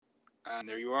And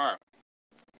there you are.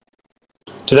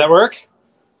 Does that work?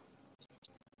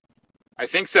 I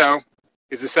think so.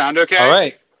 Is the sound okay? All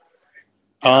right.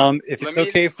 Yeah. If it's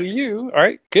okay for you, all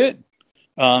right, good.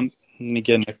 Let me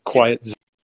get in a quiet zone.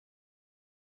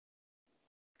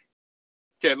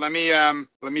 Okay, let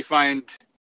me find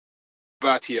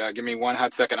Batya. Give me one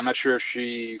hot second. I'm not sure if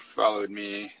she followed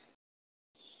me.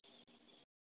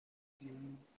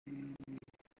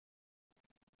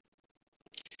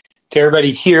 To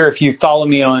everybody here, if you follow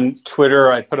me on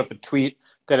Twitter, I put up a tweet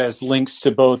that has links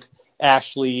to both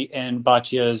Ashley and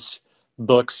Batya's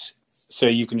books, so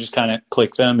you can just kind of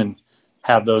click them and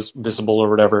have those visible or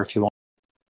whatever if you want.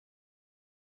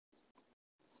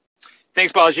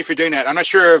 Thanks, Balaji, for doing that. I'm not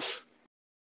sure if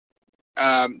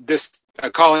this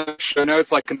calling show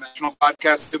notes like conventional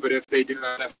podcasts do, but if they do,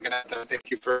 I'm definitely going to thank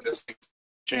you for those things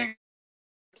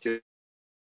to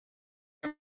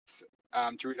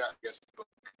read out, I guess, the book.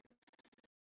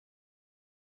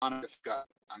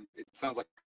 It sounds like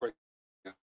hold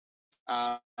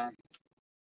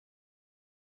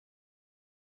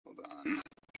on.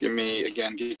 Give me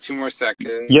 2 more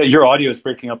seconds. Yeah, your audio is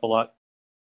breaking up a lot.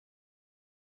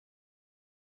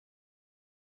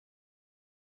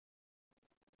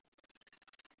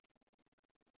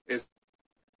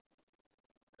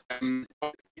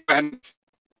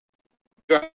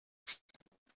 Go ahead.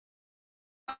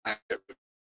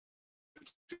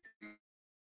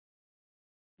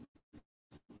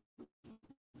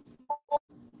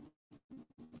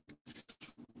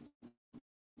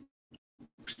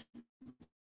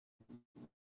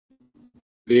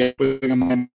 The putting on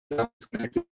my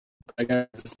disconnected. I guess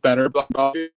it's better.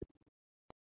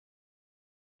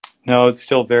 No, it's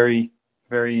still very,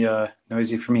 very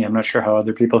noisy for me. I'm not sure how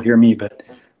other people hear me, but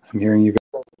I'm hearing you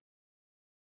guys.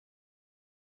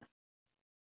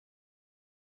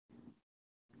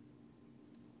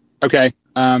 Okay.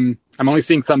 I'm only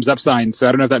seeing thumbs up signs, so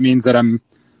I don't know if that means that I'm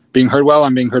being heard well.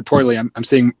 I'm being heard poorly. I'm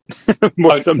seeing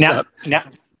more thumbs up.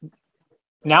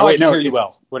 Now I can hear you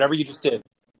well. Whatever you just did.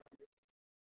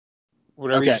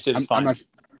 Whatever you just did is fine.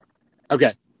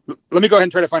 Okay. Let me go ahead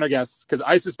and try to find our guests, because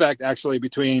I suspect actually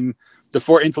between the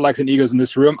 4 intellects and egos in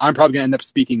this room, I'm probably going to end up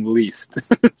speaking least.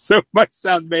 So my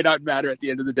sound may not matter at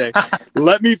the end of the day.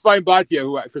 Let me find Batya,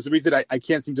 who for some reason I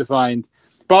can't seem to find.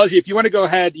 Balaji, if you want to go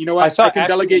ahead, you know what? I can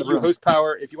delegate you host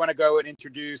power. If you want to go and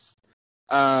introduce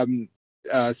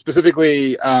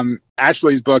specifically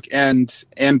Ashley's book and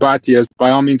Batya's,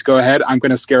 by all means, go ahead. I'm going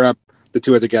to scare up the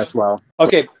 2 other guests well.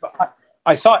 Okay.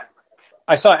 I saw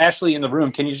Ashley in the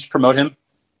room. Can you just promote him?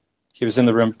 He was in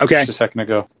the room just a second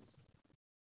ago.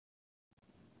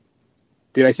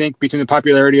 Dude, I think between the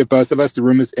popularity of both of us, the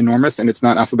room is enormous and it's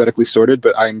not alphabetically sorted,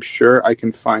 but I'm sure I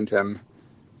can find him.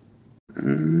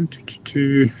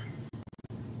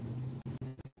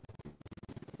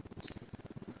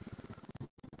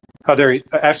 Oh, there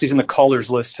Ashley's in the callers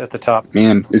list at the top.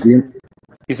 Man, is he?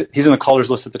 He's in the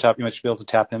callers list at the top. You might be able to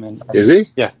tap him in. Is he?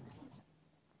 Yeah.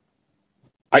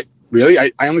 I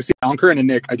only see Ankur and a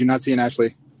Nick. I do not see an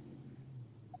Ashley.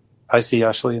 I see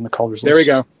Ashley in the callers list. There we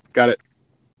go. Got it.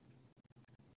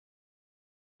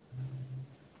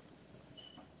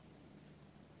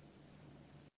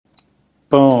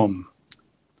 Boom.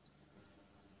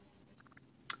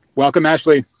 Welcome,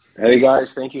 Ashley. Hey,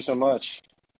 guys. Thank you so much.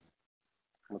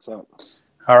 What's up?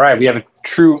 All right. We have a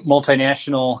true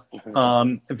multinational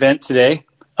event today.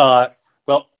 Well,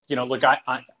 look,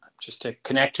 I just to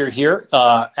connect her here.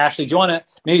 Ashley, do you want to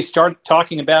maybe start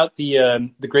talking about the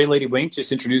Gray Lady Wink?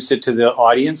 Just introduce it to the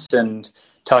audience and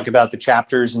talk about the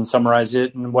chapters and summarize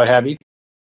it and what have you.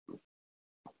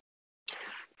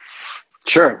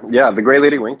 Sure. Yeah, The Gray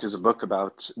Lady Winked is a book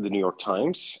about the New York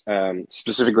Times,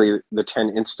 specifically the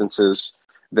 10 instances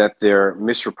that their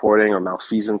misreporting or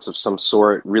malfeasance of some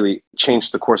sort really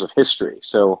changed the course of history.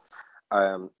 So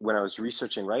when I was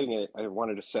researching writing it, I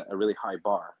wanted to set a really high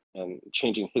bar, and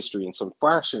changing history in some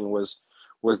fashion was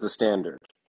the standard.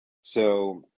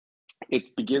 So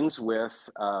it begins with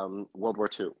World War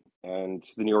II and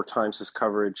the New York Times'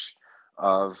 coverage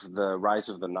of the rise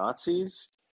of the Nazis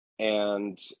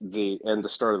and the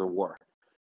start of the war.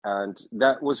 And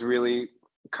that was really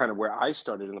kind of where I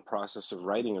started in the process of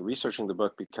writing and researching the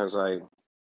book, because I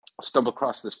stumbled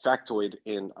across this factoid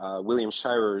in William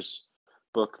Shirer's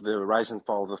book, The Rise and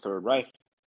Fall of the Third Reich,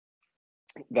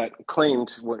 that claimed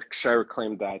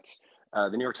that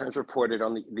the New York Times reported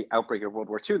on the outbreak of World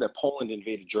War II that Poland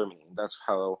invaded Germany. That's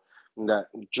how the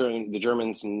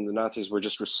Germans and the Nazis were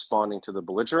just responding to the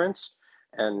belligerents.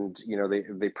 And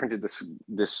they printed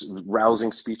this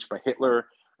rousing speech by Hitler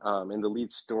in the lead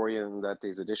story in that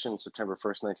day's edition, September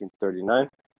 1st, 1939.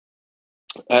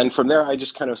 And from there, I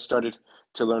just kind of started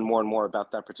to learn more and more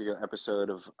about that particular episode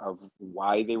of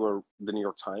why they were the New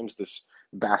York Times, this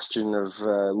bastion of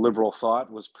liberal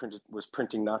thought, was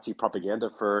printing Nazi propaganda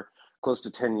for close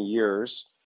to 10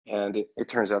 years. And it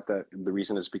turns out that the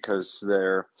reason is because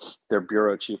their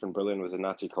bureau chief in Berlin was a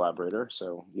Nazi collaborator.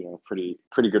 So, pretty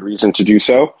good reason to do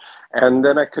so. And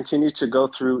then I continued to go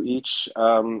through each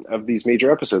of these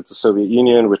major episodes. The Soviet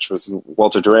Union, which was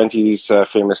Walter Duranty's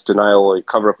famous denial, a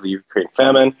cover-up of the Ukraine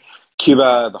famine.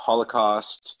 Cuba, the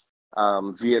Holocaust,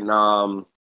 Vietnam,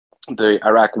 the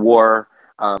Iraq War,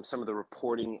 some of the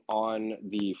reporting on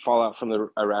the fallout from the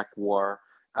Iraq War,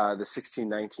 the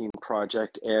 1619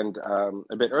 Project, and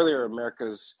a bit earlier,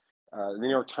 the New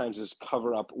York Times'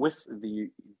 cover-up with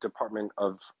the Department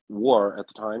of War at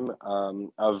the time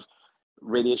of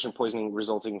radiation poisoning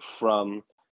resulting from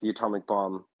the atomic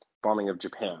bombing of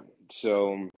Japan.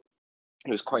 So it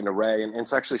was quite an array, and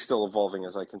it's actually still evolving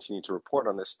as I continue to report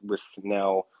on this with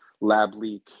now Lab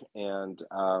Leak and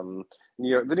the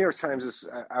New York Times is,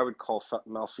 I would call,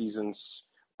 malfeasance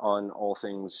on all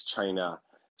things China.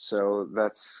 So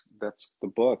that's the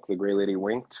book, The Grey Lady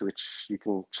Winked, which you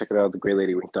can check it out at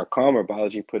thegreyladywink.com, or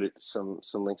Balaji put some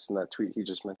links in that tweet he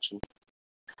just mentioned.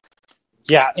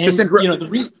 Yeah, and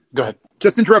go ahead.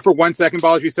 Just interrupt for 1 second,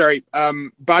 Balaji. Sorry,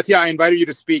 Batya, I invited you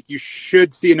to speak. You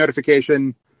should see a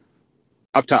notification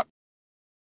up top.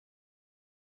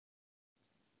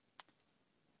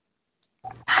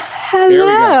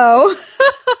 Hello.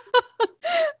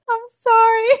 I'm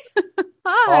sorry.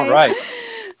 Hi. All right.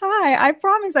 Hi. I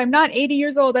promise I'm not 80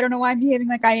 years old. I don't know why I'm behaving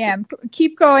like I am.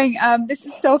 Keep going. This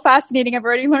is so fascinating. I've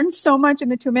already learned so much in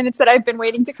the 2 minutes that I've been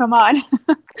waiting to come on.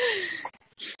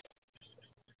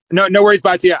 No worries,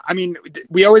 Batya. I mean,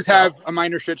 we always have a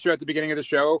minor shit show at the beginning of the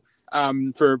show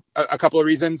for a couple of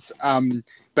reasons.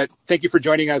 But thank you for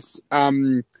joining us.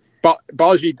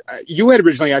 Balaji, you had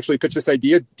originally actually pitched this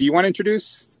idea. Do you want to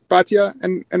introduce Batya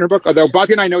and her book? Although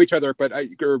Batya and I know each other, but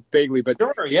vaguely. But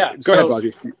sure, yeah. Go ahead,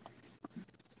 Balaji.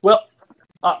 Well,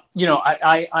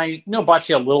 I know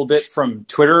Batya a little bit from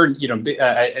Twitter.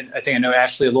 I think I know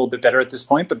Ashley a little bit better at this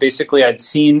point. But basically, I'd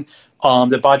seen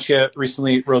that Batya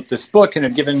recently wrote this book and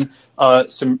had given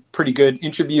some pretty good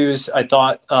interviews. I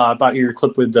thought about your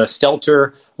clip with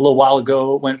Stelter a little while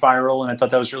ago went viral, and I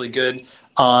thought that was really good.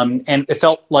 And it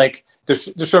felt like there's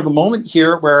sort of a moment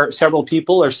here where several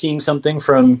people are seeing something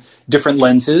from different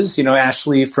lenses.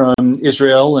 Ashley from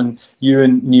Israel, and you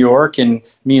in New York, and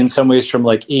me in some ways from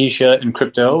like Asia and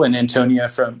crypto, and Antonia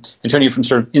from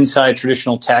sort of inside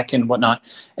traditional tech and whatnot.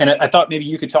 And I thought maybe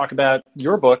you could talk about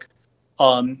your book,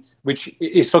 which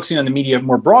is focusing on the media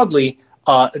more broadly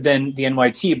than the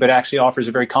NYT, but actually offers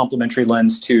a very complementary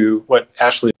lens to what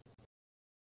Ashley.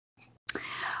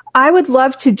 I would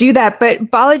love to do that,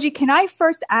 but Balaji, can I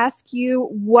first ask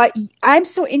you I'm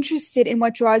so interested in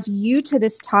what draws you to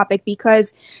this topic,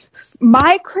 because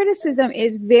my criticism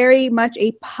is very much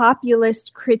a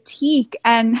populist critique,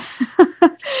 and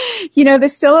the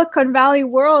Silicon Valley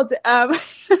world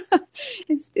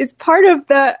is part of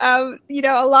the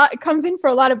a lot. It comes in for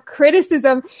a lot of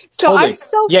criticism. So totally. I'm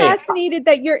so fascinated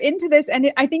that you're into this,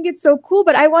 and I think it's so cool.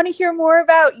 But I want to hear more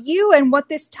about you and what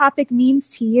this topic means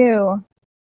to you.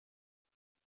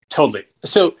 Totally.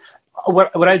 So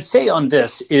what I'd say on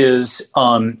this is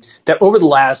that over the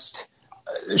last,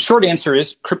 short answer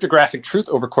is cryptographic truth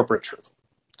over corporate truth.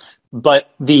 But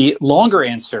the longer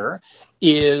answer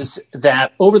is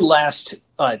that over the last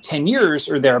 10 years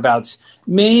or thereabouts,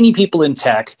 many people in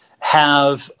tech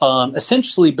have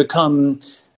essentially become,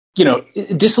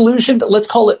 disillusioned, let's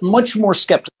call it much more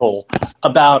skeptical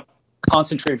about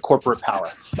concentrated corporate power.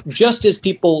 Just as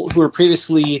people who were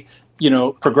previously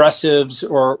progressives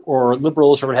or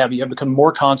liberals or what have you have become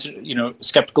more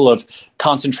skeptical of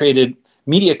concentrated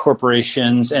media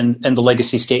corporations and the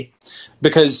legacy state,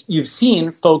 because you've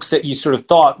seen folks that you sort of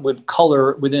thought would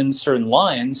color within certain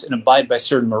lines and abide by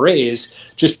certain mores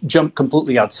just jump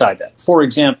completely outside that. For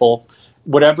example,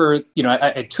 whatever,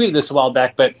 I tweeted this a while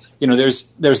back, but there's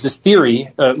this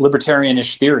theory,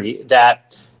 libertarianish theory,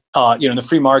 that in the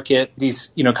free market,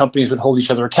 these companies would hold each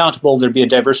other accountable. There'd be a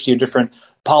diversity of different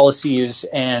policies,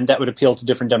 and that would appeal to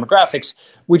different demographics,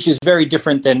 which is very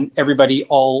different than everybody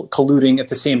all colluding at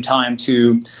the same time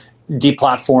to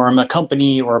deplatform a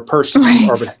company or a person,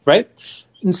 right?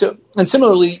 And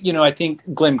similarly, I think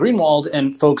Glenn Greenwald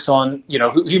and folks on,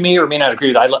 who you may or may not agree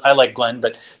with. I like Glenn,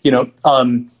 but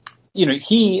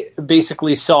he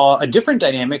basically saw a different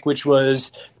dynamic, which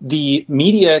was the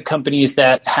media companies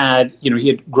that had, he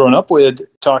had grown up with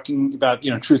talking about,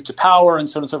 truth to power and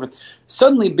so on and so forth,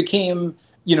 suddenly became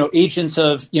agents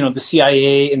of, the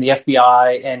CIA and the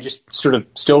FBI and just sort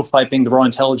of stovepiping the raw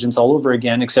intelligence all over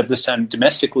again, except this time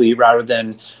domestically rather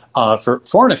than for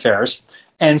foreign affairs.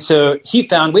 And so he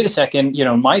found, wait a second,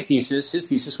 his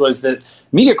thesis was that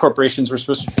media corporations were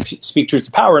supposed to speak truth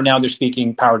to power. Now they're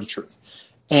speaking power to truth.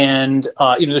 And,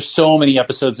 there's so many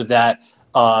episodes of that.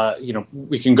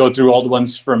 We can go through all the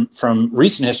ones from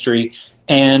recent history.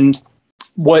 And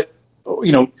what,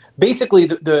 basically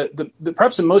the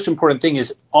perhaps the most important thing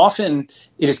is often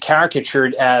it is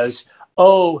caricatured as,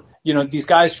 these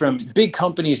guys from big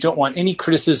companies don't want any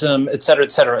criticism, et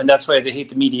cetera, and that's why they hate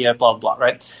the media, blah, blah,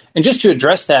 right? And just to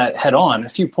address that head on, a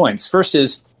few points. First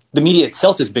is the media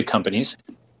itself is big companies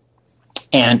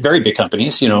and very big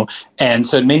companies, and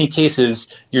so in many cases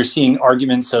you're seeing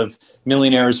arguments of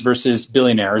millionaires versus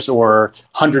billionaires or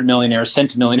 100 millionaires,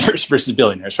 centimillionaires versus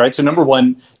billionaires, right? So number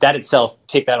one, that itself,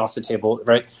 take that off the table,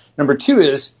 right? Number two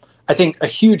is, I think a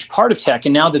huge part of tech,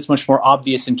 and now that's much more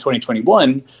obvious in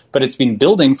 2021, but it's been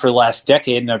building for the last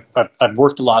decade, and I've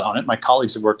worked a lot on it, my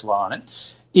colleagues have worked a lot on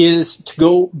it, is to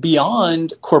go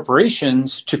beyond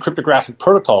corporations to cryptographic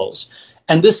protocols.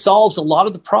 And this solves a lot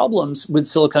of the problems with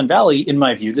Silicon Valley, in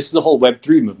my view. This is the whole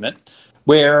Web3 movement,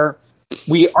 where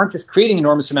we aren't just creating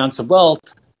enormous amounts of wealth,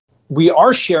 we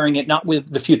are sharing it not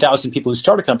with the few thousand people who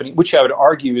start a company, which I would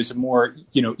argue is a more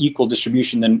equal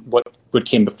distribution than what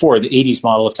came before, the 80s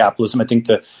model of capitalism. I think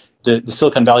the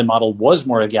Silicon Valley model was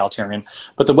more egalitarian,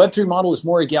 but the Web3 model is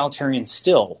more egalitarian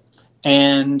still.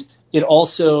 And it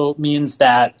also means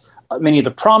that many of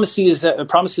the promises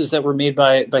that were made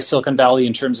by Silicon Valley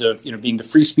in terms of being the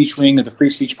free speech wing of the free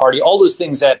speech party, all those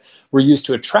things that were used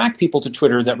to attract people to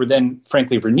Twitter that were then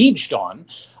frankly reneged on,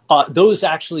 those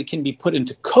actually can be put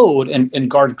into code and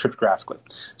guarded cryptographically.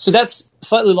 So that's a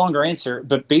slightly longer answer,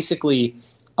 but basically,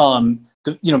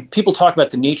 people talk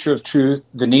about the nature of truth,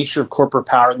 the nature of corporate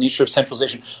power, the nature of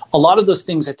centralization. A lot of those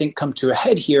things, I think, come to a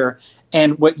head here.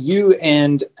 And what you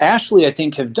and Ashley, I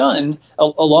think, have done,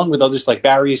 along with others like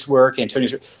Barry's work,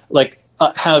 Antonio's work,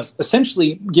 have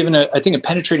essentially given a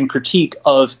penetrating critique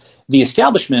of the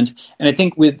establishment. And I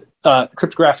think with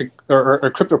cryptographic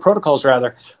or crypto protocols,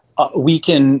 rather, we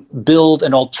can build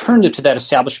an alternative to that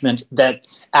establishment that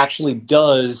actually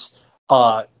does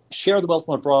share the wealth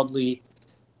more broadly,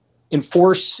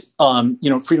 enforce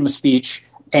freedom of speech,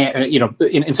 and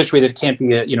in such a way that it can't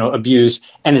be abused,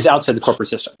 and is outside the corporate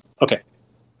system. Okay,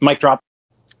 mic drop.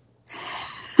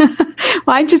 Well,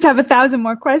 I just have 1,000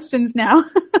 more questions now.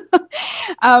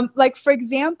 For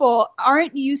example,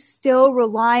 aren't you still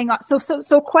relying on? So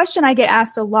a question I get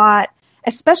asked a lot,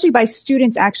 especially by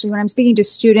students, actually, when I'm speaking to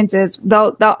students, is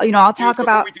they'll I'll talk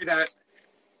about. Before we do that.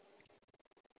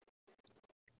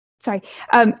 Sorry.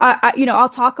 I'll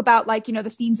talk about the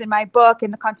themes in my book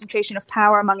and the concentration of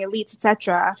power among elites,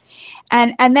 etc.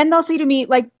 And then they'll say to me,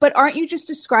 but aren't you just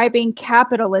describing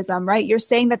capitalism, right? You're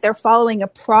saying that they're following a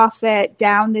profit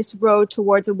down this road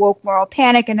towards a woke moral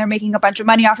panic, and they're making a bunch of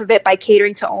money off of it by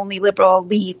catering to only liberal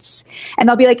elites. And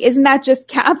they'll be like, isn't that just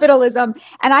capitalism?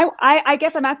 And I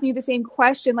guess I'm asking you the same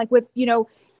question,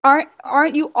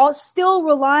 aren't you all still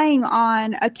relying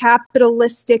on a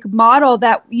capitalistic model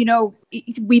that,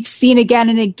 we've seen again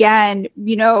and again,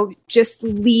 just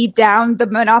lead down the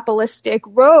monopolistic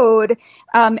road,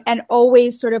 and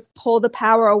always sort of pull the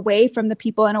power away from the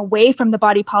people and away from the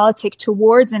body politic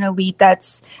towards an elite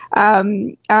that's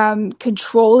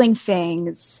controlling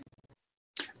things?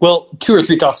 Well, two or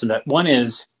three thoughts on that. One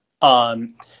is,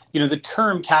 the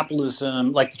term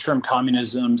capitalism, like the term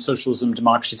communism, socialism,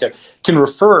 democracy, etc., can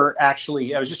refer,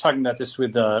 actually, I was just talking about this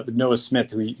with Noah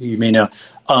Smith, who you may know.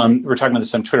 We're talking about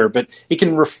this on Twitter, but it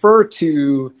can refer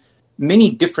to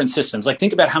many different systems.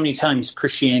 Think about how many times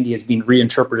Christianity has been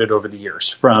reinterpreted over the years,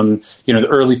 from, the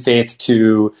early faith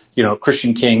to,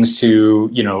 Christian kings to,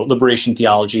 liberation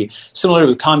theology. Similar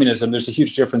with communism, there's a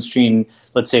huge difference between,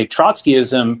 let's say,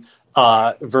 Trotskyism,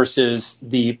 versus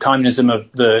the communism of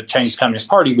the Chinese Communist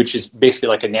Party, which is basically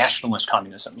like a nationalist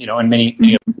communism, in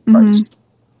many parts.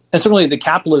 And similarly, the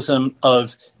capitalism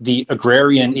of the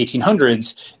agrarian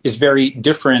 1800s is very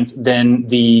different than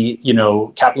the,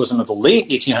 capitalism of the late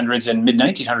 1800s and mid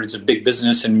 1900s of big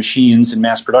business and machines and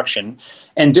mass production,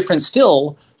 and different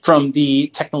still from the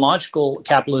technological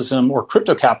capitalism or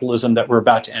crypto capitalism that we're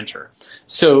about to enter.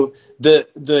 So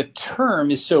the term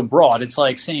is so broad. It's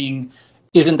like saying,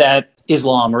 isn't that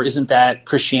Islam, or isn't that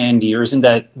Christianity, or isn't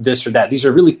that this or that? These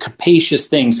are really capacious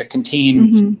things that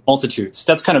contain multitudes.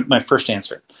 That's kind of my first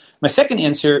answer. My second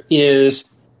answer is,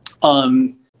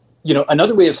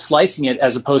 another way of slicing it,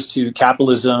 as opposed to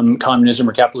capitalism, communism,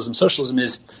 or capitalism, socialism,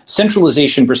 is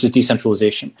centralization versus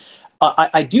decentralization.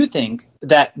 I do think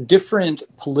that different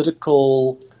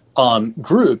political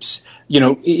groups,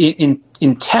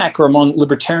 in tech or among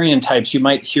libertarian types, you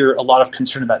might hear a lot of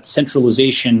concern about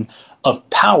centralization of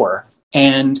power.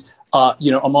 And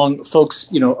among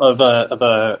folks, of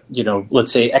a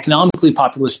let's say economically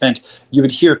populist bent, you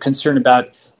would hear concern about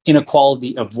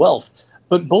inequality of wealth.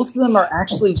 But both of them are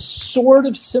actually sort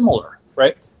of similar,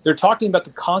 right? They're talking about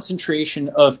the concentration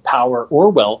of power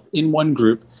or wealth in one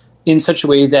group in such a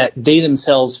way that they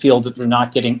themselves feel that they're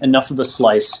not getting enough of a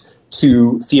slice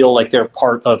to feel like they're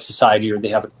part of society or they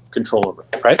have control over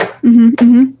it, right? Mm-hmm,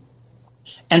 mm-hmm.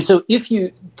 And so if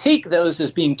you take those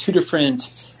as being two different,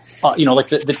 like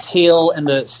the tail and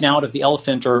the snout of the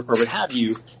elephant or what have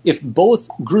you, if both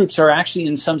groups are actually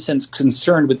in some sense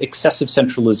concerned with excessive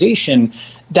centralization,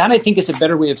 that I think is a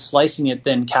better way of slicing it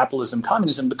than capitalism,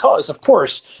 communism, because of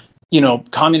course,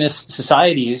 communist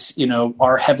societies,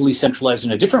 are heavily centralized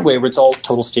in a different way where it's all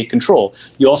total state control.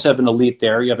 You also have an elite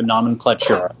there. You have a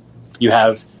nomenclatura. You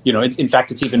have, in fact,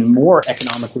 it's even more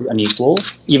economically unequal.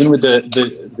 Even with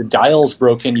the dials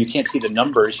broken, you can't see the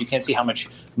numbers. You can't see how much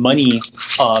money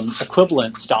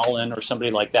equivalent Stalin or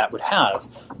somebody like that would have.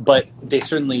 But they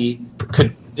certainly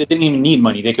could. They didn't even need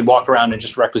money. They could walk around and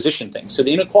just requisition things. So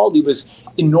the inequality was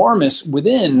enormous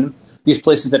within these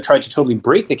places that tried to totally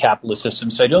break the capitalist system.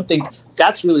 So I don't think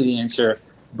that's really the answer.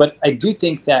 But I do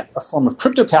think that a form of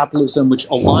crypto capitalism, which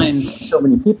aligns so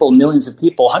many people, millions of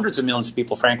people, hundreds of millions of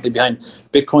people, frankly, behind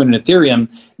Bitcoin and Ethereum,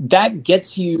 that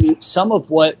gets you some of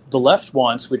what the left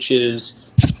wants, which is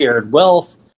shared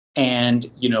wealth and,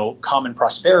 common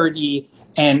prosperity,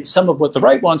 and some of what the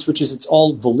right wants, which is it's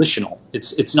all volitional.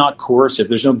 It's not coercive.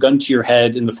 There's no gun to your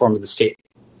head in the form of the state.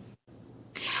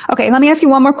 Okay, let me ask you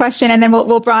one more question, and then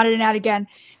we'll broaden it out again.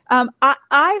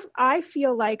 I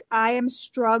feel like I am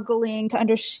struggling to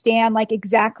understand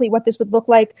exactly what this would look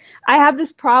like. I have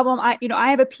this problem. I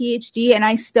have a PhD, and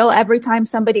I still, every time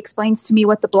somebody explains to me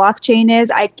what the blockchain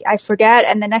is, I forget.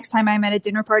 And the next time I'm at a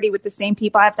dinner party with the same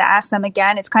people, I have to ask them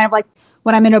again. It's kind of like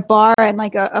when I'm in a bar and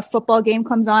a football game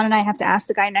comes on and I have to ask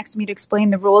the guy next to me to explain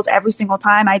the rules every single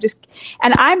time.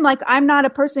 I'm not a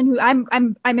person who I'm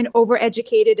an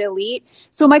overeducated elite.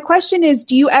 So my question is,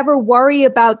 do you ever worry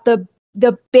about the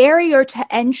barrier to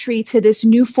entry to this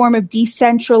new form of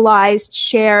decentralized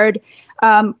shared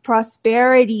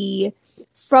prosperity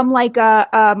from I'm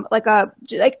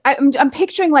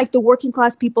picturing the working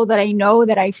class people that I know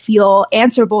that I feel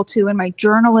answerable to in my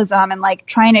journalism, and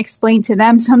trying to explain to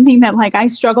them something that I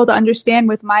struggle to understand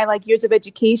with my years of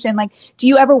education. Do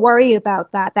you ever worry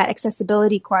about that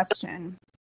accessibility question?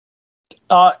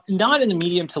 Not in the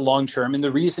medium to long term, and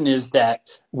the reason is that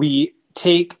we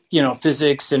take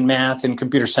physics and math and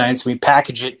computer science, we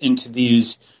package it into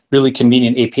these really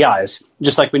convenient APIs.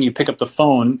 Just like when you pick up the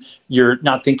phone, you're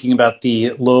not thinking about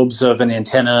the lobes of an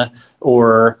antenna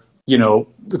or the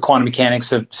quantum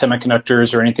mechanics of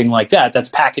semiconductors or anything like that. That's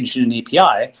packaged in an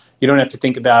API. You don't have to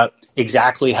think about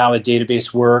exactly how a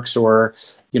database works or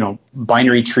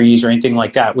binary trees or anything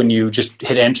like that when you just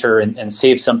hit enter and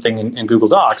save something in Google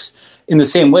Docs. In the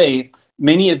same way,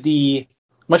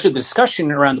 much of the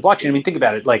discussion around the blockchain, think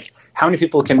about it, how many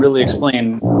people can really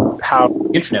explain how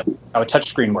the internet, how a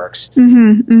touchscreen works?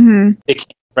 Mm-hmm, mm-hmm. They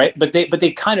can't, right? But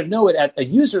they kind of know it at a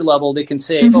user level. They can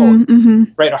say,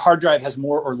 right, a hard drive has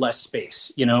more or less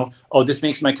space, this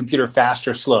makes my computer fast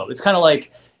or slow. It's kind of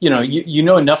like, you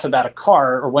know enough about a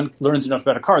car, or one learns enough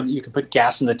about a car that you can put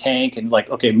gas in the tank and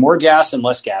more gas and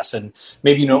less gas, and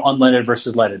maybe unleaded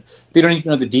versus leaded. But you don't need to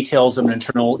know the details of an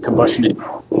internal combustion,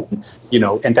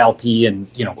 enthalpy and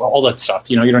all that stuff.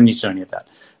 You don't need to know any of that.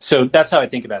 So that's how I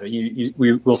think about it.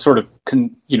 We will sort of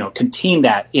contain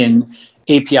that in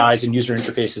APIs and user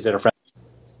interfaces that are friendly.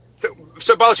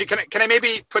 So Balaji, can I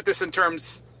maybe put this in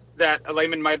terms that a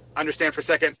layman might understand for a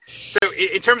second? So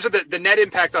in terms of the net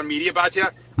impact on media,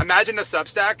 Batya, imagine a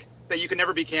Substack that you can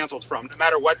never be canceled from, no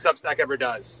matter what Substack ever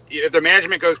does. If their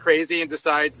management goes crazy and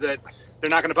decides that they're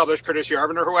not going to publish Curtis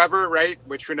Yarvin or whoever, right?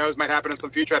 Which who knows might happen in some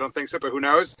future. I don't think so, but who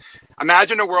knows?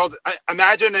 Imagine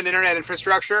an internet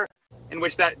infrastructure in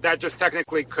which that just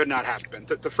technically could not happen.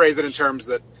 To phrase it in terms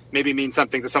that maybe mean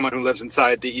something to someone who lives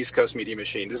inside the East Coast media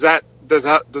machine. Does that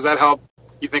help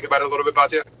you think about it a little bit,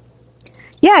 Batya?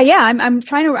 Yeah. I'm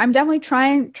definitely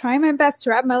trying my best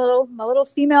to wrap my little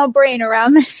female brain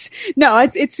around this. No,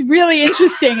 it's really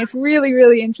interesting. It's really,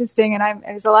 really interesting, and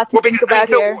there's a lot to think about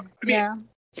here. Yeah.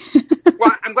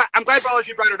 Well, I'm glad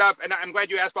Balaji brought it up, and I'm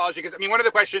glad you asked Balaji, because one of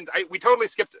the questions we totally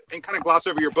skipped and kind of glossed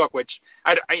over your book, which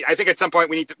I think at some point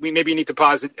we maybe need to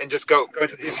pause and just go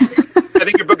into the history. I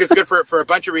think your book is good for a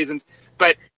bunch of reasons,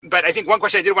 but I think one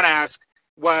question I did want to ask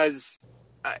was,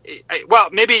 well,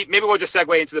 maybe we'll just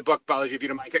segue into the book, Balaji, if you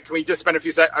don't mind. Can we just spend a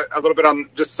little bit on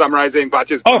just summarizing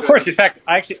Batya's? Oh, of course. In fact,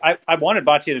 I wanted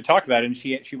Batya to talk about it, and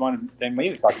she wanted then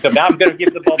me to talk. So now I'm going to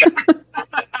give the ball back.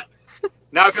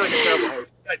 Now I feel like a terrible host.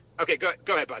 Okay, go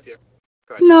ahead, Batya.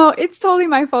 Go ahead. No, it's totally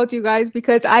my fault, you guys,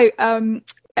 because I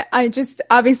just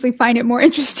obviously find it more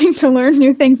interesting to learn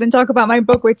new things than talk about my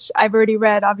book, which I've already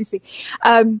read, obviously,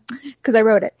 because I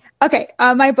wrote it. Okay,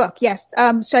 my book, yes.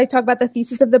 Should I talk about the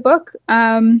thesis of the book?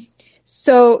 The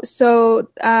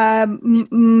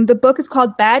book is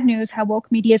called Bad News: How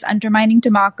Woke Media is Undermining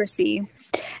Democracy.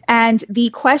 And the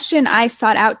question I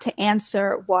sought out to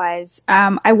answer was,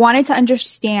 I wanted to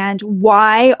understand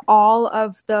why all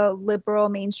of the liberal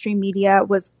mainstream media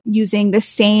was using the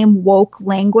same woke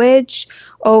language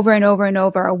over and over and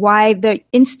over. Why the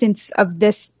instance of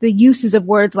this, the uses of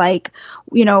words like,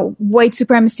 white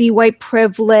supremacy, white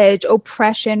privilege,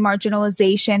 oppression,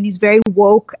 marginalization, these very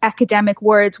woke academic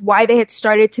words, why they had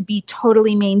started to be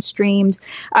totally mainstreamed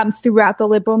throughout the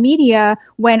liberal media,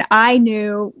 when I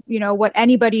knew, what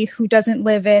anybody who doesn't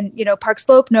live in, Park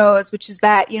Slope knows, which is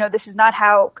that, this is not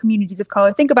how communities of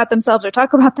color think about themselves or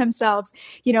talk about themselves.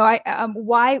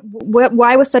 Why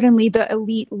was suddenly the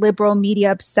elite liberal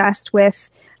media obsessed with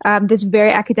this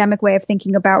very academic way of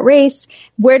thinking about race?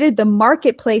 Where did the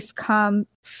marketplace come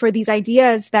for these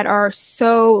ideas that are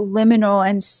so liminal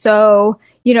and so,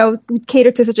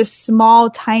 cater to such a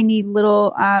small, tiny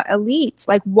little elite?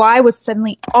 Like, why was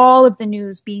suddenly all of the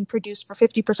news being produced for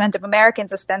 50% of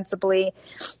Americans, ostensibly,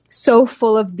 so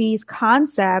full of these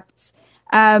concepts?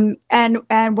 And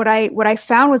what I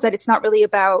found was that it's not really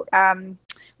about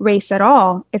race at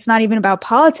all. It's not even about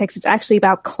politics. It's actually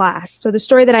about class. So the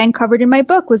story that I uncovered in my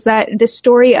book was that the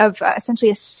story of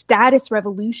essentially a status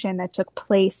revolution that took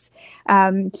place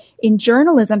in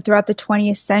journalism throughout the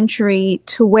 20th century,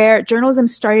 to where journalism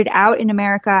started out in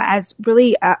America as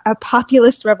really a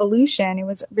populist revolution. It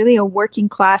was really a working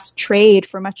class trade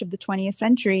for much of the 20th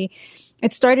century.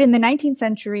 It started in the 19th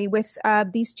century with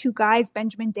these two guys,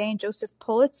 Benjamin Day and Joseph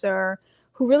Pulitzer,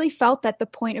 who really felt that the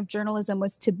point of journalism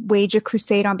was to wage a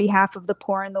crusade on behalf of the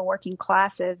poor and the working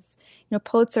classes.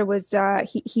 Pulitzer was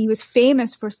he was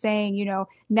famous for saying,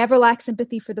 never lack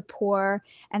sympathy for the poor.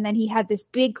 And then he had this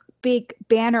big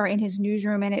banner in his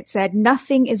newsroom, and it said,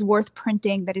 "Nothing is worth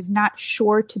printing that is not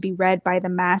sure to be read by the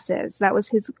masses." That was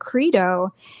his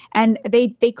credo. And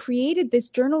they created this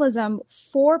journalism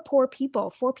for poor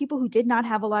people who did not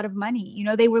have a lot of money.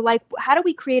 They were like, how do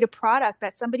we create a product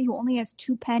that somebody who only has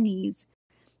 2 pennies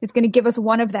is going to give us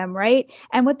one of them, right?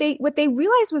 And what they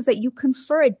realized was that you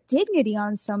confer a dignity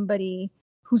on somebody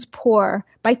who's poor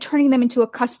by turning them into a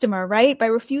customer, right? By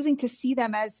refusing to see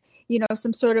them as,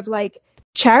 some sort of like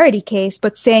charity case,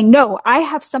 but saying, no, I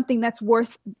have something that's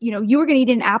worth, you were going to eat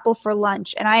an apple for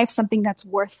lunch, and I have something that's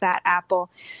worth that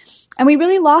apple. And we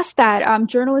really lost that.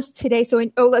 Journalists today. So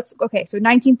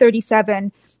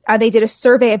 1937, they did a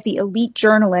survey of the elite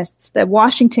journalists, the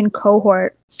Washington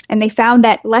cohort, and they found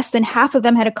that less than half of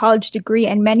them had a college degree,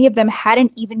 and many of them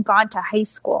hadn't even gone to high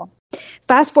school.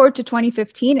 Fast forward to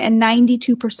 2015, and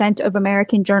 92% of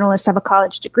American journalists have a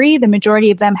college degree. The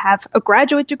majority of them have a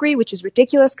graduate degree, which is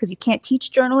ridiculous because you can't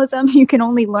teach journalism. You can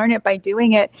only learn it by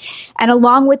doing it. And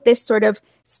along with this sort of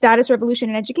status revolution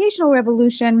and educational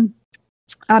revolution,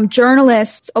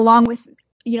 journalists, along with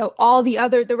all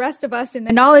the rest of us in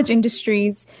the knowledge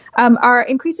industries, are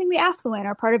increasingly affluent,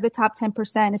 are part of the top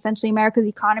 10%. Essentially, America's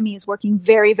economy is working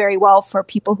very, very well for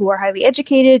people who are highly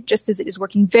educated, just as it is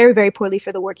working very, very poorly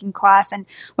for the working class. And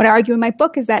what I argue in my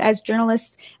book is that as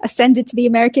journalists ascended to the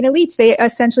American elites, they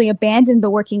essentially abandoned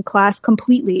the working class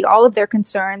completely, all of their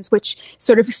concerns, which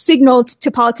sort of signaled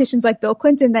to politicians like Bill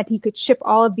Clinton that he could ship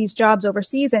all of these jobs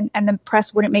overseas, and the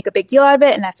press wouldn't make a big deal out of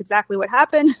it. And that's exactly what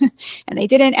happened. And they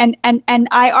didn't. And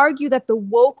I argue that the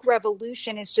woke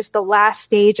revolution is just the last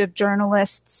stage of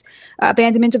journalists'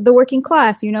 abandonment of the working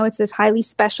class. It's this highly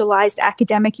specialized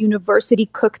academic university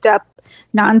cooked up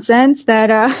nonsense that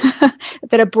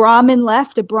that a Brahmin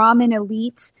left, a Brahmin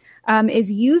elite,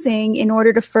 is using in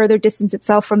order to further distance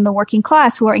itself from the working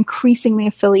class, who are increasingly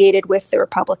affiliated with the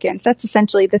Republicans. That's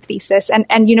essentially the thesis. And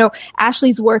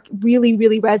Ashley's work really,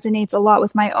 really resonates a lot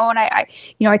with my own.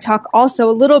 I talk also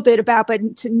a little bit about,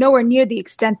 but to nowhere near the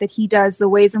extent that he does, the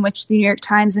ways in which the New York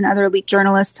Times and other elite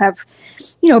journalists have,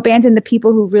 abandoned the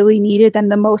people who really needed them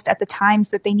the most at the times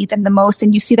that they need them the most.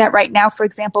 And you see that right now, for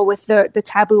example, with the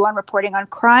taboo on reporting on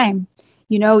crime.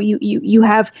 You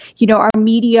have, our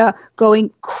media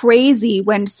going crazy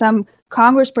when some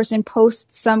congressperson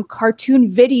posts some cartoon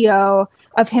video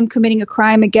of him committing a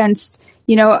crime against,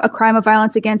 a crime of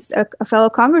violence against a fellow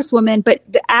congresswoman. But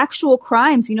the actual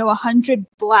crimes, 100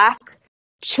 Black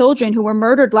children who were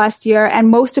murdered last year, and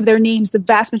most of their names, the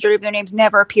vast majority of their names,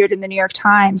 never appeared in the New York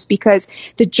Times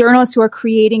because the journalists who are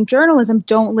creating journalism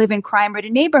don't live in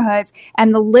crime-ridden neighborhoods,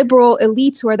 and the liberal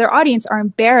elites who are their audience are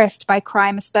embarrassed by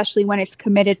crime, especially when it's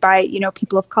committed by,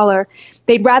 people of color.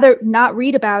 They'd rather not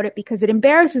read about it because it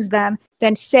embarrasses them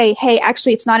than say, hey,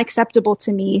 actually, it's not acceptable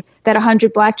to me that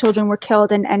 100 Black children were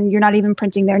killed and you're not even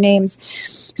printing their names.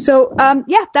 So,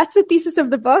 that's the thesis of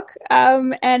the book.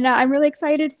 And I'm really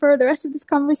excited for the rest of this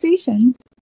conversation.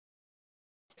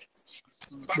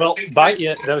 Well,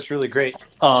 Batya, that was really great.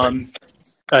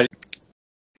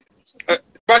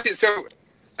 So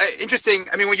interesting.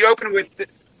 I mean, when you open with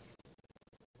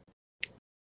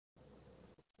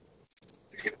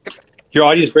your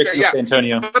audio is breaking up,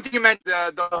 Antonio. I don't think you meant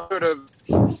the sort of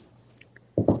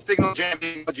signal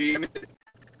jamming. I mean,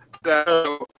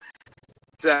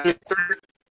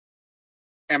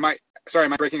 am I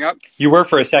breaking up? You were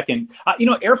for a second.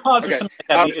 AirPods or something like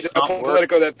that may just not work.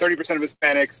 Politico that 30% of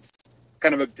Hispanics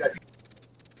kind of object.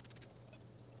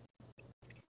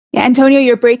 Yeah, Antonio,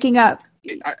 you're breaking up.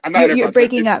 I'm not. You're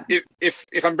breaking up. If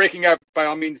I'm breaking up, by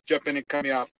all means, jump in and cut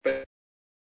me off. But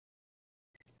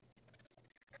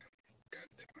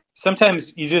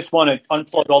sometimes you just want to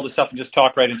unplug all the stuff and just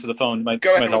talk right into the phone.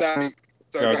 Go ahead help with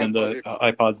that. rather than the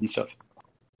iPods and stuff.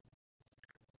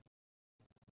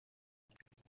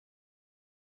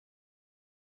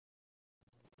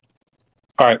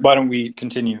 All right, why don't we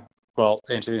continue while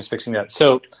Antonio's fixing that?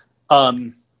 So,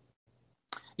 Batya,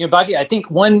 I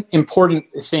think one important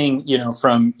thing,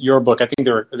 from your book, I think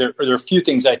there are a few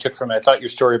things I took from it. I thought your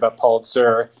story about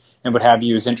Pulitzer and what have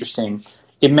you is interesting.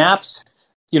 It maps,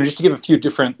 just to give a few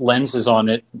different lenses on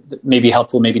it, maybe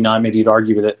helpful, maybe not, maybe you'd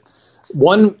argue with it.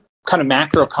 One kind of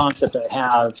macro concept I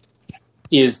have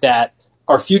is that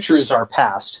our future is our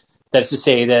past. That's to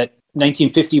say that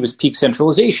 1950 was peak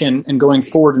centralization, and going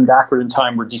forward and backward in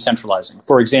time, we're decentralizing.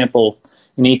 For example,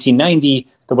 in 1890,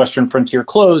 the Western frontier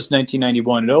closed.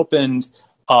 1991, it opened.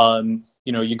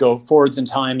 You go forwards in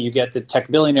time, you get the tech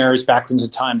billionaires. Backwards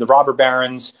in time, the robber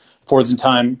barons. Forwards in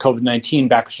time, COVID-19.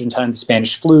 Backwards in time, the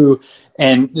Spanish flu.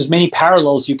 And there's many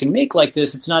parallels you can make like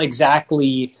this. It's not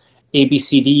exactly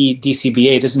ABCD,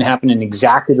 DCBA. It doesn't happen in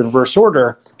exactly the reverse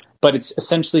order, but it's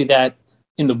essentially that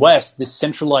in the West, this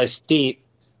centralized state,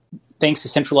 thanks to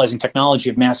centralizing technology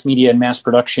of mass media and mass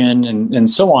production and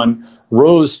so on,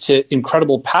 rose to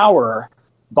incredible power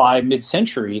by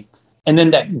mid-century. And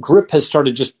then that grip has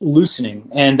started just loosening.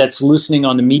 And that's loosening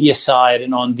on the media side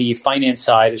and on the finance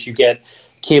side as you get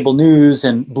cable news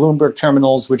and Bloomberg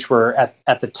terminals, which were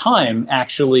at the time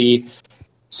actually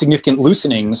significant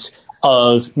loosenings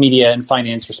of media and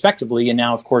finance respectively. And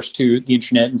now, of course, to the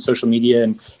internet and social media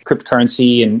and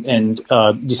cryptocurrency and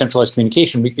decentralized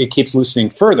communication, it keeps loosening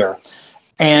further.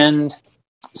 And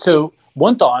so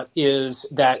one thought is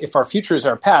that if our future is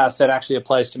our past, that actually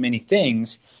applies to many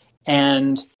things.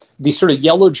 And the sort of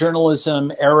yellow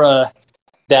journalism era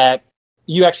that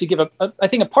you actually give I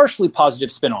think a partially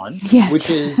positive spin on, yes. Which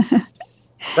is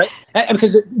right, and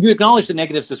because you acknowledge the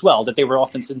negatives as well, that they were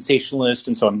often sensationalist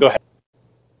and so on. Go ahead.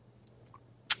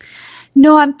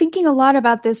 No, I'm thinking a lot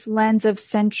about this lens of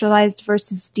centralized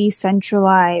versus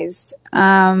decentralized,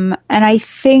 and I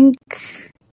think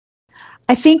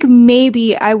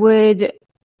maybe I would.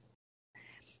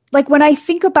 Like when I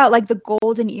think about like the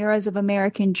golden eras of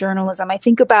American journalism, I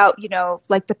think about,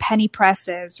 like the penny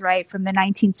presses, right, from the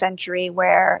 19th century,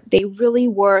 where they really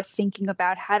were thinking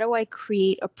about how do I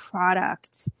create a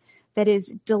product that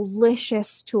is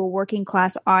delicious to a working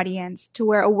class audience, to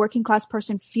where a working class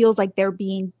person feels like they're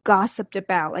being gossiped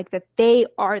about, like that they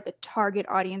are the target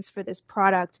audience for this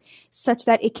product, such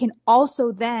that it can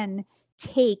also then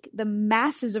take the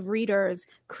masses of readers,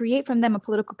 create from them a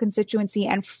political constituency,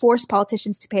 and force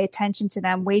politicians to pay attention to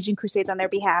them, waging crusades on their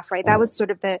behalf, right? That was sort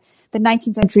of the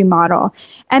 19th century model.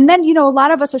 And then, a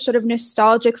lot of us are sort of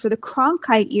nostalgic for the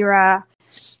Cronkite era.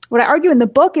 What I argue in the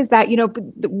book is that,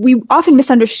 we often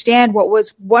misunderstand what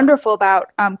was wonderful about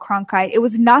Cronkite. It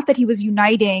was not that he was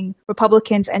uniting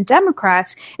Republicans and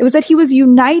Democrats. It was that he was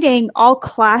uniting all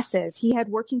classes. He had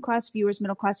working class viewers,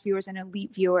 middle class viewers, and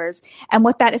elite viewers. And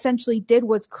what that essentially did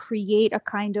was create a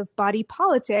kind of body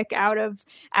politic out of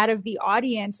the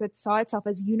audience that saw itself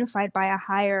as unified by a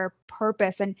higher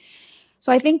purpose. And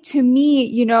so I think to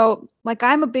me, like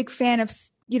I'm a big fan of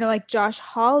like Josh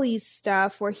Hawley's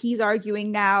stuff, where he's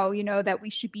arguing now, that we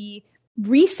should be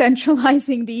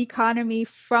re-centralizing the economy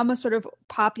from a sort of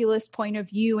populist point of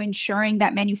view, ensuring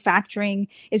that manufacturing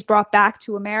is brought back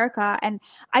to America. And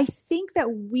I think that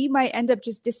we might end up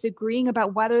just disagreeing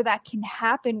about whether that can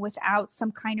happen without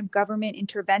some kind of government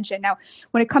intervention. Now,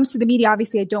 when it comes to the media,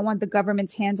 obviously, I don't want the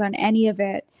government's hands on any of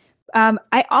it.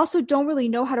 I also don't really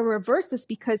know how to reverse this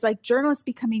because like journalists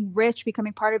becoming rich,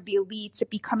 becoming part of the elites, it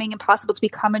becoming impossible to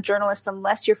become a journalist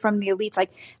unless you're from the elites.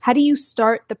 Like, how do you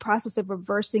start the process of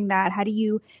reversing that? How do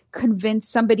you convince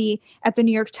somebody at the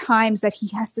New York Times that he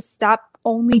has to stop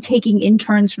only taking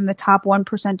interns from the top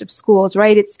 1% of schools,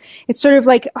 right? It's sort of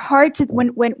like hard to when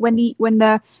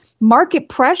the market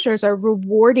pressures are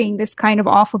rewarding this kind of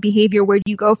awful behavior, where do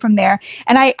you go from there?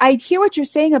 And I hear what you're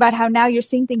saying about how now you're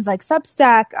seeing things like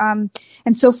Substack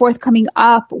and so forth coming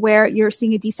up, where you're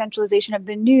seeing a decentralization of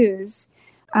the news.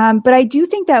 But I do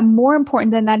think that more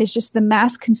important than that is just the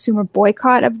mass consumer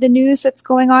boycott of the news that's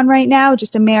going on right now.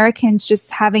 Just Americans just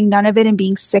having none of it and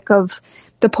being sick of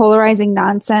the polarizing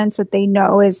nonsense that they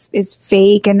know is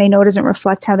fake and they know doesn't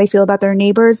reflect how they feel about their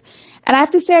neighbors. And I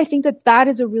have to say, I think that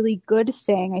is a really good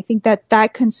thing. I think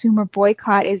that consumer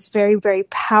boycott is very, very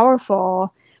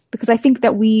powerful because I think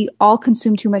that we all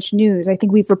consume too much news. I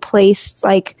think we've replaced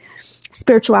like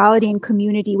spirituality and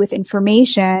community with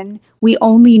information. We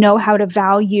only know how to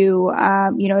value,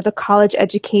 the college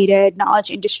educated,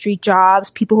 knowledge industry jobs,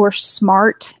 people who are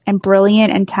smart and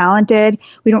brilliant and talented.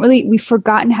 We've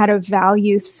forgotten how to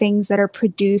value things that are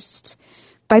produced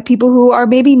by people who are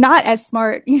maybe not as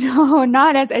smart,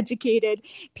 not as educated,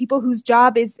 people whose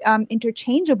job is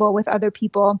interchangeable with other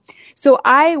people. So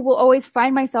I will always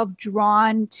find myself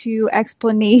drawn to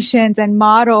explanations and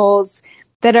models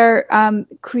that are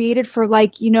created for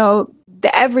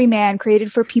the everyman,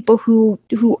 created for people who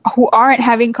aren't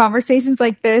having conversations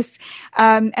like this.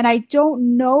 And I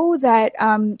don't know that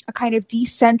a kind of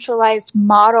decentralized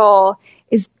model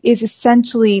is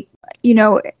essentially,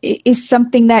 is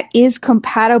something that is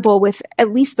compatible with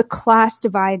at least the class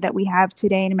divide that we have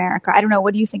today in America. I don't know.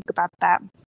 What do you think about that?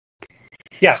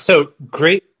 Yeah, so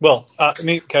great. Well, let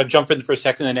me kind of jump in for a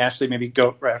second and Ashley maybe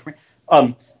go right after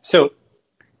me. So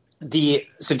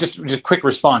just a quick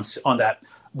response on that.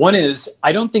 One is,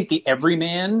 I don't think the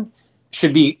everyman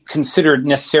should be considered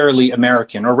necessarily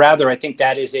American, or rather, I think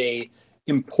that is a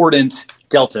important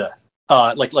delta.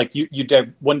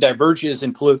 One diverges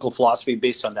in political philosophy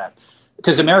based on that,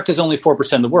 because America is only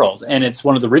 4% of the world, and it's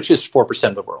one of the richest 4%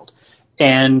 of the world.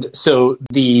 And so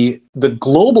the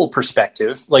global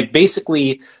perspective, like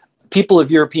basically people of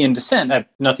European descent, I have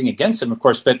nothing against them, of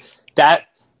course, but that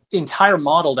entire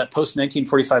model, that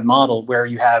post-1945 model where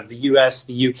you have the US,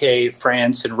 the UK,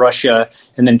 France, and Russia,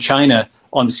 and then China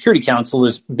on the Security Council,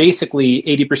 is basically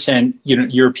 80%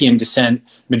 European descent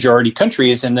majority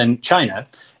countries, and then China.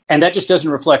 And that just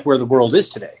doesn't reflect where the world is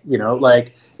today.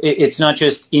 It's not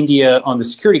just India on the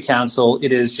Security Council.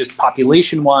 It is just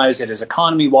population-wise, it is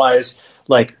economy-wise.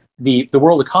 Like the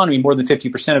world economy, more than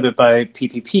 50% of it by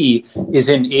PPP is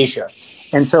in Asia.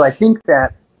 And so I think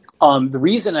that the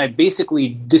reason I basically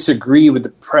disagree with the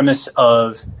premise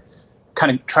of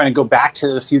kind of trying to go back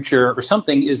to the future or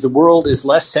something is the world is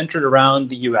less centered around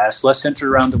the US, less centered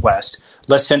around the West,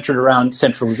 less centered around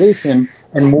centralization,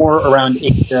 and more around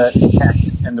Asia and tech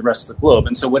and the rest of the globe.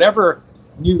 And so whatever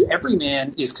new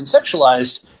everyman is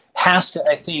conceptualized has to,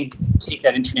 I think, take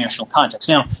that international context.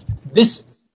 Now, this,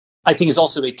 I think, is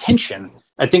also a tension.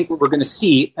 I think what we're going to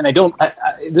see, and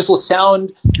this will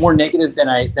sound more negative than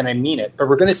I mean it, but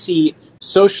we're going to see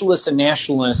socialists and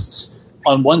nationalists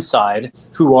on one side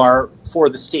who are for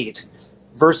the state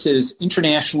versus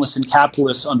internationalists and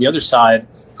capitalists on the other side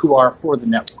who are for the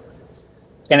network.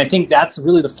 And I think that's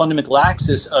really the fundamental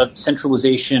axis of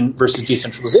centralization versus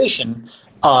decentralization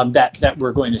that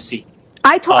we're going to see.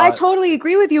 I totally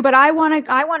agree with you, but I want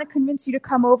to convince you to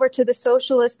come over to the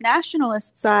socialist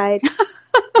nationalist side.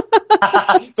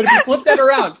 But if you flip that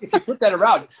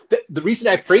around, the reason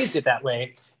I phrased it that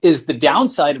way is the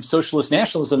downside of socialist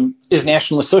nationalism is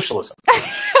nationalist socialism.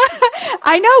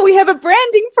 I know, we have a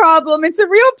branding problem. It's a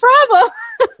real problem.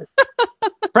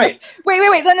 Right. Wait.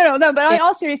 No. But in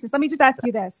all seriousness, let me just ask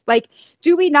you this. Like,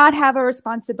 do we not have a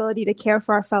responsibility to care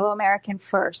for our fellow American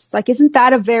first? Like, isn't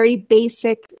that a very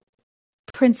basic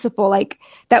principle? Like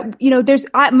that,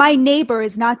 my neighbor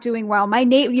is not doing well. My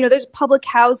neighbor, there's public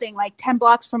housing like 10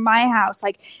 blocks from my house.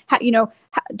 Like,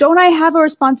 don't I have a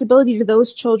responsibility to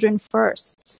those children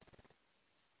first?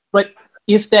 But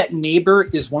if that neighbor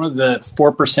is one of the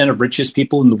 4% of richest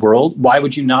people in the world, why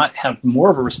would you not have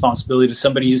more of a responsibility to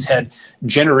somebody who's had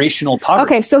generational poverty?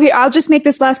 Okay, so here, I'll just make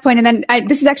this last point, and then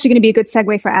this is actually going to be a good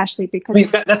segue for Ashley, because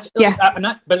by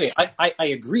the way, I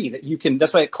agree that you can.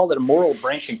 That's why I called it a moral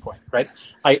branching point, right?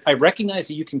 I recognize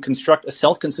that you can construct a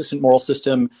self-consistent moral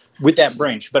system with that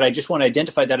branch, but I just want to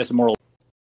identify that as a moral.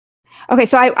 Okay,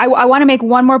 so I want to make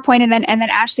one more point, and then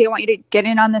Ashley, I want you to get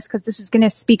in on this because this is going to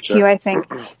speak to you, I think.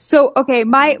 So, okay,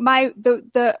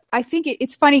 I think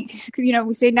it's funny,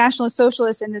 we say nationalist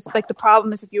socialist, and it's like the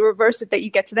problem is if you reverse it that you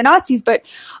get to the Nazis. But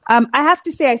I have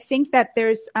to say, I think that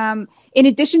there's in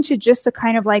addition to just a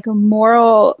kind of like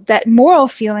moral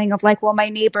feeling of like, well, my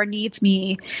neighbor needs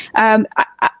me.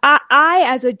 I,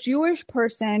 as a Jewish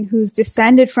person who's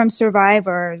descended from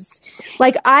survivors,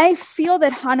 like I feel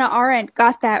that Hannah Arendt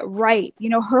got that right.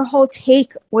 Her whole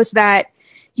take was that,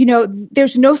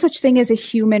 there's no such thing as a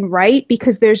human right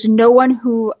because there's no one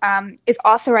who is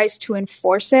authorized to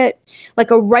enforce it.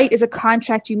 Like a right is a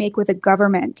contract you make with a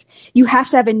government. You have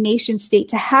to have a nation state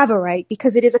to have a right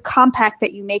because it is a compact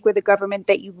that you make with a government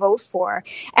that you vote for.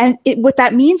 And what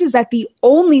that means is that the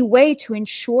only way to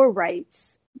ensure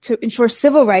rights, to ensure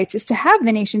civil rights, is to have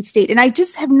the nation state. And I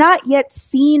just have not yet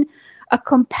seen a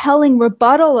compelling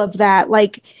rebuttal of that.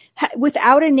 Like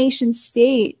without a nation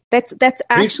state that's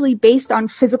actually based on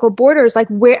physical borders, like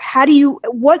what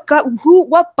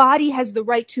body has the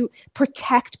right to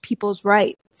protect people's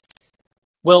rights?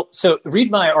 Well, so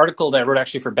read my article that I wrote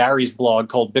actually for Barry's blog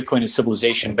called Bitcoin is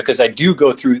Civilization, because I do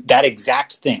go through that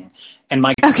exact thing. And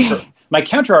my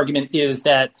counter argument is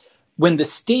that when the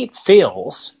state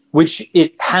fails, which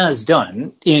it has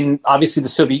done in obviously the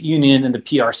Soviet Union and the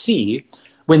PRC,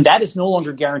 when that is no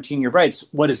longer guaranteeing your rights,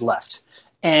 what is left?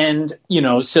 And,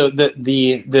 so there's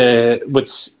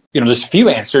a few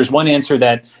answers. One answer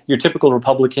that your typical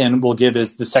Republican will give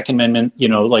is the Second Amendment,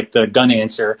 like the gun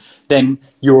answer. Then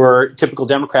your typical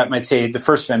Democrat might say the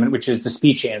First Amendment, which is the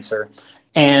speech answer.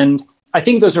 And I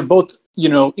think those are both,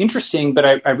 interesting, but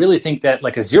I really think that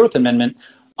like a Zeroth Amendment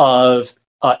of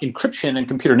encryption and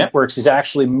computer networks is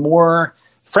actually more,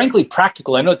 frankly,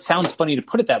 practical. I know it sounds funny to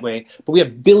put it that way, but we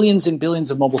have billions and billions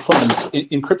of mobile phones.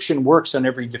 Encryption works on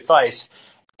every device.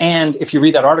 And if you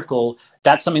read that article,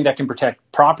 that's something that can protect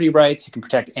property rights. It can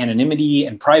protect anonymity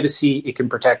and privacy. It can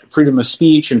protect freedom of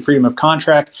speech and freedom of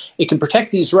contract. It can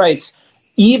protect these rights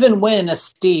even when a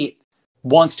state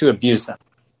wants to abuse them.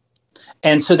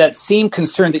 And so that same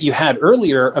concern that you had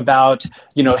earlier about,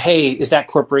 hey, is that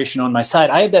corporation on my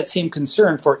side? I have that same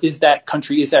concern for, is that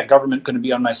country, is that government going to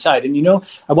be on my side? And,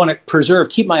 I want to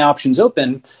keep my options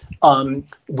open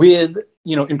with,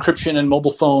 encryption and mobile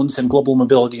phones and global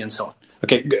mobility and so on.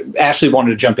 Okay, Ashley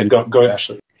wanted to jump in. Go,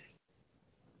 Ashley.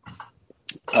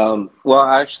 Well,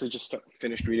 I actually just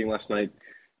finished reading last night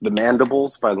The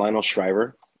Mandibles by Lionel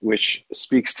Shriver, which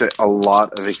speaks to a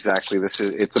lot of exactly this.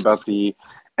 It's about the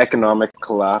economic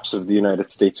collapse of the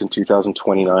United States in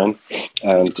 2029.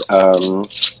 And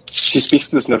she speaks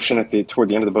to this notion toward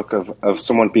the end of the book of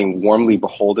someone being warmly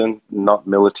beholden, not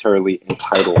militarily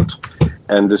entitled.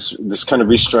 And this kind of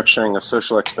restructuring of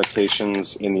social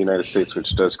expectations in the United States,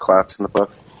 which does collapse in the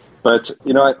book. But,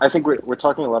 I think we're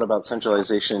talking a lot about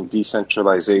centralization,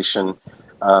 decentralization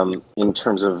in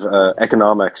terms of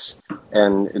economics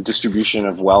and distribution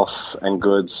of wealth and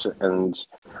goods. And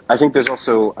I think there's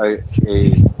also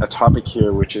a topic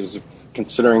here, which is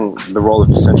considering the role of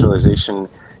decentralization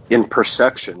in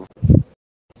perception.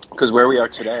 Because where we are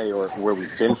today, or where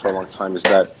we've been for a long time, is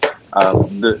that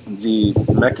the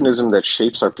mechanism that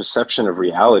shapes our perception of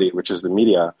reality, which is the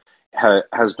media,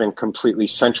 has been completely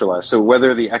centralized. So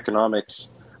whether the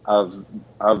economics of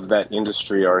that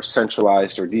industry are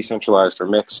centralized or decentralized or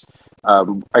mixed,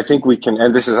 I think we can,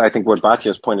 and this is, I think, what Batya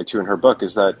has pointed to in her book,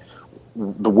 is that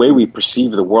the way we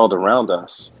perceive the world around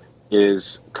us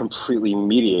is completely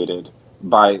mediated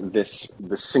by this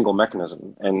single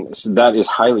mechanism, and so that is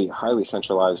highly, highly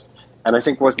centralized. And I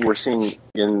think what we're seeing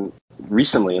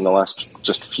recently in the last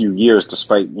just few years,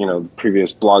 despite the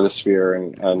previous blogosphere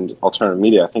and alternative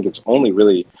media, I think it's only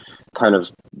really kind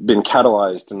of been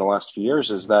catalyzed in the last few years,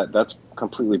 is that that's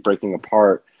completely breaking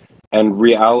apart, and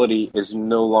reality is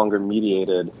no longer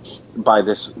mediated by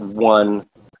this one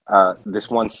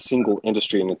single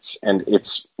industry and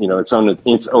its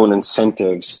own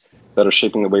incentives that are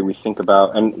shaping the way we think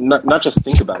about, and not just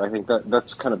think about. I think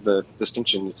that's kind of the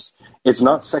distinction. It's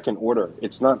not second order.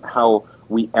 It's not how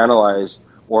we analyze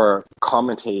or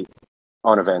commentate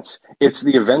on events. It's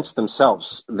the events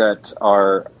themselves that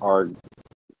are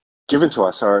given to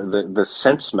us. Are the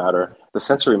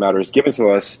sensory matter is given to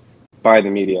us by the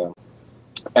media.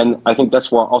 And I think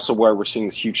that's also why we're seeing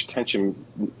this huge tension.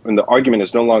 And the argument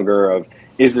is no longer of,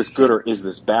 is this good or is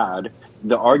this bad?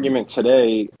 The argument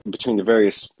today between the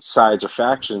various sides or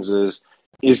factions is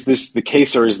this the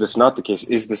case or is this not the case?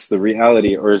 Is this the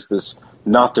reality or is this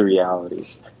not the reality?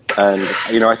 And,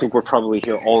 I think we're probably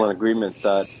here all in agreement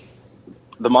that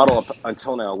the model up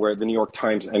until now, where the New York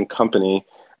Times and company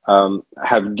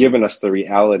have given us the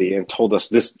reality and told us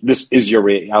this is your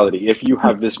reality. If you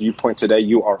have this viewpoint today,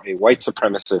 you are a white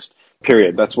supremacist.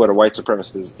 Period. That's what a white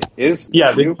supremacist is.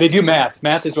 Yeah, they do math.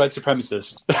 Math is white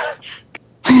supremacist.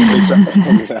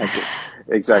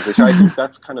 Exactly. So I think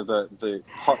that's kind of the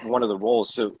one of the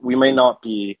roles. So we may not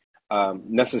be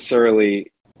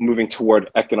necessarily moving toward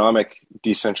economic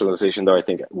decentralization, though I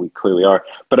think we clearly are.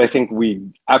 But I think we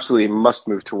absolutely must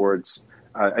move towards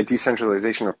a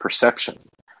decentralization of perception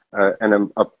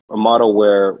and a model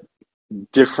where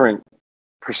different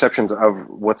perceptions of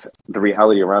what's the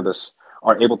reality around us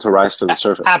are able to rise to the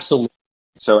surface. Absolutely.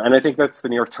 So, and I think that's the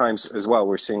New York Times as well.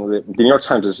 We're seeing the New York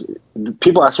Times is,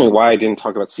 people ask me why I didn't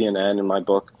talk about CNN in my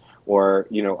book or,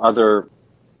 other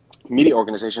media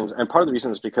organizations. And part of the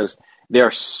reason is because they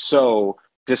are so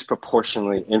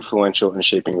disproportionately influential in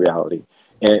shaping reality.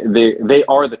 And they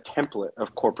are the template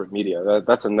of corporate media.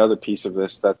 That's another piece of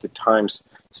this that the Times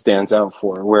stands out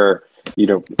for, where,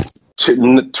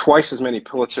 twice as many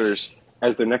Pulitzers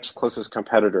as their next closest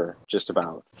competitor, just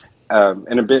about.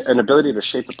 An ability to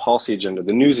shape the policy agenda,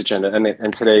 the news agenda,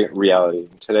 and today, reality.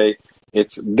 Today,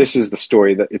 this is the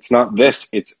story. That it's not this,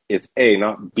 it's A,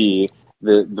 not B.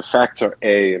 The facts are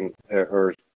A,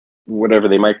 or whatever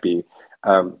they might be.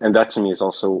 And that to me is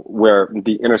also where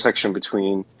the intersection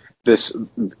between this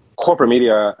corporate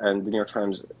media and the New York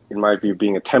Times, in my view,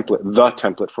 being the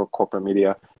template for corporate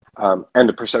media, and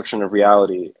the perception of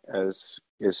reality is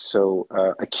so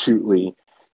acutely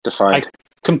defined. I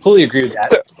completely agree with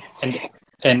that.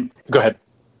 And go ahead.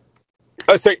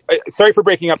 Oh, sorry for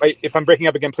breaking up. If I'm breaking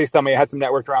up again, please tell me. I had some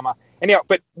network drama. Anyhow,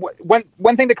 but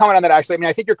one thing to comment on that, actually, I mean,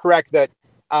 I think you're correct that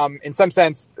in some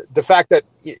sense, the fact that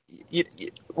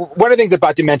one of the things that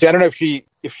Batya mentioned, I don't know if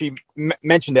she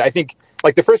mentioned it. I think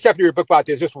like the first chapter of your book, Batya,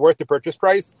 is just worth the purchase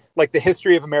price. Like the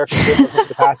history of American journalism for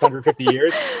the past 150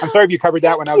 years. I'm sorry if you covered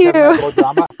that when I was having that little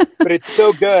drama, but it's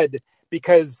so good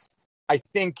because I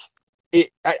think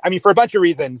I mean, for a bunch of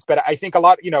reasons, but I think a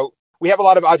lot, we have a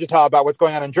lot of agita about what's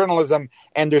going on in journalism,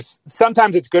 and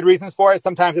sometimes it's good reasons for it.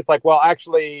 Sometimes it's like, well,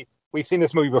 actually, we've seen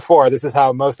this movie before. This is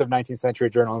how most of 19th century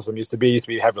journalism used to be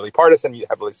heavily partisan,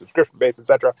 heavily subscription based,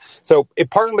 etc. So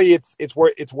partly it's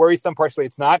worrisome, partially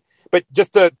it's not. But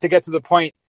just to get to the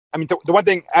point, I mean, the one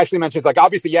thing Ashley mentioned is like,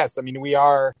 obviously, yes. I mean,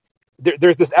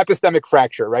 there's this epistemic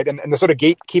fracture, right? And the sort of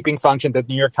gatekeeping function that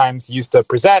New York Times used to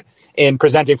present in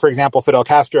presenting, for example, Fidel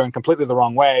Castro in completely the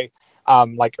wrong way,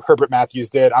 like Herbert Matthews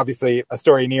did. Obviously, a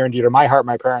story near and dear to my heart.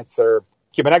 My parents are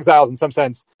Cuban exiles. In some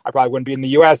sense, I probably wouldn't be in the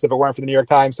U.S. if it weren't for the New York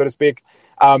Times, so to speak.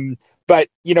 But,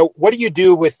 what do you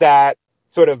do with that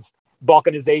sort of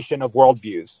balkanization of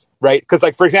worldviews, right? Because,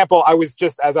 like, for example,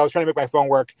 as I was trying to make my phone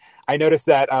work, I noticed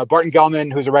that Barton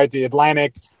Gellman, who's a writer at The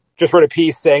Atlantic, just wrote a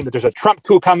piece saying that there's a Trump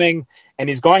coup coming and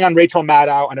he's going on Rachel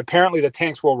Maddow and apparently the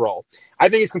tanks will roll. I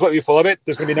think he's completely full of it.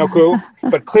 There's going to be no coup.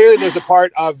 But clearly there's a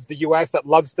part of the U.S. that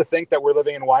loves to think that we're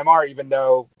living in Weimar, even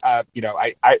though, I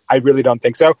really don't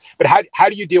think so. But how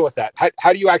do you deal with that?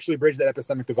 How do you actually bridge that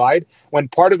epistemic divide when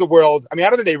part of the world, I mean, I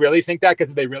don't think they really think that, because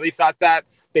if they really thought that,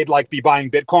 they'd like be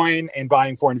buying Bitcoin and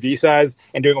buying foreign visas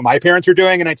and doing what my parents were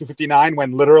doing in 1959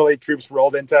 when literally troops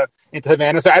rolled into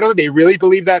Havana. So I don't think they really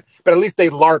believe that, but at least they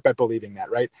LARP at believing that,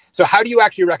 right? So how do you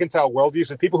actually reconcile worldviews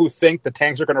with people who think the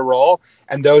tanks are going to roll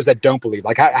and those that don't believe?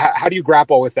 Like, how do you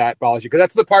grapple with that, Balaji? Because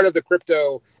that's the part of the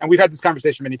crypto, and we've had this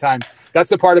conversation many times, that's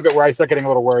the part of it where I start getting a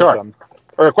little worrisome. Sure.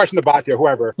 Or a question to Batya,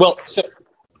 whoever. Well,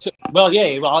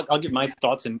 I'll give my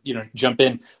thoughts and, jump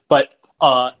in. But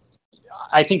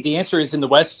I think the answer is in the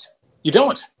West, you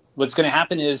don't. What's going to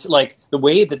happen is, like, the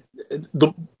way that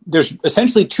there's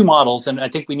essentially two models, and I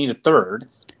think we need a third,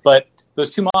 but those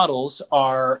two models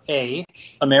are A,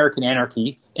 American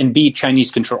anarchy, and B,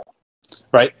 Chinese control,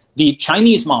 right? The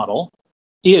Chinese model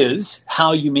is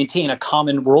how you maintain a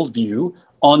common worldview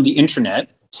on the internet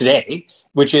today,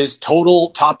 which is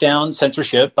total top-down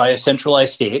censorship by a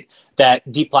centralized state that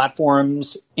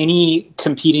deplatforms any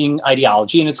competing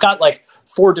ideology. And it's got like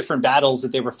 4 different battles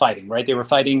that they were fighting, right? They were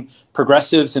fighting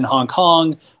progressives in Hong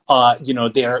Kong.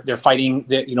 They're fighting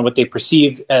what they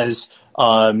perceive as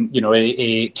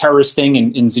a terrorist thing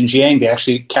in Xinjiang. They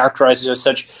actually characterize it as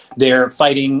such. They're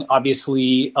fighting,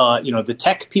 obviously, the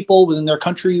tech people within their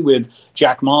country with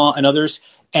Jack Ma and others.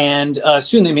 And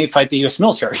soon they may fight the U.S.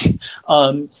 military.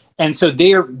 And so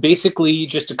they are basically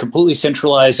just a completely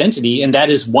centralized entity. And that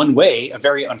is one way, a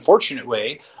very unfortunate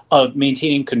way, of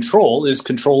maintaining control, is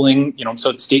controlling, so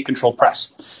it's state-controlled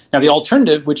press. Now, the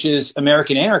alternative, which is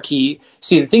American anarchy,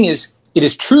 see, the thing is, it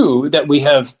is true that we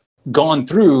have gone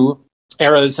through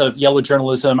eras of yellow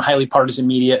journalism, highly partisan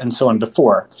media, and so on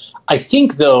before. I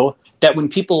think, though, that when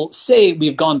people say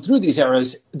we've gone through these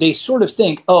eras, they sort of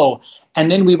think,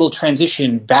 and then we will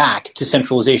transition back to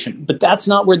centralization. But that's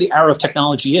not where the arrow of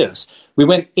technology is. We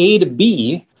went A to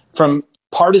B from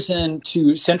partisan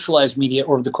to centralized media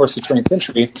over the course of the 20th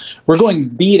century. We're going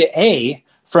B to A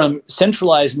from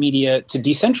centralized media to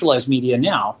decentralized media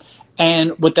now.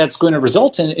 And what that's going to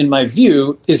result in my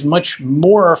view, is much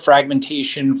more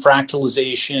fragmentation,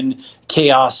 fractalization,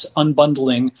 chaos,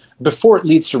 unbundling before it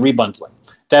leads to rebundling.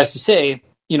 That is to say,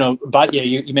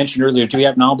 Batya, you mentioned earlier, do we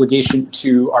have an obligation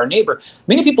to our neighbor?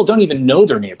 Many people don't even know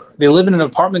their neighbor. They live in an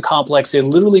apartment complex. They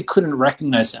literally couldn't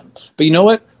recognize them. But you know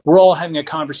what? We're all having a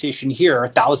conversation here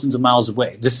thousands of miles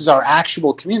away. This is our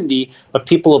actual community of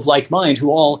people of like mind who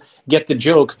all get the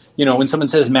joke. When someone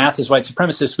says math is white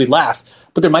supremacist, we laugh.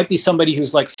 But there might be somebody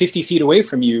who's like 50 feet away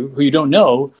from you who you don't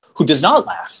know, who does not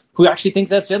laugh, who actually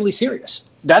thinks that's deadly serious.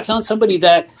 That's not somebody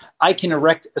that I can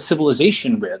erect a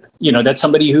civilization with. That's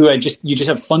somebody who you just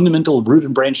have fundamental root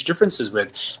and branch differences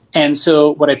with. And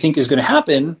so what I think is going to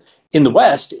happen in the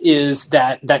West is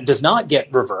that does not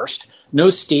get reversed. No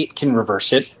state can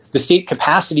reverse it. The state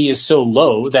capacity is so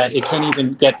low that it can't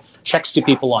even get checks to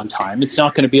people on time. It's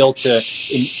not going to be able to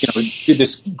do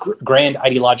this grand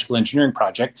ideological engineering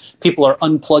project. People are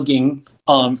unplugging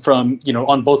from,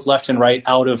 on both left and right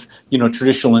out of,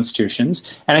 traditional institutions.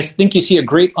 And I think you see a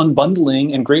great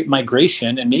unbundling and great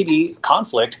migration and maybe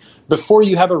conflict before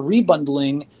you have a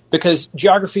rebundling, because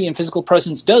geography and physical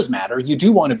presence does matter. You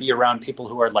do want to be around people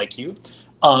who are like you.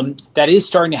 That is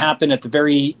starting to happen at the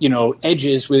very,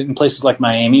 edges in places like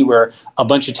Miami, where a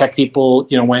bunch of tech people,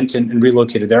 went and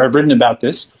relocated there. I've written about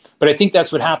this, but I think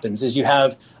that's what happens is you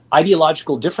have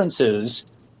ideological differences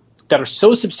that are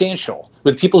so substantial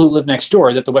with people who live next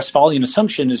door that the Westphalian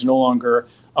assumption is no longer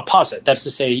a posit. That's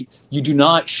to say, you do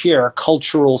not share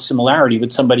cultural similarity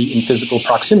with somebody in physical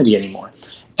proximity anymore.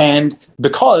 And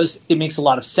because it makes a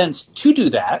lot of sense to do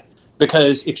that,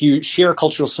 because if you share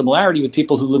cultural similarity with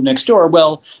people who live next door,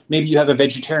 well, maybe you have a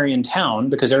vegetarian town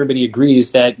because everybody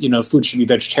agrees that, food should be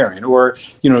vegetarian, or,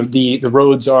 the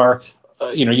roads are,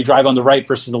 you drive on the right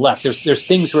versus the left. There's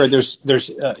things where there's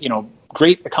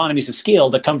great economies of scale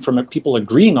that come from people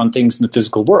agreeing on things in the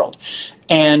physical world.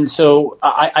 And so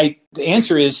the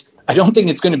answer is, I don't think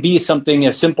it's going to be something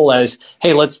as simple as,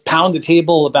 hey, let's pound the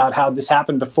table about how this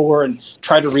happened before and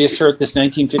try to reassert this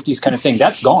 1950s kind of thing.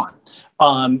 That's gone.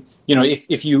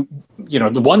 If you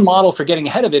the one model for getting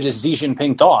ahead of it is Xi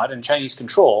Jinping thought and Chinese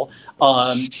control.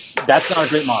 That's not a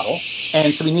great model.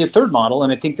 And so we need a third model.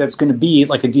 And I think that's going to be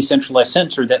like a decentralized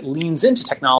center that leans into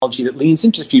technology, that leans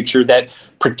into the future, that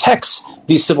protects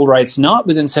these civil rights, not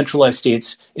within centralized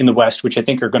states in the West, which I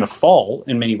think are going to fall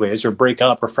in many ways or break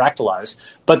up or fractalize,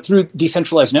 but through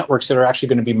decentralized networks that are actually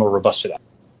going to be more robust to that.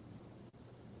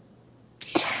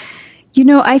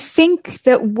 I think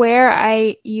that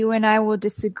where you and I will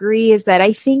disagree is that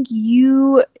I think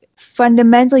you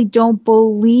fundamentally don't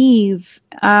believe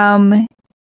in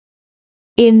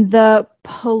the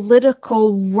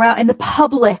political realm, in the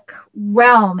public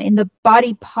realm, in the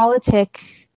body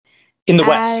politic. In the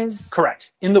West,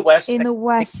 correct. In the West. In the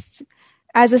West,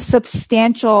 as a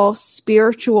substantial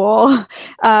spiritual thing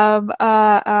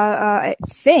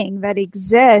that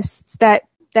exists,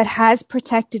 that has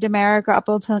protected America up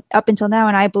until now,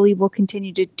 and I believe will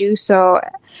continue to do so.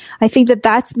 I think that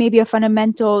that's maybe a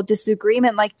fundamental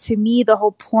disagreement. Like, to me, the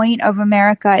whole point of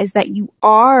America is that you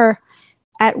are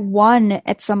at one,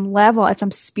 at some level, at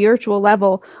some spiritual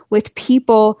level, with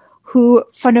people who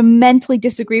fundamentally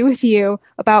disagree with you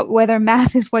about whether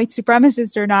math is white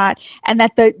supremacist or not, and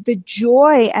that the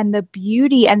joy and the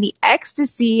beauty and the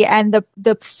ecstasy and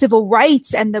the civil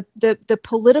rights and the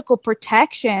political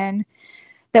protection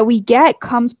that we get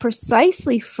comes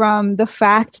precisely from the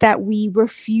fact that we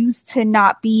refuse to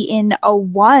not be in a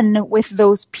one with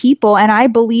those people. And I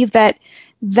believe that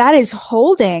is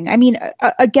holding. I mean,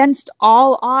 against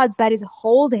all odds, that is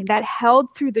holding. That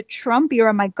held through the Trump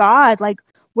era. My God, like,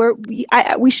 where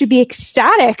we should be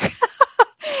ecstatic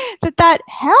that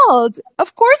held.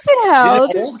 Of course it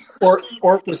held. Did it hold?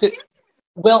 Or was it,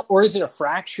 well, or is it a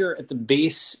fracture at the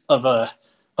base of a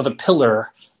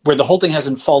pillar where the whole thing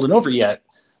hasn't fallen over yet?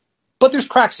 But there's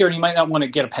cracks there, and you might not want to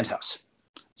get a penthouse.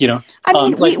 I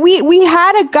mean, we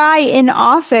had a guy in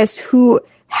office who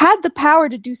had the power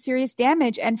to do serious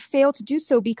damage and failed to do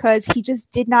so because he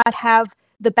just did not have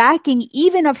the backing,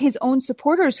 even of his own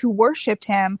supporters who worshipped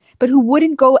him, but who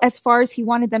wouldn't go as far as he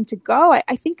wanted them to go.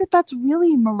 I think that that's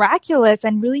really miraculous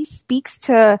and really speaks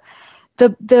to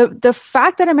the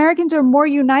fact that Americans are more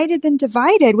united than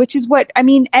divided, which is what, I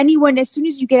mean, anyone, as soon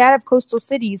as you get out of coastal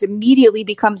cities, immediately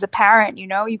becomes apparent. You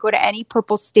know, you go to any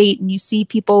purple state and you see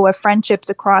people with friendships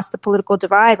across the political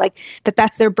divide, like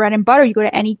that's their bread and butter. You go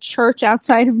to any church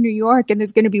outside of New York and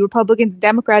there's going to be Republicans and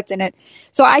Democrats in it.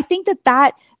 So I think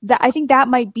that I think that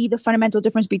might be the fundamental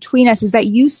difference between us, is that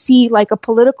you see like a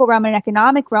political realm and an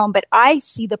economic realm, but I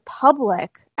see the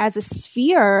public as a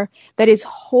sphere that is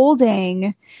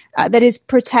holding, that is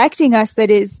protecting us,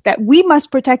 that we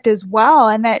must protect as well,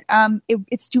 and that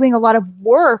it's doing a lot of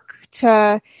work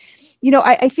to, you know,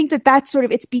 I think that's sort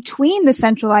of, it's between the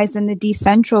centralized and the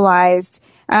decentralized.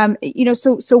 You know,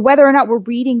 so whether or not we're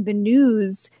reading the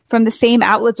news from the same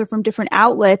outlets or from different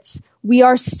outlets, we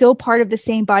are still part of the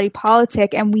same body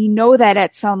politic, and we know that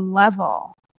at some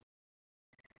level.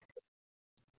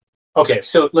 Okay,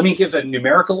 so let me give a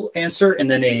numerical answer and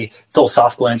then a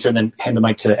philosophical answer, and then hand the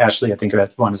mic to Ashley. I think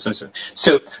about one. So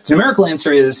the numerical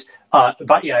answer is,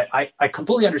 Batya, I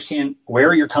completely understand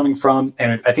where you're coming from,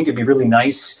 and I think it'd be really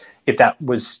nice if it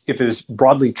was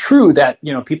broadly true that,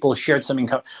 you know, people shared something.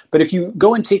 But if you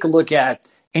go and take a look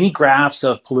at any graphs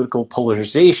of political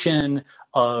polarization,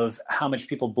 of how much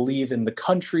people believe in the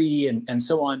country and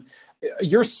so on,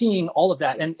 you're seeing all of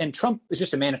that. And Trump is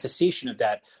just a manifestation of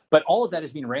that. But all of that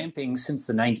has been ramping since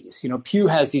the 90s. You know, Pew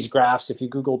has these graphs. If you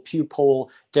Google Pew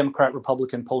poll,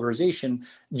 Democrat-Republican polarization,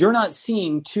 you're not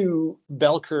seeing two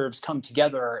bell curves come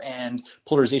together and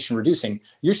polarization reducing.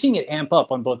 You're seeing it amp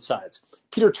up on both sides.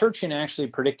 Peter Turchin actually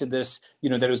predicted this, you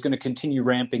know, that it was going to continue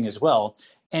ramping as well.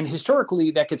 And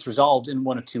historically, that gets resolved in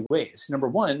one of two ways. Number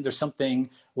one, there's something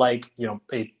like, you know,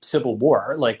 a civil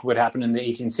war, like what happened in the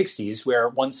 1860s, where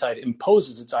one side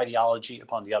imposes its ideology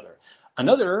upon the other.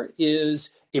 Another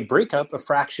is a breakup, a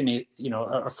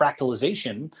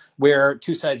fractalization, where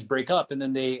two sides break up and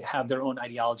then they have their own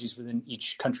ideologies within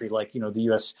each country, like, you know, the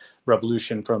U.S.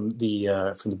 Revolution from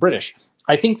the British.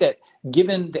 I think that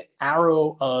given the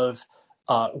arrow of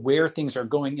where things are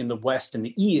going in the West and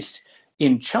the East,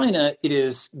 in China, it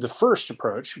is the first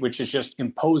approach, which is just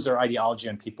impose their ideology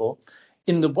on people.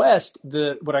 In the West,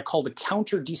 what I call the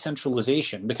counter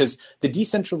decentralization, because the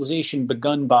decentralization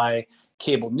begun by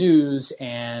cable news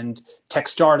and tech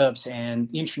startups and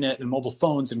the internet and mobile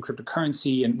phones and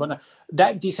cryptocurrency and whatnot,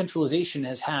 that decentralization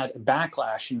has had a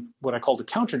backlash in what I call the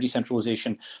counter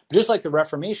decentralization. But just like the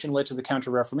Reformation led to the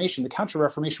Counter Reformation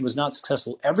was not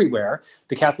successful everywhere.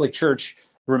 The Catholic Church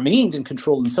remained in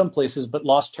control in some places, but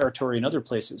lost territory in other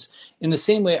places. In the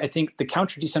same way, I think the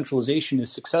counter decentralization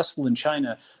is successful in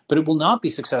China, but it will not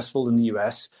be successful in the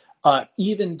US,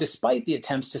 even despite the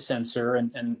attempts to censor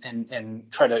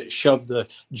and try to shove the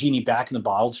genie back in the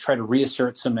bottle, to try to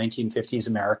reassert some 1950s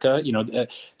America. You know,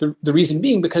 the reason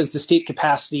being because the state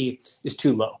capacity is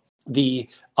too low. The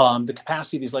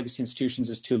capacity of these legacy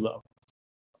institutions is too low.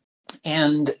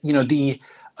 And, you know,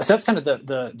 so that's kind of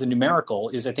the numerical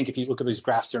is, I think if you look at these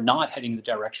graphs, they're not heading in the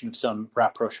direction of some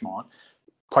rapprochement.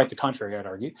 Quite the contrary, I'd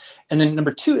argue. And then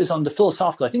number two is on the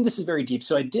philosophical. I think this is very deep.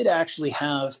 So I did actually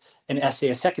have a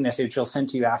second essay, which I'll send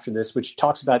to you after this, which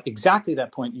talks about exactly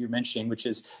that point you're mentioning, which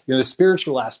is, you know, the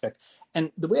spiritual aspect.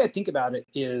 And the way I think about it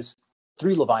is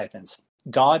three leviathans: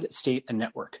 God, state, and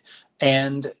network.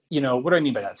 And, you know, what do I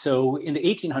mean by that? So in the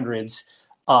 1800s,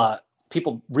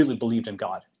 people really believed in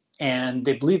God. And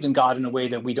they believed in God in a way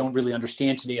that we don't really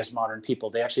understand today as modern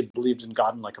people. They actually believed in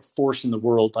God in like a force in the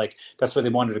world. Like that's why they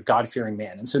wanted a God-fearing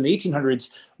man. And so in the 1800s,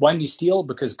 why did you steal?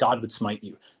 Because God would smite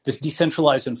you. This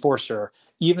decentralized enforcer,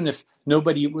 even if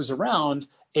nobody was around,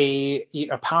 a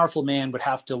powerful man would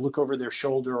have to look over their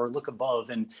shoulder or look above,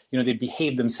 and, you know, they'd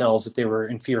behave themselves if they were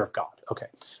in fear of God. Okay.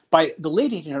 By the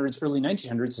late 1800s, early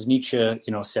 1900s, as Nietzsche,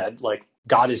 you know, said, like,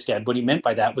 God is dead. What he meant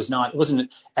by that it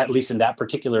wasn't, at least in that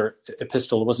particular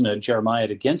epistle, it wasn't a Jeremiah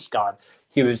against God.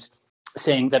 He was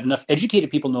saying that enough educated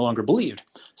people no longer believed.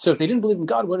 So if they didn't believe in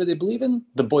God, what do they believe in?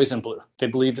 The boys in blue. They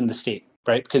believed in the state,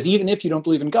 right? Because even if you don't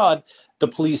believe in God, the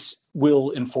police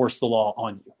will enforce the law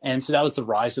on you. And so that was the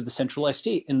rise of the centralized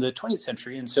state in the 20th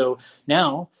century. And so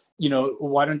now, you know,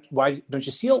 why don't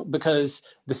you steal? Because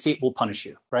the state will punish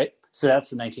you, right? So that's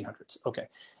the 1900s. Okay.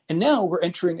 And now we're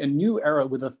entering a new era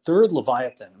with a third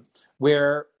Leviathan,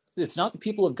 where it's not the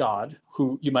people of God,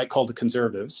 who you might call the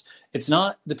conservatives. It's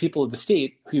not the people of the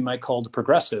state, who you might call the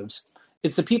progressives.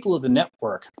 It's the people of the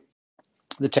network,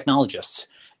 the technologists.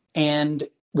 And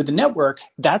with the network,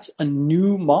 that's a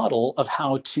new model of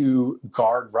how to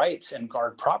guard rights and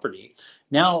guard property.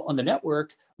 Now on the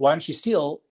network, why don't you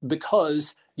steal?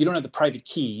 Because you don't have the private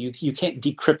key. You can't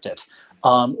decrypt it.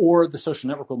 Or the social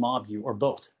network will mob you, or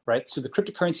both, right? So the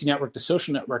cryptocurrency network, the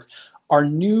social network, are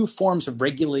new forms of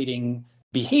regulating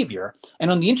behavior. And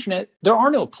on the internet, there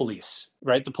are no police,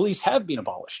 right? The police have been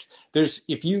abolished.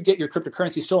 If you get your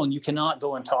cryptocurrency stolen, you cannot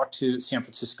go and talk to San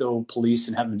Francisco police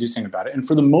and have them do something about it. And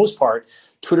for the most part,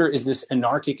 Twitter is this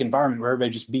anarchic environment where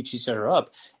everybody just beats each other up,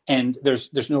 and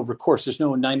there's no recourse. There's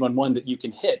no 911 that you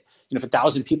can hit. If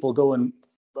 1,000 people go and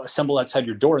assemble outside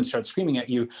your door and start screaming at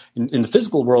you in the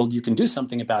physical world, you can do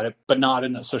something about it, but not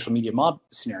in a social media mob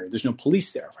scenario. There's no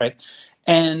police there, right?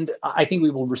 And I think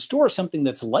we will restore something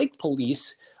that's like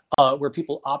police, where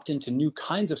people opt into new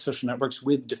kinds of social networks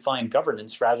with defined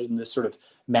governance rather than this sort of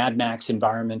Mad Max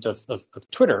environment of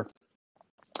Twitter.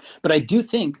 But I do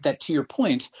think that, to your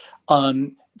point,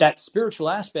 that spiritual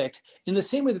aspect, in the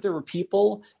same way that there were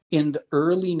people in the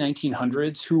early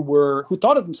 1900s who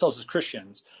thought of themselves as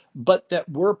Christians, but that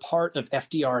were part of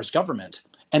FDR's government,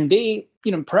 and they,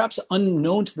 perhaps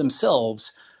unknown to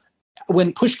themselves,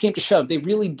 when push came to shove, they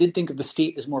really did think of the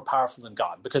state as more powerful than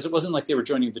God, because it wasn't like they were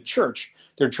joining the church,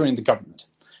 they were joining the government.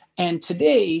 And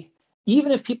today,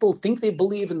 even if people think they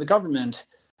believe in the government,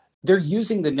 they're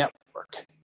using the network.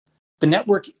 The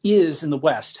network is, in the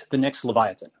West, the next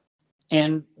Leviathan.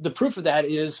 And the proof of that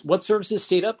is what services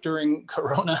stayed up during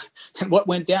Corona and what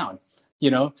went down.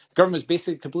 The government was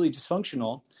basically completely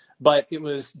dysfunctional, but it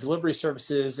was delivery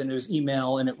services, and it was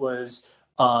email, and it was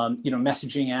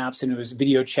messaging apps, and it was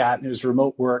video chat, and it was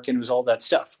remote work, and it was all that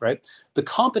stuff, right? The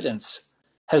competence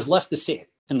has left the state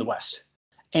in the West.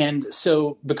 And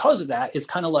so because of that, it's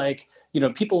kind of like,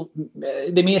 people,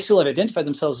 they may still have identified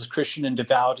themselves as Christian and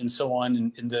devout and so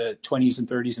on in the 20s and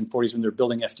 30s and 40s when they're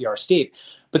building FDR state,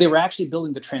 but they were actually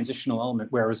building the transitional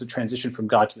element where it was a transition from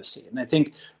God to the state. And I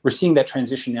think we're seeing that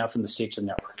transition now from the state to the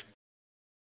network.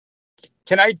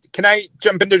 Can I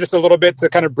jump in there just a little bit to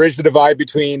kind of bridge the divide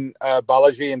between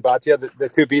Balaji and Batya, the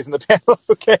two Bs in the panel?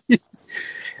 Okay.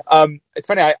 It's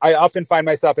funny. I often find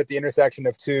myself at the intersection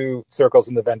of two circles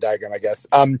in the Venn diagram, I guess.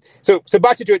 So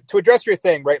Batya, to address your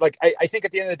thing, right? Like, I think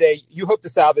at the end of the day, you hope to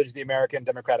salvage the American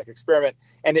democratic experiment.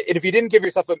 And if you didn't give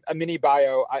yourself a mini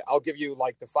bio, I'll give you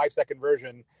like the 5-second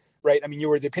version. Right. I mean, you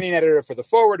were the opinion editor for The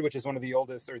Forward, which is one of the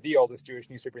oldest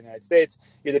Jewish newspaper in the United States.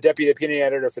 You're the deputy opinion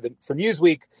editor for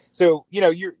Newsweek. So,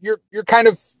 you're kind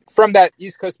of from that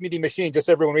East Coast media machine, just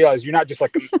so everyone realizes you're not just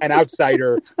like an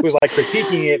outsider who's like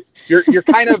critiquing it. You're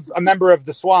kind of a member of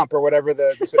the swamp, or whatever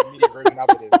the sort of media version of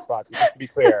it is, Batya, just to be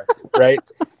clear. Right.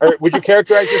 Or would you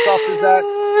characterize yourself as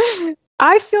that?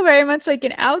 I feel very much like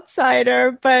an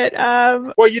outsider, but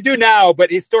well, you do now, but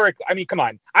historically, I mean, come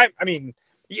on. I mean,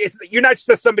 you're not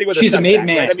just somebody with she's a made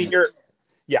man. Right? I mean,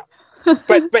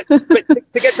 but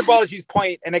to get to Balaji's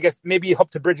point, and I guess maybe you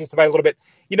hope to bridge this divide a little bit.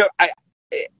 I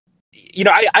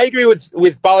agree with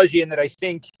Balaji in that I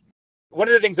think one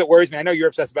of the things that worries me, I know you're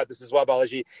obsessed about this as well,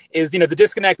 Balaji, is the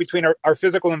disconnect between our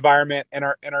physical environment and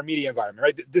our media environment.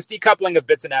 Right, this decoupling of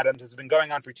bits and atoms has been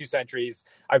going on for 2 centuries.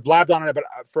 I've blabbed on it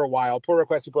for a while. Pull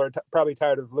request people are probably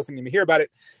tired of listening to me hear about it,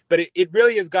 but it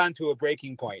really has gone to a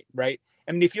breaking point. Right,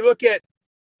 I mean, if you look at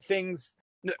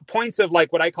points of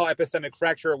like what I call epistemic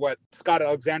fracture, what Scott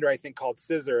Alexander I think called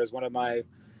scissor, as one of my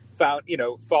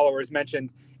followers mentioned.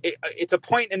 It's a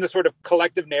point in the sort of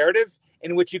collective narrative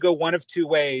in which you go one of two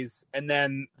ways, and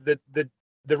then the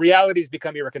realities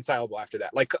become irreconcilable after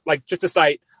that. Like just to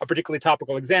cite a particularly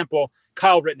topical example,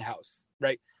 Kyle Rittenhouse,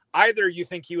 right? Either you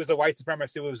think he was a white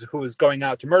supremacist who was going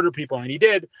out to murder people, and he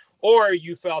did, or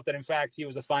you felt that in fact he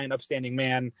was a fine, upstanding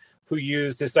man who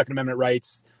used his Second Amendment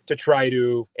rights to try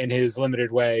to, in his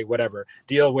limited way, whatever,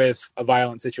 deal with a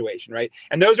violent situation, right?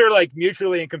 And those are like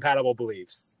mutually incompatible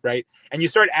beliefs, right? And you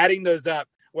start adding those up,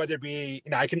 whether it be,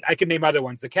 I can name other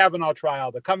ones, the Kavanaugh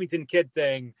trial, the Covington kid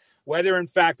thing, whether in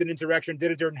fact an insurrection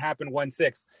did or didn't happen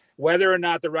 1/6, whether or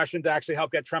not the Russians actually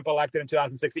helped get Trump elected in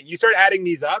 2016. You start adding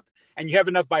these up, and you have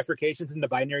enough bifurcations in the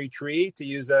binary tree, to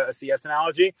use a CS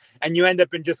analogy, and you end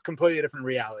up in just completely different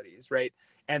realities, right?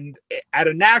 And at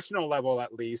a national level,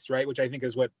 at least, right, which I think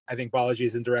is what I think Balaji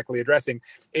is indirectly addressing,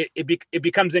 it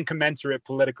becomes incommensurate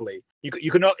politically.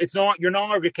 You're no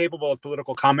longer capable of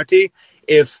political comedy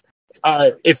if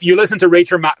you listen to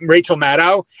Rachel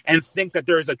Maddow and think that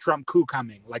there is a Trump coup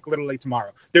coming, like literally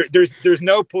tomorrow. There's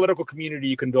no political community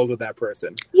you can build with that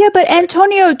person. Yeah, but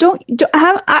Antonio,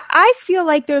 I feel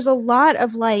like there's a lot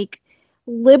of like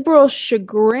liberal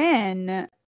chagrin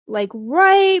like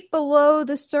right below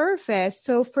the surface.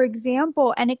 So for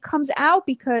example, and it comes out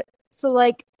because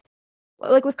like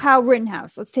with Kyle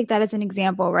Rittenhouse, let's take that as an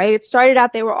example, right? It started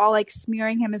out they were all like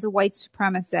smearing him as a white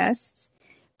supremacist,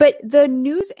 but the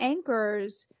news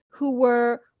anchors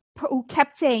who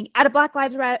kept saying at a Black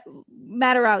Lives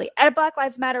Matter rally,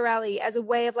 as a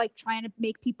way of like trying to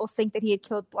make people think that he had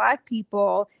killed Black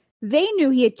people, They knew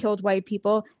he had killed white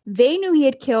people. They knew he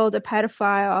had killed a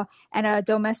pedophile and a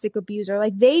domestic abuser.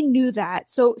 Like, they knew that.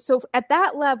 So at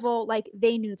that level, like,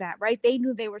 they knew that, right? They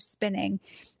knew they were spinning.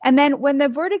 And then when the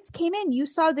verdict came in, you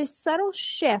saw this subtle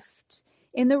shift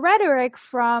in the rhetoric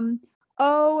from,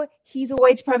 oh, he's a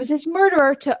white supremacist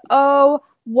murderer, to, oh,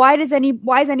 why is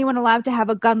anyone allowed to have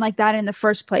a gun like that in the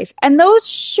first place? And those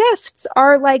shifts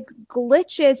are like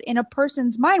glitches in a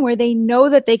person's mind where they know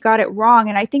that they got it wrong.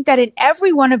 And I think that in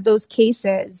every one of those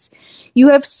cases, you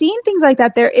have seen things like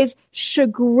that. There is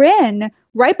chagrin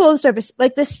right below the surface,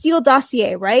 like the Steele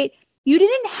dossier, right? You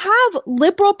didn't have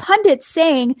liberal pundits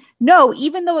saying, no,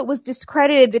 even though it was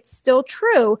discredited, it's still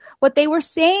true. What they were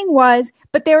saying was,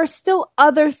 but there are still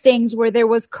other things where there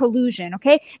was collusion,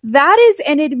 okay? That is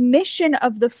an admission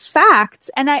of the facts.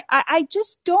 And I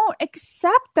just don't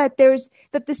accept that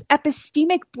that this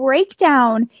epistemic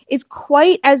breakdown is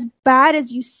quite as bad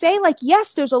as you say. Like,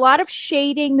 yes, there's a lot of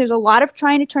shading. There's a lot of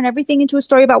trying to turn everything into a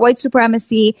story about white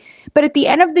supremacy. But at the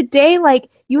end of the day, like,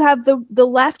 you have the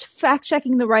left fact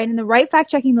checking the right and the right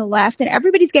fact checking the left, and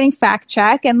everybody's getting fact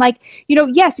check. And like,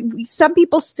 yes, some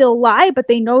people still lie, but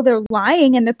they know they're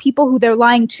lying. And the people who they're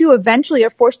lying to eventually are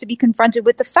forced to be confronted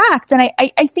with the facts. And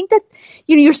I think that,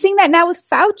 you're seeing that now with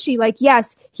Fauci. Like,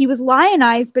 yes, he was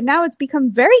lionized, but now it's become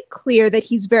very clear that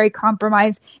he's very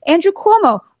compromised. Andrew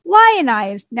Cuomo,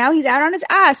 lionized. Now he's out on his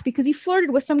ass because he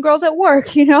flirted with some girls at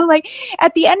work, like,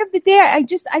 at the end of the day,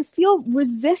 I feel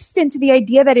resistant to the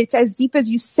idea that it's as deep as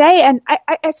you say. And I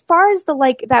as far as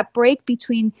that break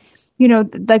between,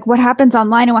 like what happens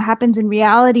online and what happens in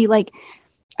reality, like,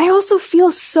 I also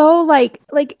feel so like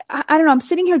I don't know, I'm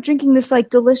sitting here drinking this like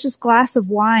delicious glass of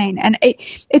wine, and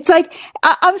it's like,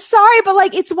 I'm sorry, but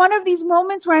like, it's one of these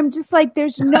moments where I'm just like,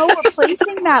 there's no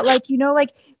replacing that, like,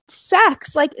 like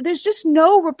sex, like, there's just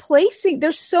no replacing.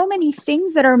 There's so many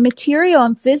things that are material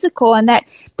and physical, and that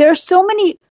there are so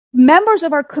many members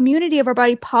of our community, of our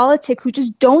body politic, who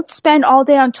just don't spend all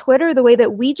day on Twitter the way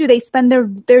that we do. They spend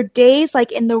their days like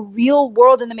in the real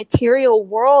world, in the material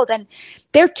world. And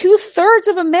they're 2/3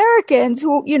 of Americans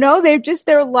who,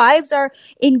 their lives are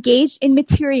engaged in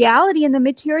materiality in the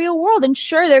material world. And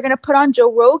sure, they're going to put on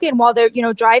Joe Rogan while they're,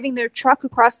 driving their truck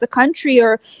across the country,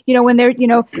 or, when they're,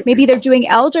 maybe they're doing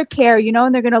elder care,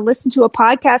 and they're going to listen to a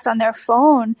podcast on their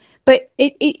phone. But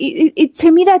it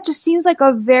to me, that just seems like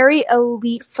a very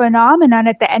elite phenomenon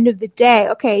at the end of the day.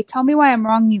 Okay, tell me why I'm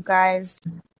wrong, you guys.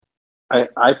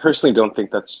 I personally don't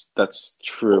think that's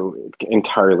true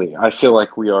entirely. I feel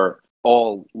like we are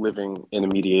all living in a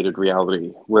mediated reality,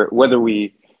 where whether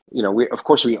we of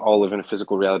course we all live in a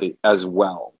physical reality as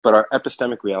well, but our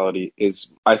epistemic reality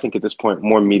is, I think at this point,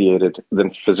 more mediated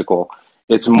than physical.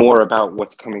 It's more about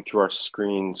what's coming through our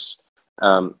screens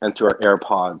and through our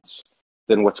AirPods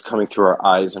than what's coming through our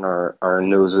eyes and our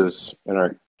noses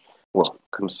and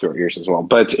comes through our ears as well.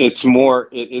 But it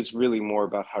is really more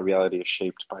about how reality is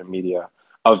shaped by media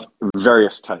of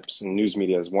various types. And news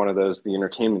media is one of those. The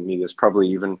entertainment media is probably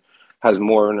even has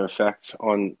more of an effect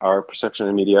on our perception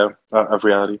of media, of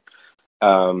reality.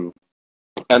 And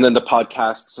then the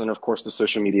podcasts, and of course the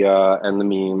social media and the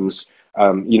memes.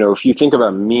 If you think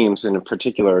about memes in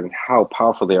particular and how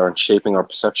powerful they are in shaping our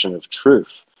perception of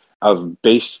truth, of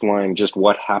baseline, just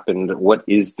what happened, what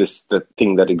is the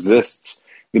thing that exists,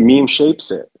 the meme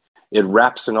shapes it. It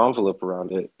wraps an envelope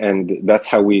around it, and that's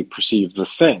how we perceive the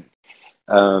thing.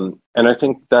 And I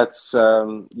think that's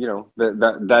that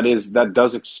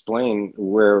does explain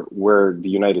where the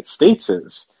United States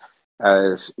is,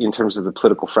 as in terms of the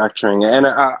political fracturing. And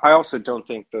I also don't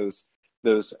think those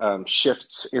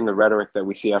shifts in the rhetoric that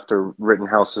we see after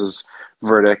Rittenhouse's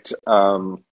verdict,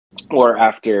 or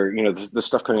after the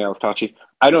stuff coming out of Fauci,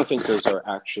 I don't think those are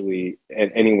actually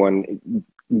anyone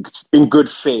in good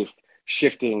faith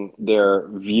shifting their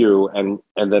view and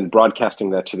then broadcasting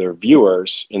that to their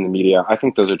viewers in the media. I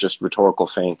think those are just rhetorical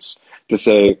feints to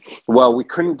say, well, we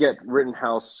couldn't get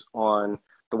Rittenhouse on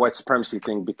the white supremacy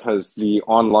thing because the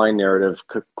online narrative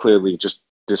could clearly just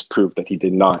disprove that he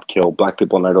did not kill black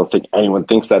people, and I don't think anyone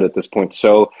thinks that at this point.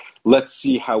 So let's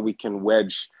see how we can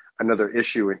wedge another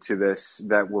issue into this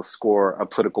that will score a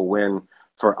political win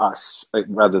for us,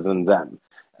 rather than them.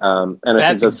 And I think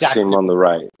that's exactly the same on the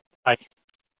right.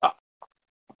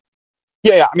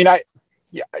 Yeah. I mean,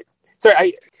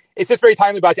 it's just very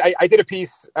timely about you. I did a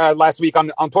piece last week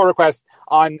on pull request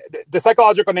on the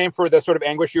psychological name for the sort of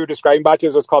anguish you were describing, Batya,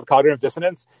 is what's called cognitive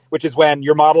dissonance, which is when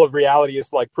your model of reality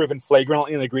is like proven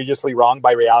flagrantly and egregiously wrong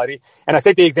by reality. And I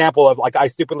take the example of like, I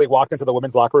stupidly walked into the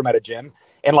women's locker room at a gym,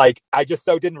 and like, I just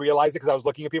so didn't realize it because I was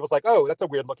looking at people. It's like, oh, that's a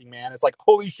weird looking man. It's like,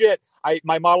 holy shit,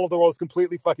 my model of the world is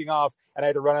completely fucking off, and I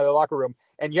had to run out of the locker room.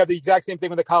 And you have the exact same thing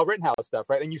with the Kyle Rittenhouse stuff,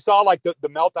 right? And you saw like the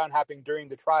meltdown happening during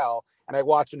the trial, and I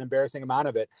watched an embarrassing amount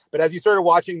of it. But as you started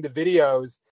watching the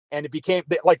videos, and it became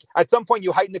like at some point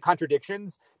you heighten the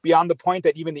contradictions beyond the point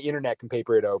that even the internet can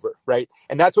paper it over, right?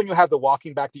 And that's when you have the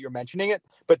walking back that you're mentioning it.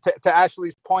 But to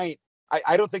Ashley's point,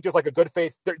 I don't think there's like a good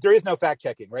faith. There is no fact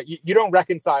checking, right? You don't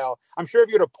reconcile. I'm sure if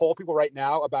you were to poll people right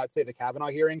now about, say, the Kavanaugh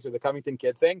hearings or the Covington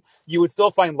kid thing, you would still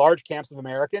find large camps of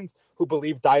Americans who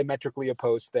believe diametrically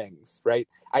opposed things, right?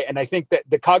 I think that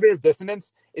the cognitive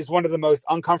dissonance is one of the most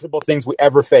uncomfortable things we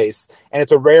ever face. And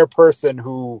it's a rare person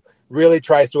who really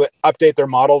tries to update their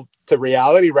model to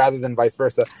reality rather than vice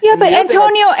versa. Yeah, but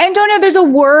Antonio, there's a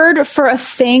word for a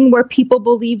thing where people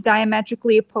believe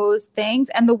diametrically opposed things,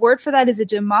 and the word for that is a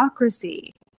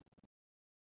democracy.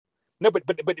 No, but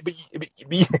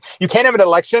you can't have an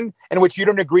election in which you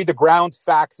don't agree the ground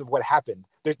facts of what happened.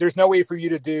 There's no way for you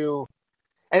to do.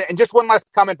 And just one last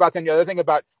comment about the other thing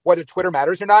about whether Twitter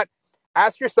matters or not.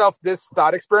 Ask yourself this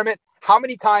thought experiment: how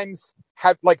many times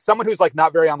have like someone who's like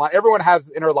not very online? Everyone has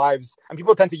in their lives, and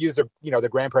people tend to use their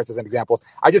grandparents as an examples.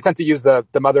 I just tend to use the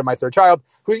mother of my third child,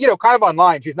 who's kind of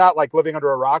online. She's not like living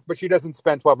under a rock, but she doesn't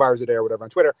spend 12 hours a day or whatever on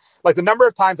Twitter. Like the number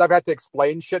of times I've had to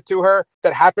explain shit to her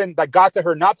that got to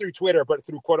her not through Twitter but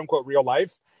through quote unquote real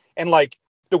life, and like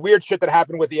the weird shit that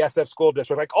happened with the SF school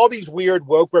district, like all these weird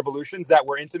woke revolutions that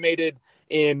were intimated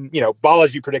in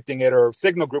Balaji predicting it or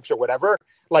signal groups or whatever.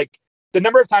 Like the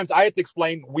number of times I had to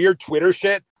explain weird Twitter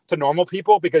shit to normal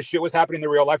people because shit was happening in the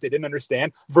real life they didn't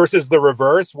understand, versus the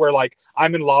reverse where like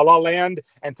I'm in La La Land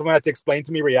and someone had to explain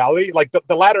to me reality. Like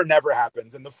the latter never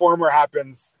happens and the former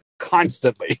happens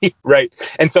constantly, right?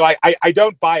 And so I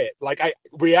don't buy it. Like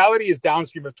reality is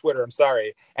downstream of Twitter, I'm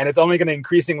sorry, and it's only going to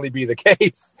increasingly be the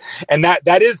case. And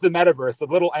that is the metaverse, the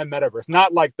little m metaverse,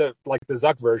 not like the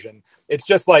Zuck version. It's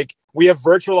just like we have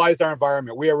virtualized our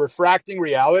environment. We are refracting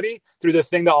reality through the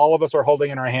thing that all of us are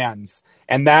holding in our hands,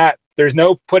 and that there's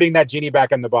no putting that genie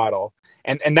back in the bottle.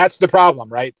 And that's the problem,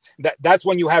 right? That's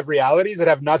when you have realities that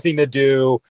have nothing to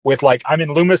do with like, I'm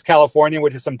in Loomis, California,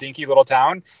 which is some dinky little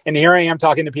town. And here I am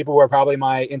talking to people who are probably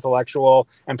my intellectual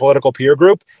and political peer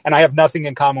group. And I have nothing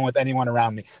in common with anyone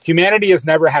around me. Humanity has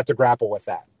never had to grapple with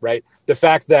that, right? The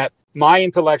fact that my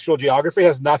intellectual geography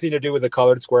has nothing to do with the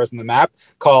colored squares on the map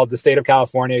called the state of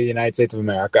California, the United States of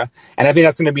America. And I think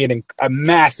that's going to be a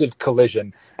massive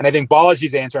collision. And I think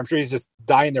Balaji's answer, I'm sure he's just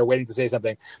dying there waiting to say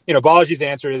something. Balaji's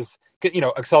answer is,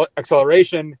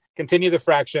 acceleration, continue the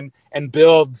fraction, and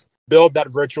build that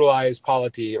virtualized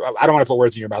polity. I don't want to put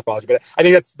words in your mouth, Balaji, but I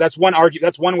think that's one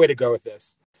That's one way to go with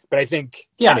this. But I think,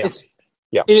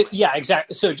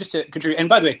 exactly. So just to contribute, and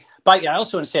by the way, I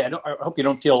also want to say, I hope you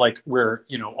don't feel like we're,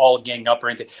 all ganging up or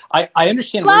anything. I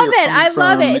understand. Love it. I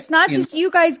love it. It's not just you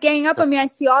guys ganging up on me. I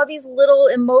see all these little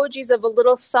emojis of a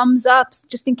little thumbs ups,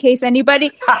 just in case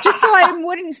anybody, just so I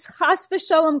wouldn't, chas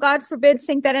v'sholem, God forbid,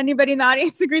 think that anybody in the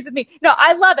audience agrees with me. No,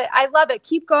 I love it. I love it.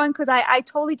 Keep going, because I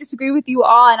totally disagree with you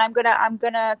all, and I'm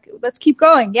gonna let's keep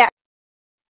going. Yeah.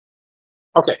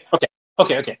 Okay.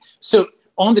 So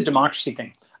on the democracy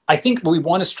thing, I think what we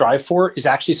want to strive for is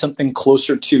actually something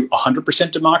closer to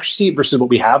 100% democracy versus what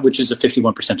we have, which is a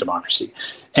 51% democracy.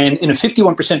 And in a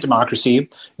 51% democracy,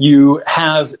 you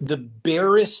have the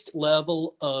barest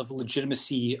level of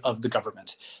legitimacy of the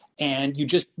government. And you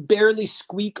just barely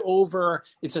squeak over.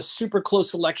 It's a super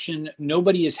close election.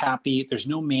 Nobody is happy. There's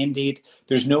no mandate.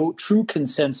 There's no true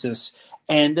consensus.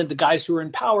 And then the guys who are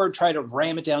in power try to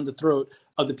ram it down the throat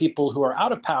of the people who are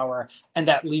out of power, and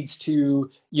that leads to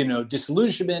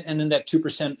disillusionment, and then that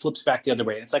 2% flips back the other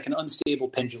way. It's like an unstable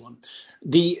pendulum.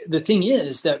 The thing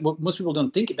is that what most people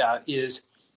don't think about is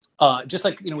just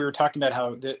like we were talking about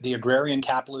how the agrarian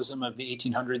capitalism of the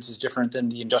 1800s is different than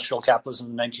the industrial capitalism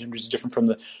of the 1900s is different from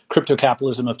the crypto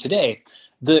capitalism of today.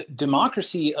 The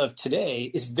democracy of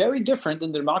today is very different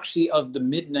than the democracy of the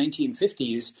mid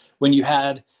 1950s, when you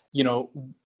had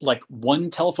like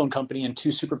one telephone company and two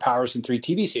superpowers and three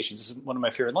TV stations. This is one of my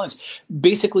favorite lines.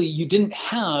 Basically, you didn't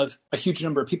have a huge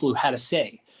number of people who had a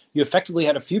say. You effectively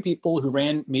had a few people who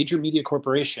ran major media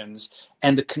corporations,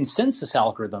 and the consensus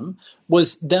algorithm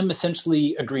was them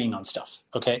essentially agreeing on stuff.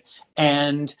 Okay.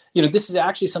 And, this is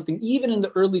actually something even in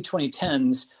the early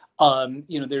 2010s,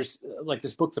 there's like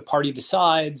this book, The Party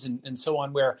Decides, and so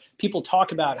on, where people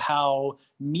talk about how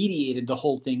mediated the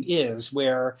whole thing is,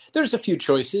 where there's a few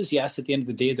choices, yes, at the end of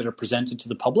the day, that are presented to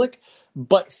the public,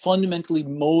 but fundamentally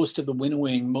most of the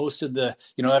winnowing, most of the,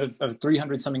 out of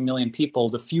 300 something million people,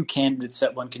 the few candidates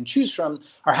that one can choose from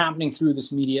are happening through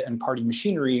this media and party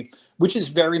machinery, which is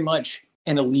very much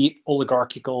an elite,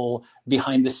 oligarchical,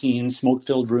 behind-the-scenes,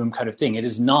 smoke-filled room kind of thing. It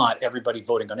is not everybody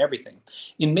voting on everything.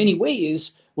 In many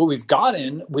ways, what we've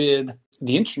gotten with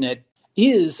the internet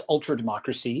is ultra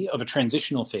democracy of a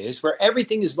transitional phase where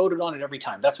everything is voted on at every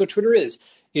time. That's what Twitter is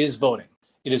voting.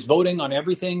 It is voting on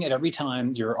everything at every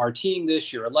time. You're RTing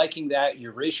this, you're liking that,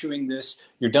 you're ratioing this,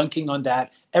 you're dunking on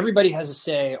that. Everybody has a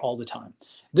say all the time.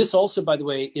 This also, by the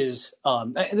way, is,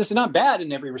 and this is not bad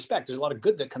in every respect. There's a lot of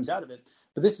good that comes out of it.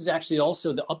 But this is actually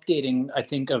also the updating, I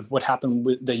think, of what happened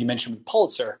that you mentioned with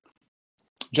Pulitzer.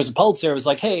 Joseph Pulitzer was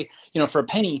like, hey, for a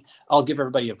penny, I'll give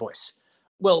everybody a voice.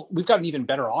 Well, we've got an even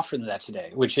better offer than that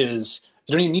today, which is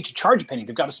you don't even need to charge a penny.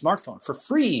 They've got a smartphone. For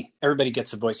free, everybody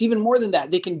gets a voice. Even more than that,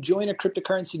 they can join a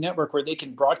cryptocurrency network where they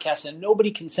can broadcast and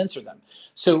nobody can censor them.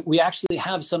 So we actually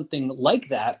have something like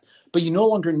that, but you no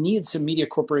longer need some media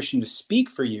corporation to speak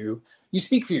for you. You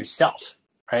speak for yourself,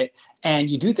 right? And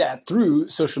you do that through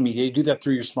social media. You do that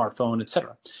through your smartphone, et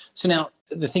cetera. So now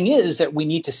the thing is that we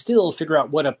need to still figure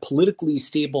out what a politically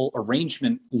stable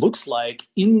arrangement looks like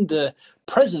in the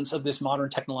presence of this modern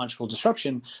technological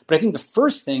disruption. But I think the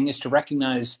first thing is to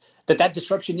recognize that that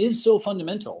disruption is so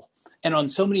fundamental and on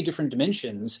so many different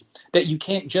dimensions that you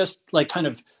can't just kind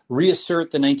of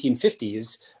reassert the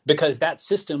 1950s because that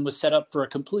system was set up for a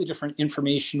completely different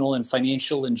informational and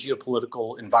financial and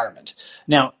geopolitical environment.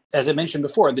 Now, as I mentioned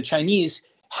before, the Chinese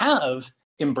have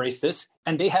embraced this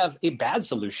and they have a bad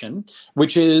solution,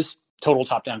 which is total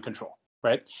top-down control.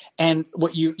 Right. And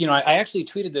what I actually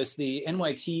tweeted this, the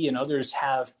NYT and others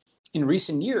have in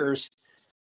recent years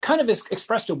kind of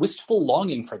expressed a wistful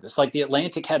longing for this. Like the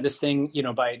Atlantic had this thing,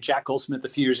 by Jack Goldsmith a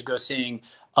few years ago saying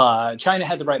China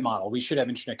had the right model. We should have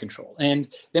internet control. And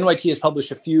the NYT has published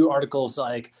a few articles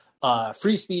like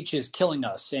free speech is killing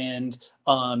us and,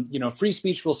 free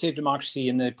speech will save democracy.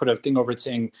 And they put a thing over it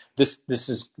saying this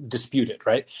is disputed.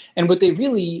 Right. And what they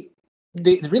really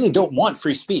don't want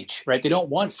free speech, right? They don't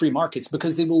want free markets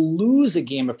because they will lose a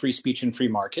game of free speech and free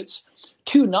markets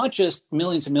to not just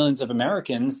millions and millions of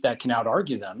Americans that can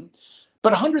out-argue them,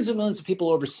 but hundreds of millions of people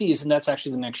overseas, and that's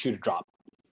actually the next shoe to drop.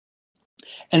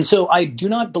 And so I do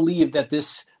not believe that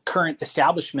this current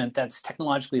establishment that's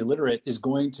technologically illiterate is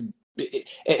going to be...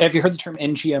 Have you heard the term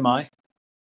NGMI?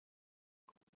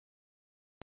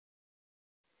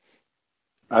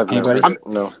 I've never heard it,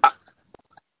 no.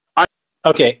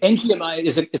 Okay, NGMI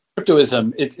is a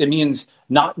cryptoism. It means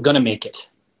not going to make it,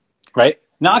 right?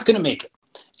 Not going to make it.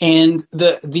 And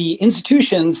the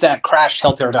institutions that crashed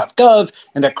healthcare.gov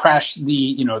and that crashed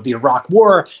the Iraq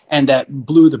war and that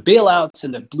blew the bailouts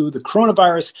and that blew the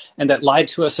coronavirus and that lied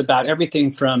to us about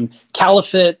everything from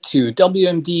caliphate to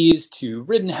WMDs to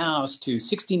Rittenhouse to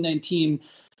 1619.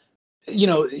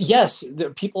 Yes,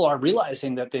 people are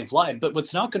realizing that they've lied, but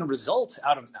what's not going to result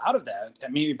out of that,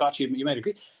 and maybe Batya, you might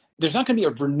agree, there's not going to be a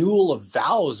renewal of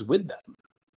vows with them.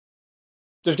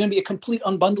 There's going to be a complete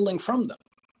unbundling from them.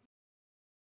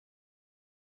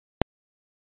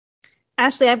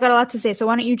 Ashley, I've got a lot to say, so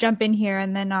why don't you jump in here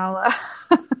and then I'll...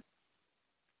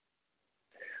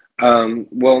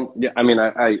 Well, yeah, I mean,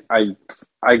 I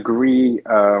agree,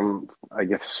 I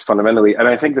guess, fundamentally. And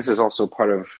I think this is also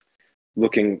part of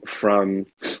looking from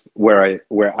where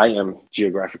I am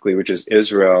geographically, which is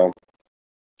Israel.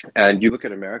 And you look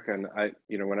at America, and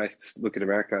when I look at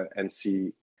America and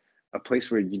see a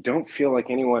place where you don't feel like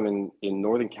anyone in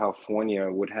Northern California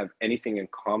would have anything in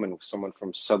common with someone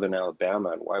from Southern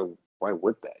Alabama, and why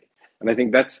would they? And I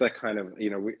think that's that kind of,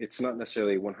 it's not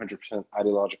necessarily 100%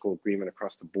 ideological agreement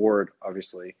across the board,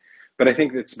 obviously, but I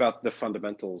think it's about the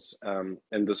fundamentals, and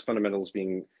those fundamentals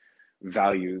being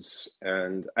values.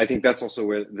 And I think that's also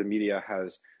where the media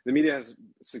has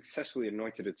successfully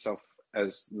anointed itself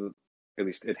as at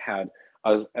least it had,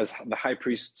 as the high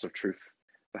priests of truth,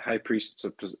 the high priests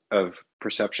of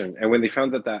perception. And when they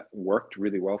found that worked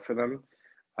really well for them,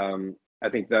 I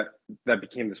think that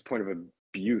became this point of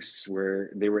abuse where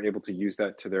they were able to use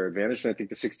that to their advantage. And I think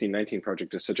the 1619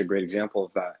 Project is such a great example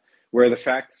of that, where the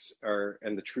facts are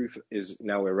and the truth is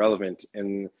now irrelevant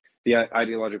and the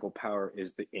ideological power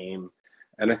is the aim.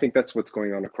 And I think that's what's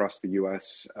going on across the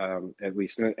U.S., at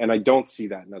least. And I don't see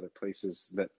that in other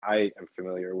places that I am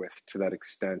familiar with to that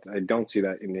extent. I don't see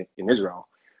that in Israel,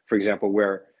 for example,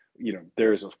 where,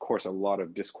 there's, of course, a lot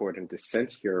of discord and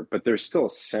dissent here, but there's still a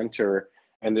center.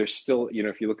 And there's still,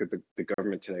 if you look at the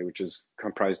government today, which is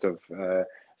comprised of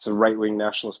it's a right-wing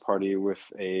nationalist party with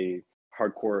a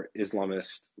hardcore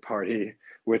Islamist party,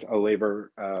 with a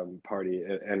Labour party,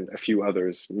 and a few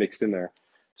others mixed in there.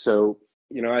 So,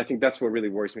 I think that's what really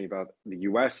worries me about the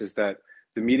U.S. is that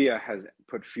the media has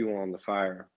put fuel on the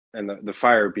fire, and the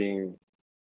fire being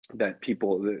that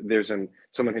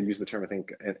someone had used the term, I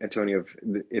think, Antonio,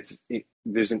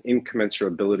 there's an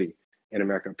incommensurability in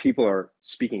America. People are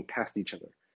speaking past each other.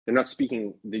 They're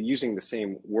using the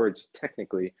same words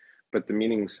technically, but the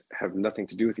meanings have nothing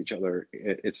to do with each other.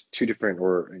 It's two different,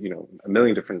 or a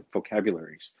million different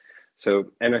vocabularies.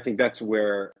 So, and I think that's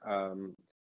where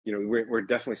we're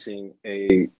definitely seeing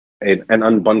an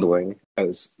unbundling,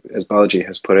 as Balaji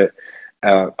has put it,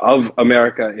 of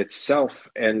America itself.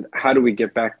 And how do we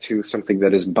get back to something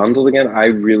that is bundled again? I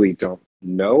really don't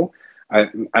know.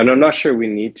 And I'm not sure we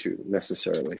need to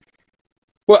necessarily.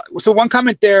 Well, so one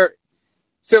comment there.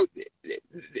 So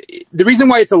the reason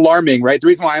why it's alarming, right? The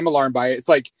reason why I'm alarmed by it, it's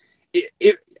like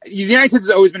the United States has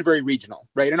always been very regional,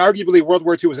 right? And arguably World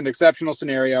War II was an exceptional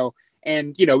scenario.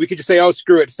 And, we could just say, oh,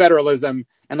 screw it, federalism,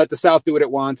 and let the South do what it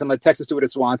wants and let Texas do what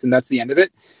it wants. And that's the end of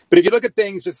it. But if you look at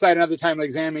things, just cite another timely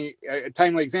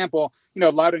example,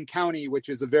 Loudoun County, which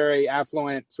is a very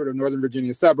affluent sort of Northern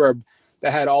Virginia suburb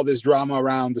that had all this drama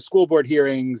around the school board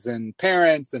hearings and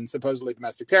parents and supposedly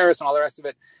domestic terrorists and all the rest of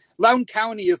it. Loudoun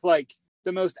County is like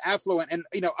the most affluent and,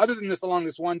 other than this, along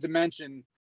this one dimension,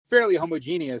 fairly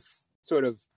homogeneous sort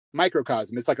of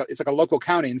microcosm. It's like a local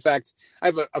county. In fact, I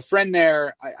have a friend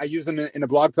there. I use him in a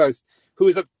blog post, who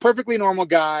is a perfectly normal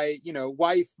guy,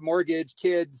 wife, mortgage,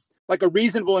 kids, like a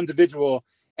reasonable individual.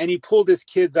 And he pulled his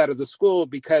kids out of the school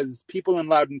because people in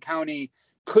Loudoun County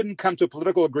couldn't come to a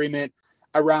political agreement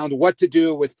around what to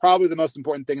do with probably the most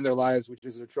important thing in their lives, which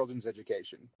is their children's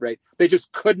education, right? They just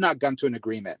could not come to an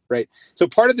agreement, right? So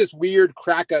part of this weird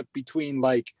crack up between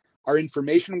like our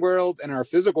information world and our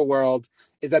physical world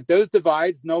is that those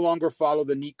divides no longer follow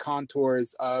the neat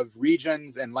contours of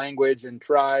regions and language and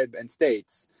tribe and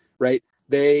states, right?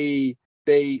 The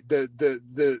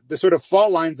sort of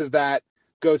fault lines of that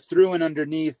go through and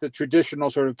underneath the traditional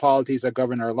sort of polities that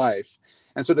govern our life.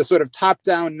 And so the sort of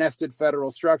top-down nested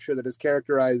federal structure that has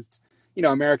characterized,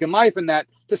 American life, and that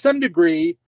to some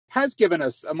degree has given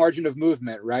us a margin of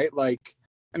movement, right? Like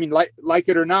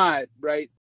it or not, right?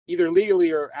 Either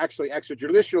legally or actually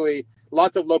extrajudicially,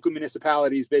 lots of local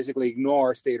municipalities basically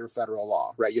ignore state or federal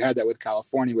law, right? You had that with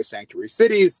California with sanctuary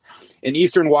cities. In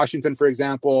Eastern Washington, for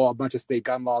example, a bunch of state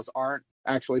gun laws aren't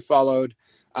actually followed.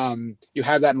 You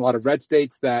have that in a lot of red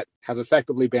states that have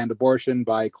effectively banned abortion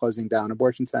by closing down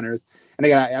abortion centers. And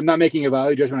again, I'm not making a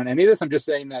value judgment on any of this. I'm just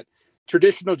saying that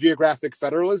traditional geographic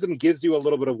federalism gives you a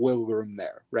little bit of wiggle room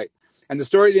there, right? And the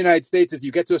story of the United States is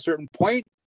you get to a certain point,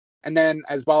 and then,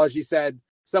 as Balaji said,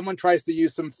 someone tries to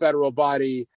use some federal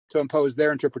body to impose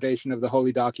their interpretation of the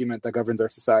holy document that governs our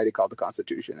society called the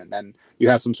Constitution. And then you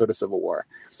have some sort of civil war.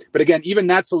 But again, even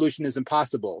that solution is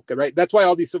impossible, right? That's why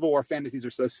all these Civil War fantasies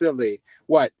are so silly.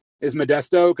 What, is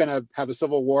Modesto going to have a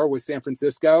civil war with San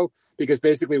Francisco? Because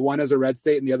basically one is a red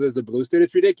state and the other is a blue state?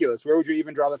 It's ridiculous. Where would you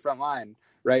even draw the front line,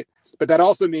 right? But that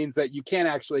also means that you can't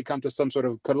actually come to some sort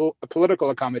of political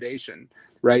accommodation,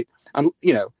 right?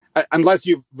 Unless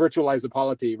you virtualize the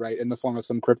polity, right, in the form of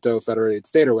some crypto federated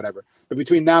state or whatever. But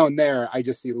between now and there, I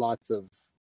just see lots of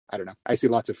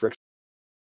friction.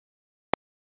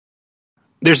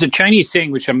 There's a Chinese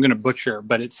saying, which I'm going to butcher,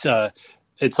 but it's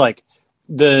like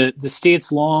the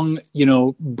states long,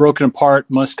 broken apart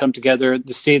must come together.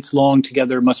 The states long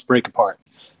together must break apart.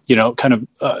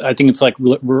 I think it's like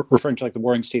referring to like the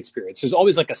Warring States periods. There's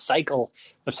always like a cycle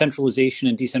of centralization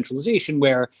and decentralization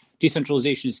where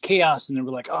decentralization is chaos. And then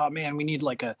we're like, oh man, we need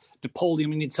like a Napoleon.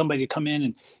 We need somebody to come in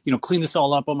and, clean this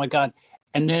all up. Oh my God.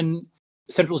 And then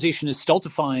centralization is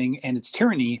stultifying and it's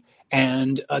tyranny.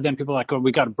 And then people are like, oh,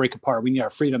 we got to break apart. We need our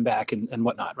freedom back and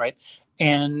whatnot. Right.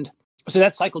 And so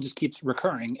that cycle just keeps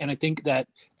recurring. And I think that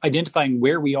identifying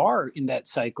where we are in that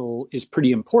cycle is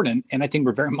pretty important. And I think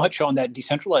we're very much on that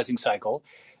decentralizing cycle.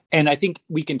 And I think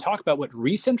we can talk about what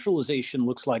re-centralization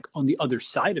looks like on the other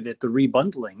side of it, the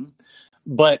rebundling.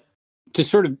 But to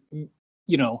sort of,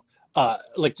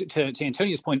 like to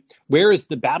Antonio's point, where is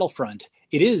the battlefront?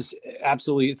 It is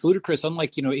absolutely, it's ludicrous.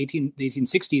 Unlike, the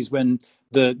 1860s when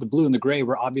the blue and the gray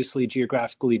were obviously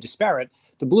geographically disparate,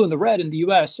 the blue and the red in the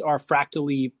U.S. are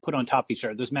fractally put on top of each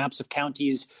other. There's maps of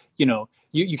counties.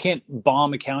 You can't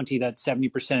bomb a county that's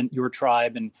 70% your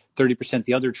tribe and 30%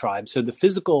 the other tribe. So the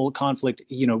physical conflict,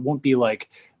 won't be like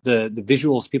the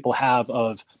visuals people have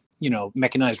of,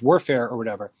 mechanized warfare or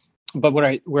whatever. But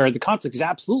where the conflict is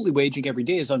absolutely waging every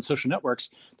day is on social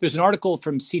networks. There's an article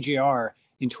from CJR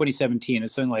in 2017.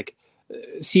 It's something like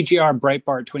CJR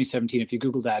Breitbart 2017, if you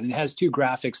Google that. And it has two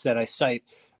graphics that I cite,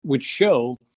 which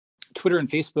show Twitter and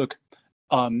Facebook,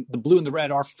 the blue and the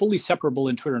red are fully separable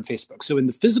in Twitter and Facebook. So in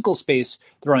the physical space,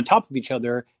 they're on top of each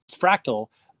other. It's fractal.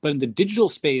 But in the digital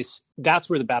space, that's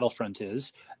where the battlefront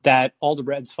is, that all the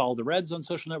reds follow the reds on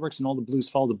social networks and all the blues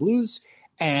follow the blues.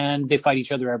 And they fight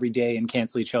each other every day and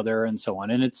cancel each other and so on.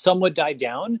 And it's somewhat died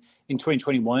down in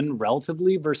 2021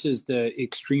 relatively versus the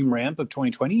extreme ramp of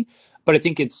 2020. but I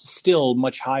think it's still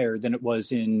much higher than it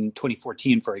was in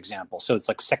 2014, for example. So it's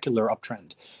like secular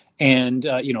uptrend. And,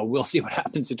 we'll see what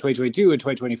happens in 2022 and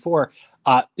 2024.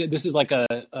 This is like a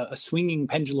swinging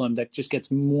pendulum that just gets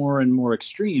more and more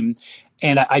extreme.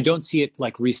 And I don't see it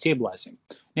like restabilizing.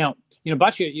 Now,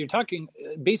 Batya, you're talking,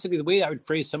 basically the way I would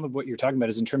phrase some of what you're talking about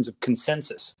is in terms of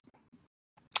consensus.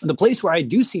 The place where I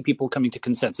do see people coming to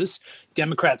consensus,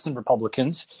 Democrats and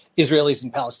Republicans, Israelis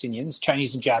and Palestinians,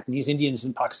 Chinese and Japanese, Indians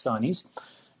and Pakistanis,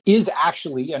 is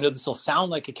actually, I know this will sound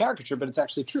like a caricature, but it's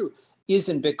actually true, is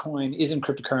in Bitcoin, is in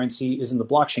cryptocurrency, is in the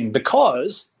blockchain,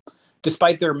 because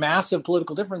despite their massive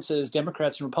political differences,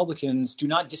 Democrats and Republicans do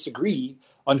not disagree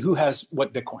on who has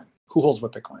what Bitcoin, who holds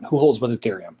what Bitcoin, who holds what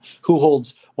Ethereum, who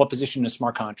holds what position in a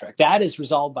smart contract. That is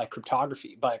resolved by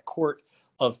cryptography, by a court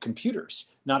of computers,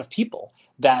 not of people,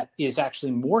 that is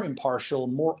actually more impartial,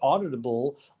 more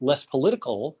auditable, less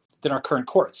political than our current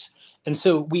courts. And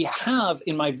so we have,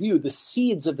 in my view, the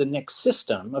seeds of the next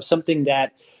system of something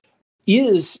that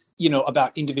is,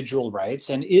 about individual rights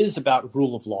and is about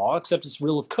rule of law, except it's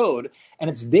rule of code. And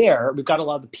it's there. We've got a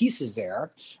lot of the pieces there.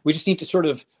 We just need to sort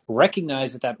of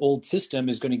recognize that old system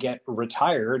is going to get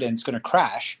retired and it's going to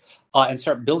crash and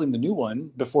start building the new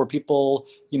one before people,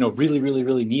 really, really,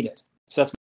 really need it. So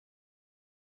that's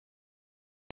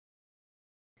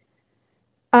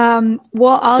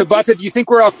So, Batya, do you think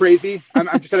we're all crazy? I'm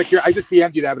just kind of curious. I just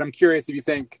DM'd you that, but I'm curious if you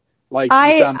think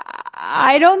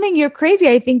I don't think you're crazy.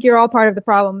 I think you're all part of the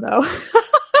problem, though.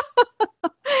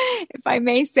 If I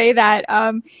may say that,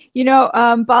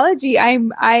 Balaji,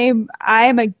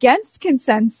 I'm against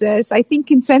consensus. I think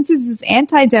consensus is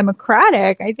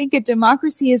anti-democratic. I think a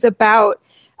democracy is about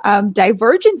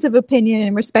divergence of opinion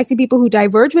and respecting people who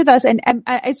diverge with us. And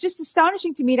it's just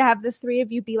astonishing to me to have the three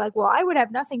of you be like, well, I would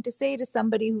have nothing to say to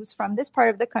somebody who's from this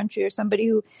part of the country or somebody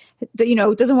who,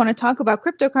 doesn't want to talk about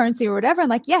cryptocurrency or whatever. And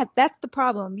like, yeah, that's the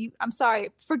problem. I'm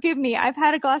sorry. Forgive me. I've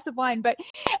had a glass of wine, but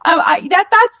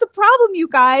that's the problem, you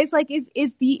guys. Like, is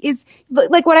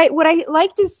like what I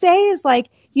like to say is like,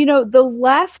 the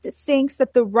left thinks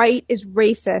that the right is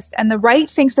racist and the right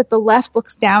thinks that the left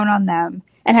looks down on them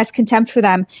and has contempt for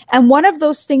them. And one of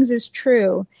those things is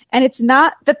true. And it's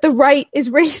not that the right is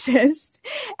racist.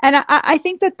 And I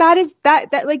think that is that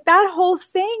like that whole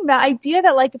thing, the idea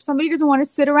that like if somebody doesn't want to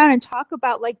sit around and talk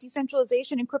about like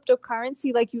decentralization and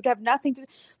cryptocurrency, like you'd have nothing to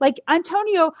like,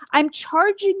 Antonio, I'm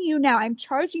charging you now. I'm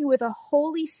charging you with a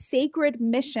holy sacred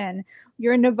mission.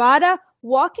 You're in Nevada.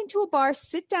 Walk into a bar,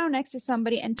 sit down next to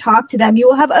somebody, and talk to them. You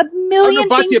will have a million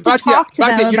things to talk to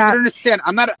them about. You don't understand.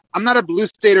 I'm not a blue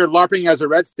stater LARPing as a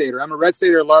red stater. I'm a red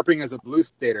stater LARPing as a blue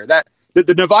stater. That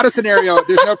the Nevada scenario,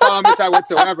 there's no problem with that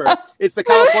whatsoever. It's the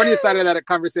California side of that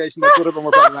conversation that's a little bit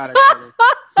more problematic.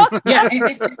 Yeah,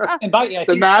 and Batya, I think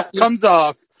the mask comes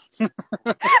off. Well,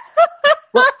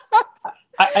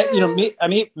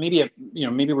 maybe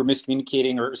we're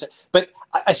miscommunicating, but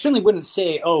I certainly wouldn't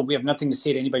say, oh, we have nothing to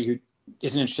say to anybody who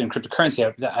isn't interested in cryptocurrency.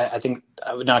 I think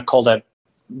I would not call that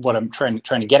what I'm trying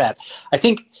to get at. I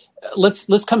think let's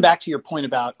come back to your point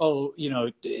about,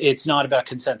 it's not about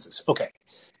consensus. Okay.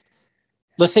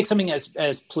 Let's take something as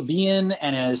plebeian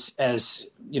and as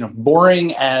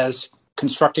boring as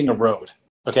constructing a road.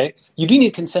 Okay. You do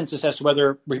need consensus as to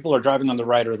whether people are driving on the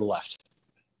right or the left.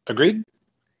 Agreed?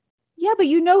 Yeah, but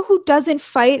who doesn't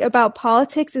fight about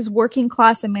politics is working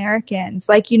class Americans.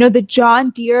 Like, the John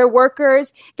Deere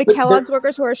workers, the Kellogg's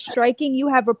workers who are striking. You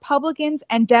have Republicans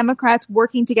and Democrats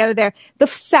working together there. The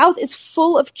South is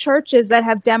full of churches that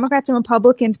have Democrats and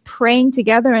Republicans praying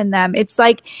together in them. It's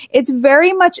like, it's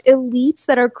very much elites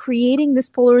that are creating this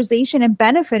polarization and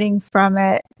benefiting from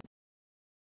it.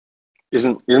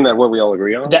 Isn't that what we all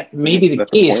agree on? That may be the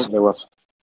case.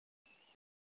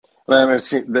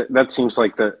 That seems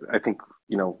like I think,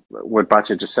 what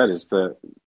Batya just said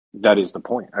that is the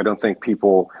point. I don't think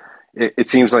people, it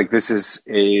seems like this is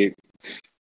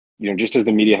just as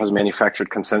the media has manufactured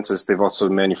consensus, they've also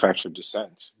manufactured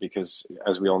dissent because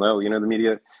as we all know, the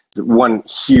media, one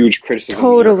huge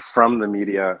criticism from the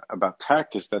media about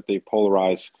tech is that they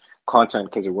polarize content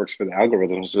because it works for the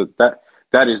algorithms. So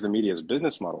that is the media's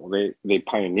business model. They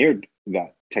pioneered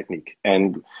that technique,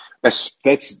 and that's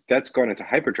gone into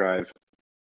hyperdrive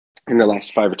in the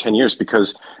last 5 or 10 years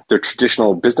because their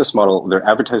traditional business model, their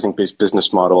advertising-based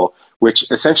business model, which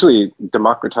essentially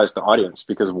democratized the audience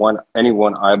because any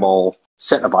one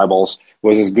set of eyeballs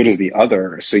was as good as the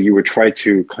other. So you would try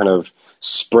to kind of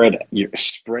spread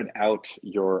out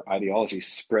your ideology,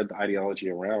 spread the ideology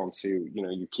around. So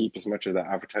you keep as much of the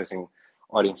advertising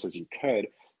audience as you could.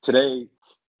 Today,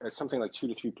 something like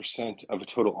 2 to 3% of a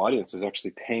total audience is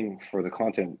actually paying for the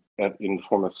content in the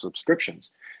form of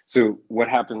subscriptions. So what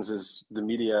happens is the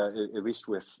media, at least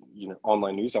with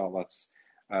online news outlets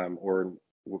or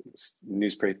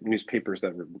newspapers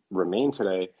that remain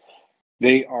today,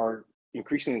 they are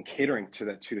increasingly catering to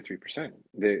that 2 to 3%.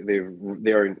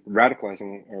 They are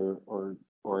radicalizing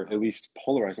or at least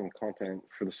polarizing the content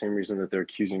for the same reason that they're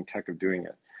accusing tech of doing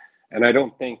it. And I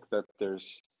don't think that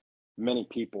there's many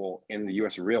people in the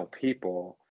US, real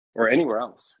people, or anywhere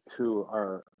else, who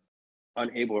are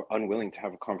unable or unwilling to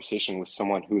have a conversation with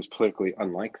someone who is politically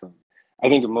unlike them. I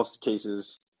think in most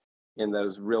cases, in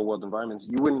those real world environments,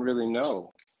 you wouldn't really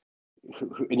know,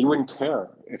 and you wouldn't care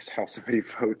how somebody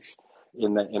votes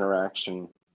in that interaction.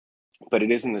 But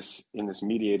it is in this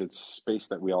mediated space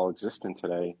that we all exist in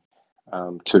today,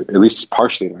 to at least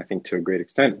partially, and I think to a great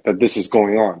extent, that this is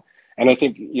going on. And I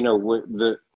think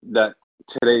that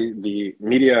today the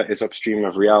media is upstream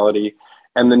of reality,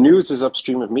 and the news is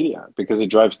upstream of media because it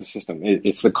drives the system.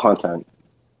 It's the content.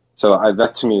 So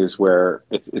that to me is where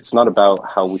it's not about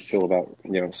how we feel about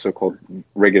so-called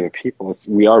regular people.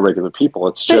 We are regular people.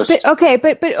 It's just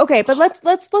but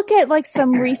let's look at like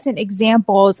some recent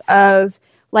examples of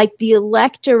like the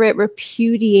electorate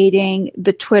repudiating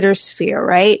the Twitter sphere,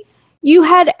 right? You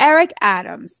had Eric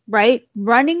Adams, right,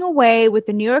 running away with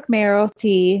the New York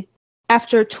mayoralty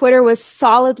after Twitter was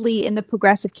solidly in the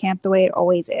progressive camp the way it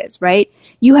always is, right?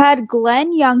 You had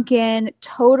Glenn Youngkin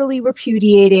totally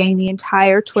repudiating the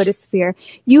entire Twitter sphere.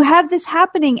 You have this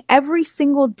happening every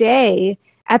single day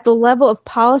at the level of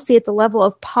policy, at the level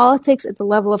of politics, at the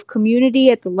level of community,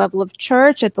 at the level of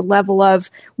church, at the level of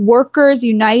workers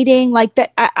uniting. Like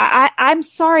that, I'm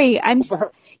sorry.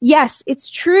 Yes, it's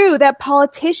true that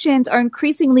politicians are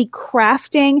increasingly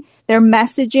crafting their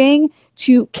messaging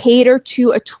to cater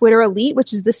to a Twitter elite,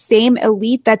 which is the same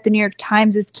elite that the New York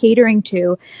Times is catering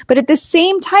to. But at the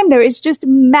same time, there is just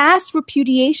mass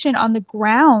repudiation on the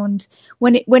ground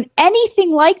when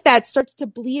anything like that starts to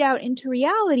bleed out into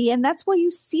reality. And that's why you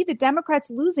see the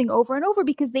Democrats losing over and over,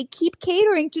 because they keep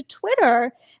catering to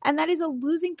Twitter, and that is a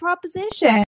losing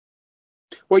proposition.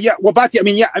 Well, yeah. Well, Batya,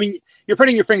 I mean, you're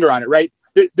putting your finger on it, right?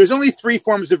 There's only three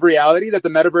forms of reality that the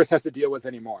metaverse has to deal with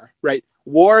anymore, right?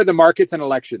 War, the markets, and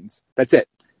elections. That's it,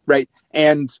 right?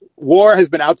 And war has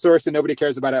been outsourced and nobody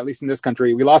cares about it, at least in this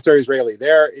country. We lost our Israeli.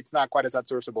 There, it's not quite as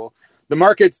outsourceable. The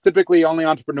markets, typically only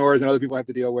entrepreneurs and other people have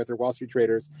to deal with, or Wall Street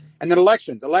traders. And then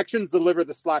elections. Elections deliver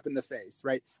the slap in the face,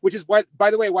 right? Which is, why,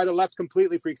 by the way, why the left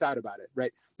completely freaks out about it,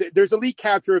 right? There's elite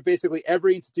capture of basically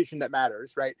every institution that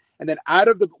matters, right? And then out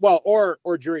of the,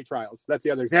 or jury trials. That's the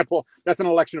other example. That's an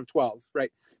election of 12,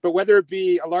 right? But whether it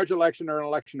be a large election or an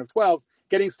election of 12,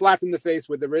 getting slapped in the face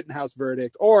with the Rittenhouse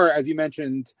verdict, or as you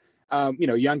mentioned,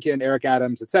 Youngkin, Eric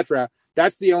Adams, etc.,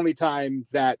 that's the only time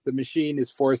that the machine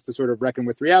is forced to sort of reckon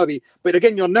with reality. But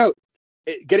again, you'll note,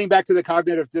 getting back to the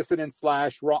cognitive dissonance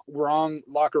 / wrong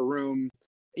locker room,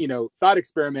 thought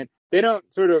experiment, they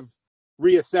don't sort of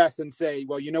reassess and say,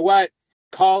 well, you know what?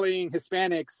 Calling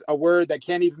Hispanics a word that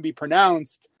can't even be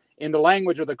pronounced in the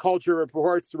language of the culture it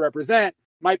purports to represent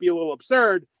might be a little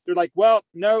absurd. They're like, well,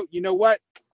 no, you know what?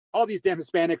 All these damn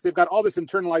Hispanics, they've got all this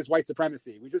internalized white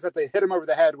supremacy. We just have to hit them over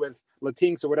the head with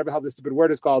Latinx or whatever the hell this stupid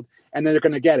word is called, and then they're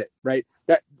going to get it, right?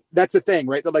 That's the thing,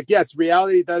 right? They're like, yes,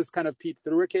 reality does kind of peep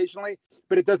through occasionally,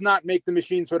 but it does not make the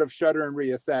machine sort of shudder and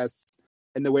reassess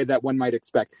in the way that one might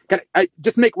expect. Can I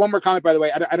just make one more comment, by the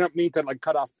way? I don't mean to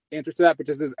cut off answers to that, but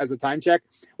just as a time check.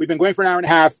 We've been going for an hour and a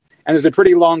half, and there's a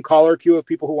pretty long caller queue of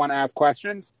people who want to have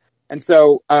questions. And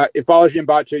so if Balaji and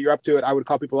Batya, you're up to it, I would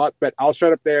call people up, but I'll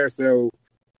shut up there so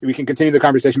we can continue the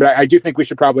conversation. But I do think we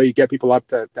should probably get people up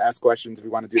to ask questions if we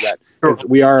want to do that, because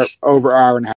we are over an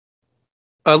hour and a half.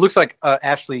 It looks like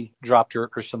Ashley dropped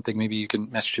her or something. Maybe you can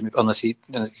message him unless he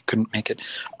couldn't make it.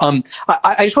 I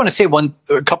just want to say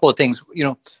a couple of things,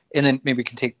 and then maybe we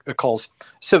can take calls.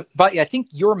 So, Batya, I think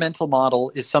your mental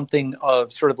model is something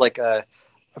of sort of like a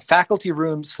faculty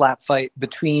room slap fight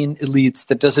between elites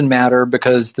that doesn't matter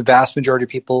because the vast majority of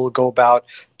people go about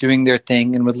doing their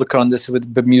thing and would look on this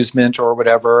with bemusement or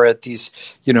whatever at these,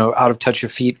 out of touch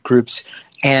of feet groups.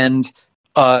 And,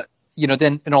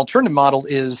 then an alternative model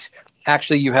is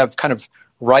actually you have kind of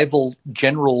rival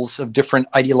generals of different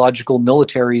ideological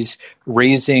militaries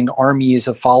raising armies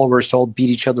of followers to all beat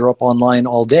each other up online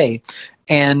all day.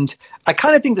 And I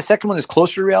kind of think the second one is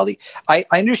closer to reality. I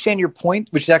understand your point,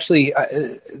 which is actually,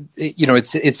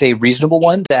 it's a reasonable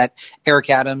one, that Eric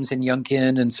Adams and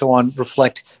Youngkin and so on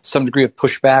reflect some degree of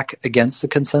pushback against the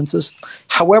consensus.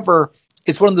 However,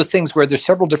 it's one of those things where there's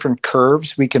several different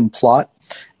curves we can plot.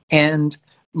 And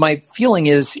my feeling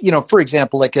is, for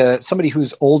example, like somebody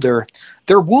who's older,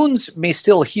 their wounds may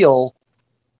still heal,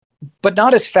 but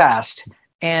not as fast.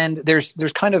 And there's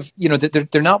kind of,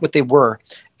 they're not what they were.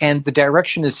 And the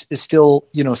direction is still,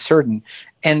 certain.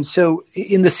 And so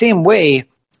in the same way,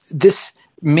 this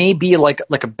may be like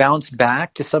a bounce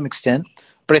back to some extent.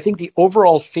 But I think the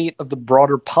overall fate of the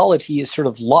broader polity is sort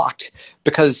of locked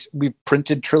because we've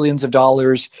printed trillions of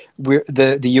dollars.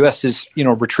 The U.S. is,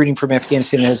 retreating from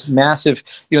Afghanistan and has massive,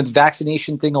 the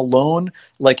vaccination thing alone.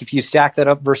 Like if you stack that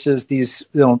up versus these,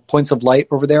 points of light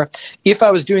over there. If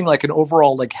I was doing like an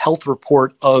overall like health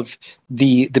report of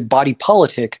the body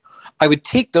politic, I would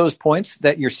take those points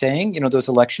that you're saying, those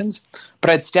elections, but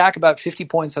I'd stack about 50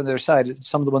 points on the other side,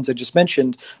 some of the ones I just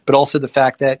mentioned, but also the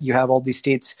fact that you have all these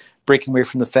states breaking away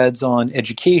from the feds on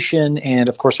education and,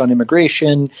 of course, on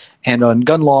immigration and on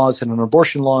gun laws and on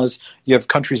abortion laws. You have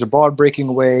countries abroad breaking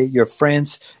away. You have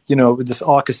France, with this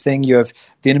AUKUS thing. You have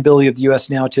the inability of the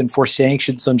U.S. now to enforce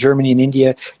sanctions on Germany and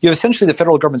India. You have essentially the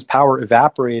federal government's power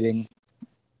evaporating.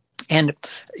 And,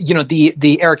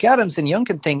 the Eric Adams and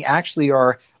Youngkin thing actually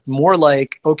are more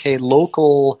like, okay,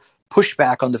 local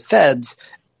pushback on the feds.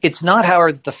 It's not,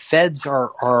 however, that the feds are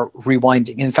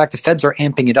rewinding. In fact, the feds are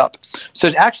amping it up. So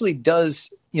it actually does,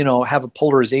 have a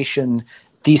polarization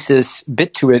thesis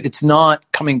bit to it. It's not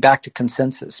coming back to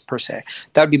consensus per se.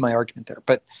 That would be my argument there.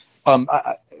 But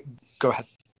go ahead.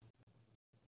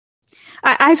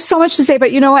 I have so much to say,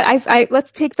 but you know what? I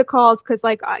let's take the calls because,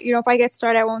 if I get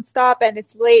started, I won't stop, and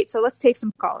it's late. So let's take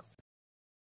some calls.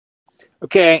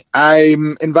 Okay,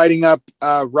 I'm inviting up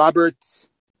Robert. Is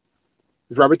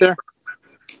Robert there?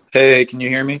 Hey, can you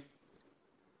hear me?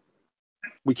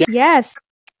 We can. Yes.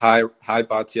 Hi,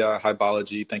 Batya. Hi,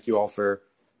 Balaji. Thank you all for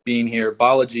being here.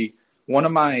 Balaji, one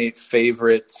of my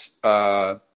favorite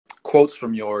quotes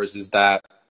from yours is that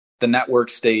the network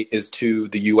state is to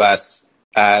the U.S.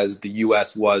 as the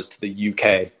U.S. was to the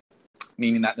U.K.,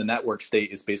 meaning that the network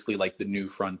state is basically like the new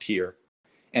frontier.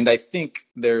 And I think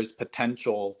there's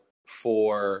potential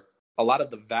for a lot of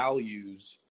the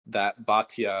values that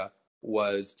Batya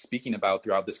was speaking about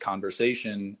throughout this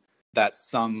conversation that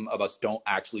some of us don't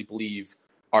actually believe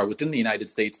are within the United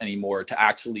States anymore to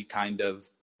actually kind of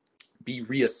be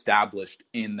reestablished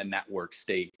in the network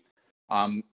state.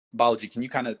 Balaji, can you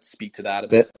kind of speak to that a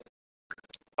bit?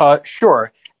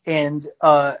 Sure. And,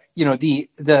 I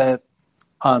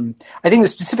think the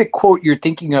specific quote you're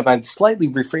thinking of, I've slightly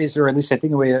rephrased it, or at least I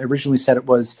think the way I originally said it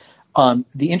was,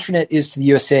 the internet is to the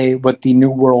USA what the New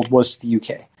World was to the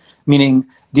UK, meaning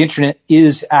the internet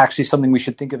is actually something we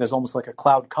should think of as almost like a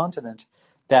cloud continent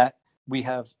that we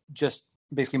have just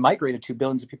basically migrated to,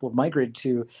 billions of people have migrated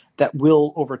to, that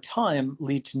will over time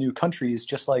lead to new countries,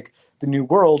 just like the New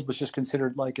World was just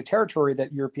considered like a territory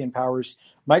that European powers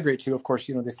migrate to. Of course,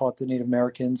 they fought the Native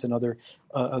Americans and other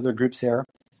groups there.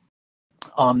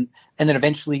 And then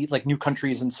eventually like new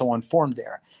countries and so on formed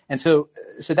there. And so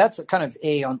that's kind of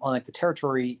on like the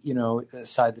territory,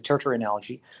 side, the territory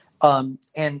analogy. And,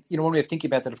 one way of thinking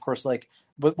about that, of course, like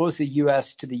what was the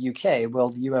US to the UK? Well,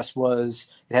 the US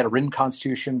it had a written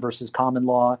constitution versus common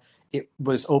law. It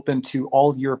was open to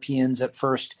all Europeans at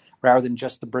first, rather than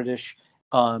just the British.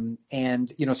 And, so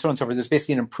on and so forth. There's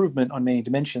basically an improvement on many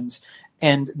dimensions.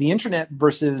 And the internet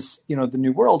versus, the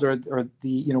New World or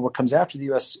the, what comes after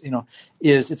the US,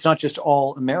 is it's not just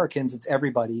all Americans, it's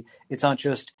everybody. It's not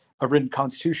just a written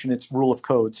constitution, it's rule of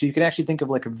code. So you can actually think of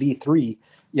like a V3,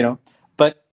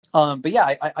 but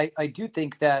yeah, I do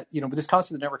think that, but this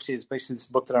concept of the network state is basically this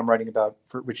book that I'm writing about,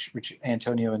 for which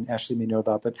Antonio and Ashley may know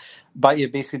about. But yeah,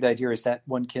 basically the idea is that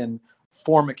one can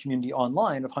form a community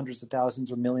online of hundreds of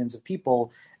thousands or millions of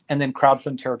people and then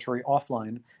crowdfund territory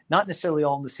offline, not necessarily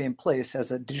all in the same place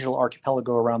as a digital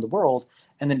archipelago around the world,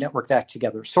 and then network that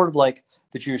together, sort of like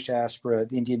the Jewish diaspora,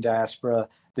 the Indian diaspora,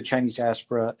 the Chinese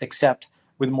diaspora, except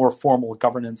with more formal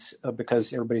governance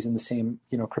because everybody's in the same,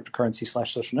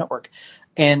 cryptocurrency/social network.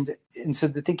 And so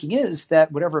the thinking is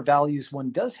that whatever values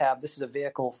one does have, this is a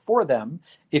vehicle for them.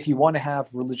 If you want to have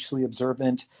religiously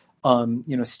observant,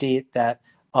 state that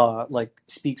like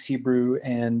speaks Hebrew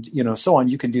and, so on,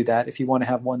 you can do that. If you want to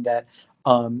have one that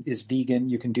is vegan,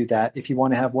 you can do that. If you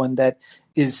want to have one that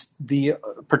is the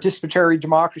participatory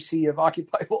democracy of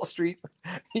Occupy Wall Street,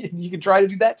 you can try to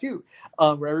do that too,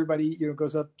 where everybody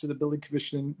goes up to the building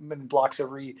commission and blocks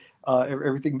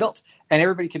everything built, and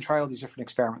everybody can try all these different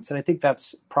experiments. And I think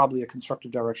that's probably a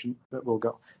constructive direction that we'll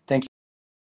go. Thank you.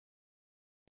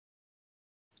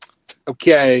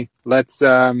 Okay, let's.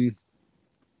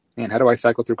 Man, how do I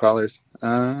cycle through callers?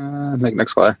 Make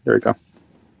next caller. There we go.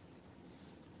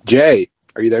 Jay,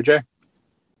 are you there, Jay?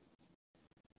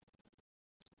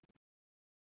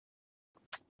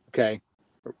 Okay,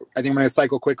 I think I'm going to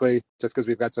cycle quickly just because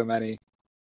we've got so many.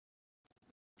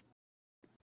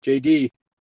 JD.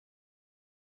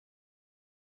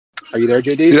 Are you there,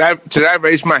 JD? Did I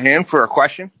raise my hand for a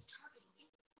question?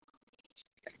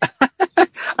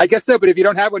 I guess so, but if you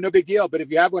don't have one, no big deal. But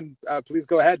if you have one, please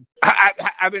go ahead.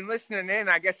 I've been listening in.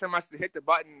 I guess I must have hit the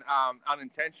button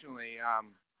unintentionally.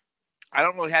 I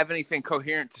don't really have anything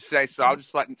coherent to say, so I'll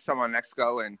just let someone next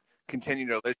go and continue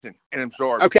to listen and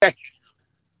absorb. Okay.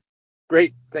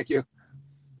 Great. Thank you.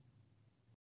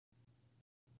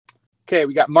 Okay,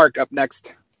 we got Mark up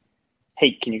next.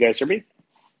 Hey, can you guys hear me?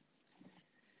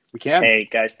 We can. Hey,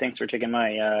 guys, thanks for taking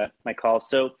my call.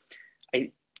 So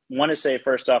I want to say,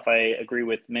 first off, I agree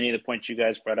with many of the points you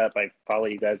guys brought up. I follow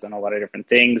you guys on a lot of different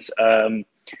things. I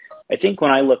think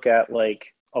when I look at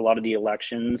like a lot of the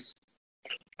elections,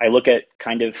 I look at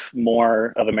kind of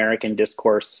more of American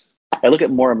discourse. I look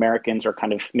at more Americans are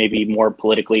kind of maybe more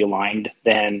politically aligned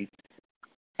than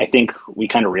I think we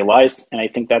kind of realize. And I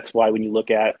think that's why when you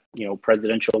look at,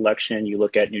 presidential election, you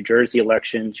look at New Jersey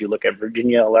elections, you look at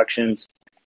Virginia elections,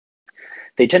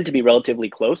 they tend to be relatively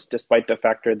close, despite the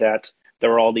factor that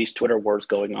there are all these Twitter wars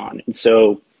going on. And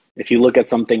so if you look at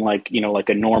something like, like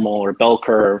a normal or bell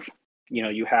curve,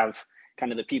 you have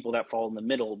kind of the people that fall in the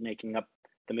middle making up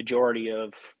the majority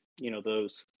of,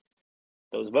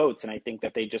 those votes. And I think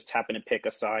that they just happen to pick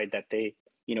a side that they,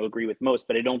 agree with most,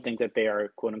 but I don't think that they are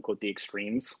quote unquote the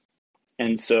extremes.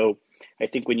 And so I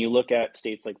think when you look at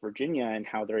states like Virginia and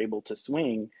how they're able to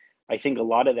swing, I think a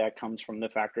lot of that comes from the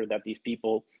factor that these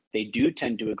people, they do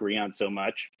tend to agree on so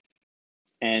much.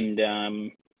 And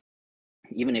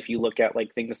even if you look at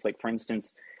like things like, for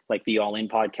instance, like the All In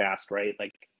podcast, right?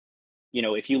 Like,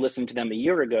 if you listen to them a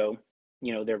year ago,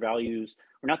 their values,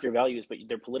 or not their values, but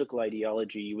their political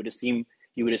ideology, you would assume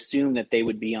that they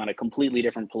would be on a completely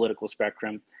different political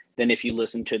spectrum than if you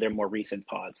listen to their more recent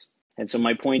pods. And so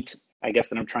my point, I guess,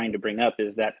 that I'm trying to bring up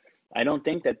is that I don't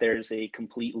think that there's a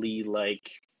completely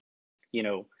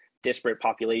disparate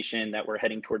population that we're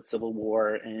heading towards civil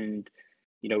war and,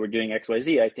 we're doing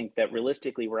XYZ. I think that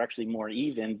realistically we're actually more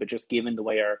even, but just given the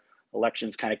way our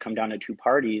elections kind of come down to two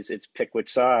parties, it's pick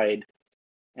which side.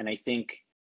 And I think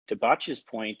to Batya's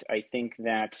point, I think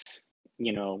that,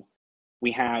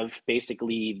 we have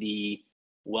basically the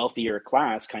wealthier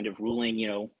class kind of ruling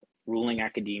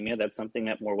academia. That's something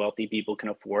that more wealthy people can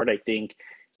afford. I think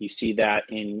you see that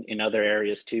in other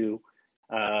areas too.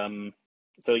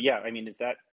 So yeah, I mean, is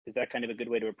that kind of a good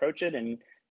way to approach it? And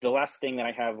the last thing that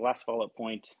I have, last follow-up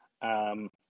point,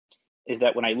 is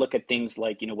that when I look at things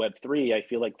like, Web3, I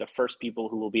feel like the first people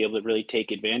who will be able to really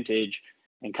take advantage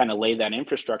and kind of lay that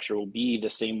infrastructure will be the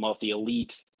same wealthy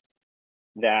elite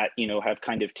that, have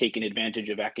kind of taken advantage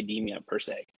of academia per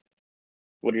se.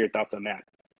 What are your thoughts on that?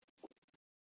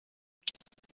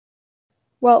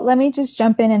 Well, let me just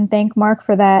jump in and thank Mark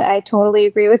for that. I totally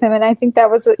agree with him. And I think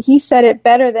he said it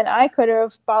better than I could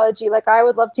have, Balaji. Like, I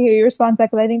would love to hear your response to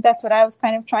that, because I think that's what I was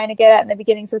kind of trying to get at in the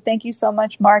beginning. So thank you so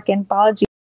much, Mark and Balaji.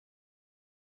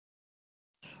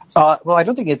 Well, I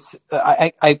don't think it's,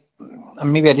 I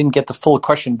maybe I didn't get the full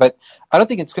question, but I don't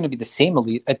think it's going to be the same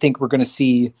elite. I think we're going to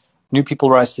see new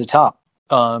people rise to the top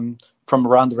from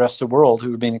around the rest of the world who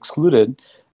have been excluded.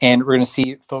 And we're going to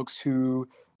see folks who,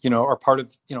 are part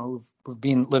of, who've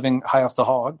been living high off the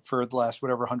hog for the last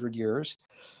whatever 100 years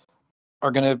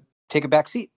are going to take a back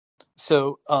seat.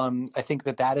 So I think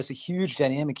that is a huge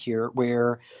dynamic here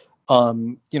where,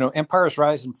 empires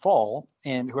rise and fall,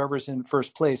 and whoever's in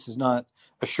first place is not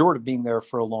assured of being there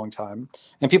for a long time.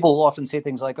 And people will often say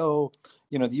things like, oh,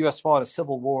 the U.S. fought a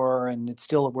civil war and it's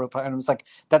still a world. And it's like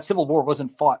that civil war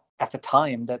wasn't fought at the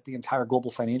time that the entire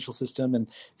global financial system and,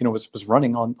 was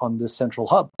running on this central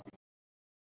hub.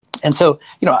 And so,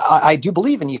 I do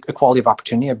believe in equality of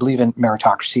opportunity. I believe in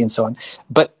meritocracy and so on,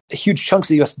 but huge chunks of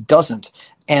the U.S. doesn't.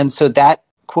 And so that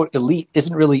quote elite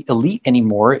isn't really elite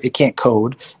anymore. It can't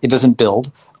code. It doesn't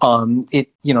build. It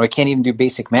can't even do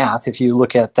basic math. If you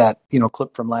look at that,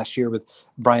 clip from last year with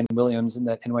Brian Williams and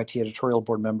that NYT editorial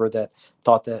board member that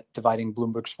thought that dividing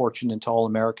Bloomberg's fortune into all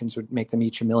Americans would make them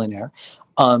each a millionaire.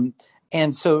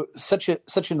 And so such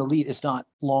an elite is not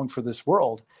long for this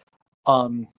world.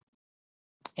 And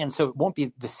so it won't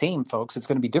be the same folks. It's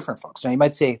going to be different folks. Now you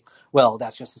might say, well,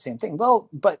 that's just the same thing. Well,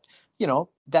 but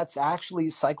that's actually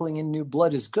cycling in new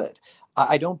blood is good.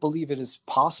 I don't believe it is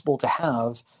possible to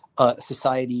have a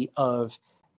society of,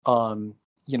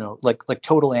 like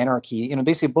total anarchy.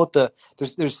 Basically both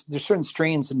there's certain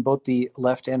strains in both the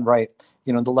left and right.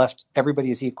 The left, everybody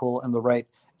is equal, and the right,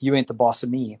 you ain't the boss of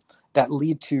me, that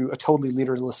lead to a totally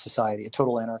leaderless society, a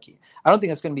total anarchy. I don't think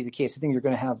that's going to be the case. I think you're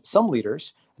going to have some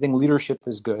leaders. I think leadership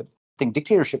is good. think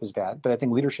dictatorship is bad, but I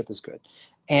think leadership is good.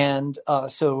 And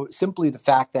so simply the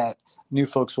fact that new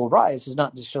folks will rise is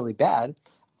not necessarily bad.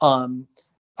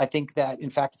 I think that, in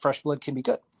fact, fresh blood can be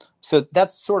good. So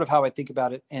that's sort of how I think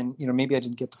about it. And, maybe I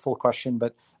didn't get the full question,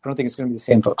 but I don't think it's going to be the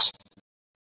same, folks.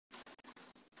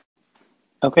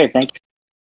 Okay, thank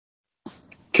you.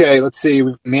 Okay, let's see.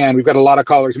 We've got a lot of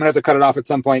callers. I'm going to have to cut it off at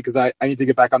some point because I need to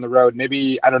get back on the road.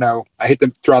 Maybe, I don't know. I hate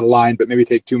to draw the line, but maybe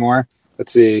take two more.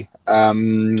 Let's see.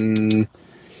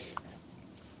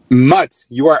 Mutt,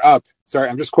 you are up. Sorry,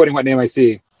 I'm just quoting what name I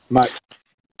see. Mutt.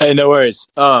 Hey, no worries.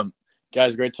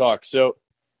 Guys, great talk. So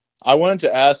I wanted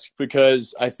to ask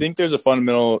because I think there's a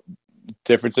fundamental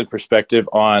difference in perspective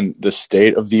on the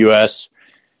state of the U.S.,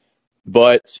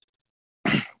 but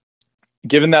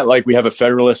given that we have a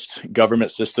federalist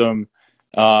government system,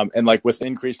 and with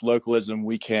increased localism,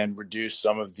 we can reduce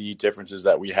some of the differences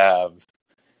that we have.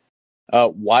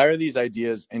 Why are these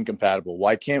ideas incompatible?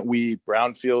 Why can't we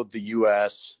brownfield the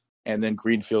U.S. and then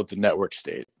greenfield the network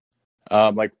state?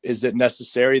 Is it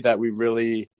necessary that we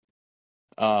really,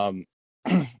 kind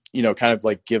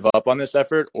of give up on this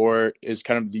effort, or is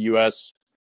kind of the U.S.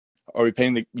 Are we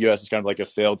painting the U.S. as kind of a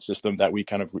failed system that we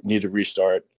kind of need to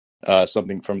restart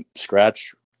something from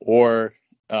scratch, or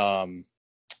can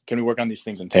we work on these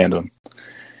things in tandem?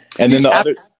 And then the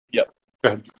other, yeah, go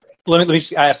ahead. Let me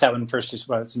just ask that one first, just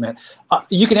what it's meant.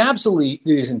 You can absolutely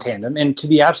do these in tandem, and to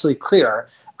be absolutely clear,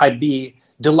 I'd be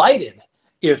delighted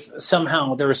if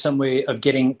somehow there was some way of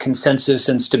getting consensus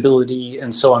and stability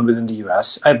and so on within the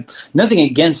U.S. I have nothing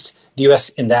against the U.S.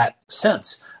 in that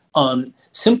sense.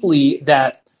 Simply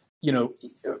that,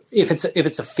 if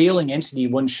it's a failing entity,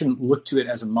 one shouldn't look to it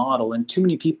as a model. And too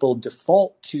many people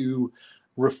default to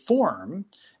reform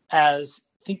as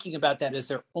thinking about that as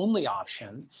their only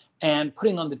option, and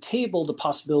putting on the table the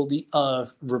possibility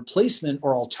of replacement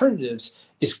or alternatives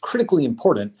is critically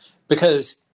important,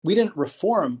 because we didn't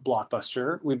reform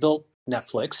Blockbuster, we built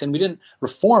Netflix, and we didn't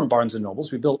reform Barnes &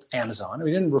 Nobles, we built Amazon, and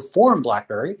we didn't reform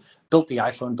BlackBerry, built the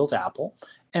iPhone, built Apple.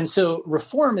 And so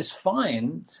reform is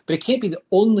fine, but it can't be the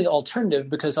only alternative,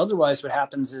 because otherwise what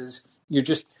happens is you're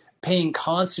just paying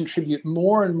constant tribute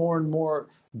more and more and more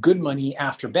good money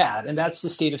after bad. And that's the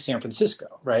state of San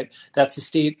Francisco, right? That's the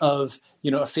state of,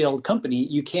 a failed company.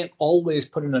 You can't always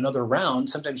put in another round.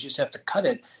 Sometimes you just have to cut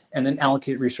it and then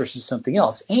allocate resources to something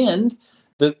else. And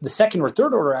the second or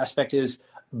third order aspect is,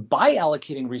 by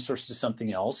allocating resources to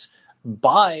something else,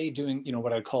 by doing,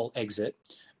 what I call exit,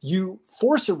 you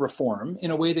force a reform in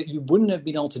a way that you wouldn't have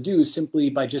been able to do simply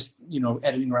by just,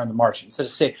 editing around the margins. So to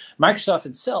say, Microsoft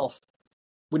itself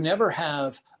would never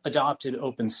have adopted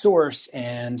open source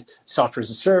and software as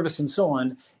a service and so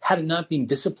on had it not been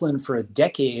disciplined for a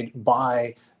decade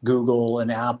by Google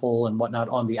and Apple and whatnot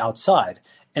on the outside.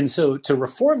 And so to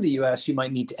reform the US, you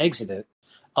might need to exit it.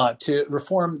 To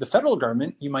reform the federal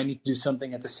government, you might need to do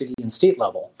something at the city and state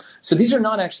level. So these are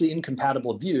not actually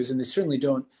incompatible views, and they certainly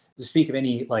don't speak of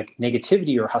any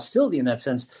negativity or hostility in that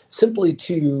sense, simply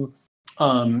to,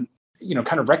 kind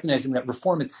of recognizing that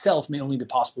reform itself may only be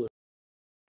possible.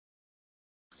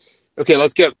 Okay,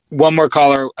 let's get one more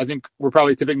caller. I think we're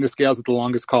probably tipping the scales at the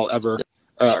longest call ever,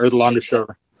 or the longest show.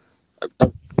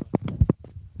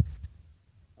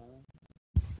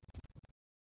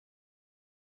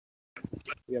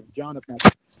 We have John up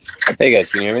next. Hey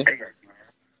guys, can you hear me?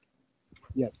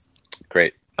 Yes.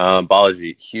 Great.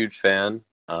 Balaji, huge fan.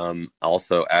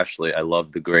 Also, Ashley, I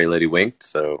love the Gray Lady Winked,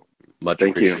 so much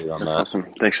appreciated on that. That's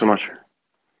awesome. Thanks so much.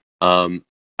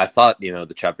 I thought,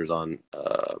 the chapters on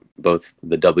both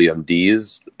the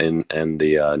WMDs and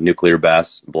the nuclear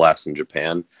blasts in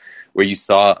Japan, where you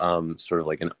saw sort of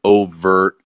an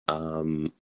overt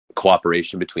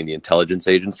cooperation between the intelligence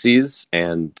agencies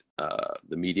and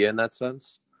the media in that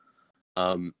sense.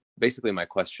 Basically, my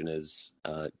question is,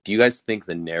 do you guys think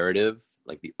the narrative,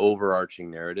 the overarching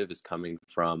narrative, is coming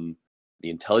from the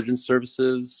intelligence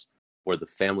services or the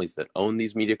families that own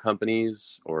these media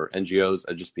companies or NGOs?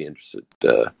 I'd just be interested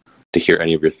to hear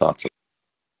any of your thoughts.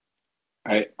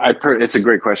 It's a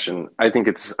great question. I think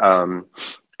it's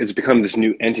become this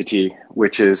new entity,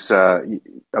 which is a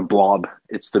blob.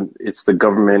 It's the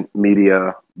government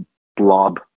media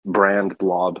blob, brand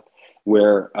blob,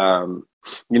 where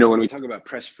when we talk about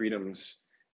press freedoms,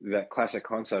 that classic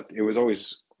concept, it was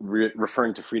always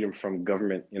referring to freedom from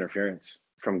government interference,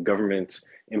 from government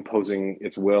imposing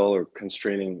its will or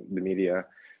constraining the media.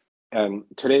 And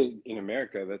today in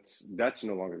America, that's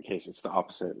no longer the case. It's the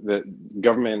opposite. The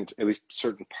government, at least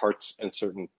certain parts and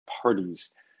certain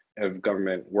parties of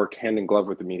government, work hand in glove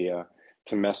with the media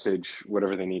to message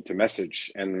whatever they need to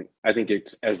message. And I think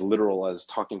it's as literal as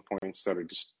talking points that are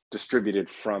just distributed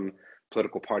from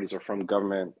political parties or from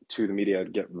government to the media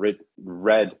get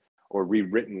read or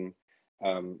rewritten,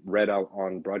 read out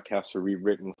on broadcasts or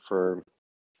rewritten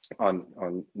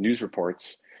on news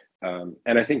reports. And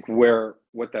I think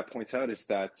what that points out is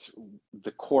that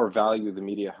the core value the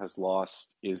media has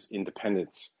lost is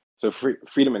independence. So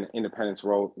freedom and independence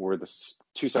were the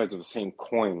two sides of the same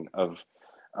coin of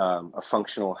a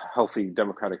functional, healthy,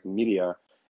 democratic media.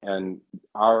 And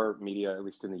our media, at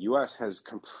least in the US, has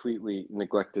completely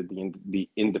neglected the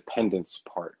independence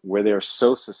part, where they're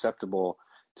so susceptible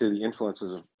to the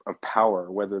influences of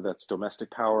power, whether that's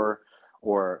domestic power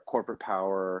or corporate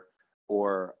power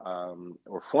or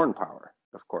foreign power,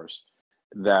 of course,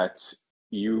 that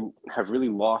you have really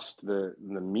lost the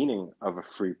meaning of a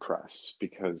free press,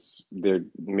 because they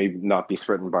may not be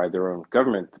threatened by their own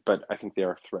government, but I think they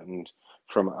are threatened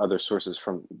from other sources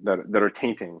that are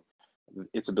tainting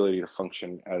its ability to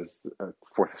function as a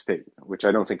fourth estate, which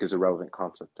I don't think is a relevant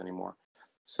concept anymore.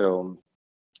 So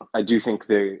I do think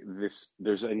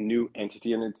there's a new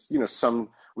entity, and it's,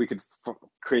 we could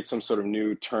create some sort of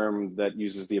new term that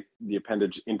uses the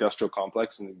appendage industrial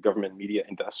complex and the government media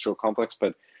industrial complex,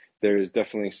 but there's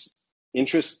definitely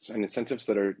interests and incentives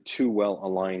that are too well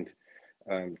aligned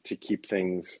to keep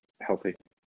things healthy.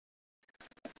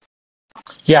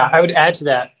 Yeah, I would add to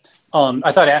that.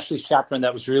 I thought Ashley's chapter on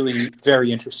that was really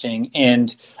very interesting.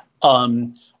 And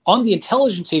on the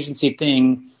intelligence agency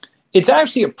thing, it's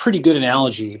actually a pretty good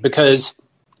analogy, because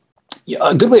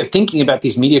a good way of thinking about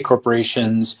these media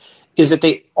corporations is that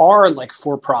they are like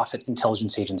for-profit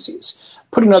intelligence agencies.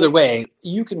 Put another way,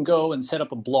 you can go and set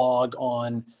up a blog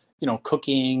on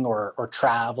cooking or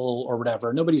travel or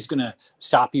whatever. Nobody's going to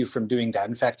stop you from doing that.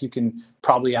 In fact, you can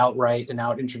probably outright and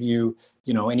out-interview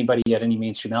anybody at any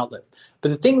mainstream outlet. But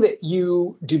the thing that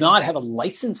you do not have a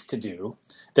license to do,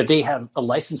 that they have a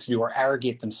license to do or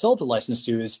arrogate themselves a license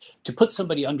to do, is to put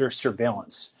somebody under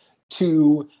surveillance,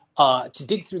 to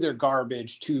dig through their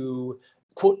garbage, to,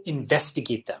 quote,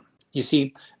 investigate them. You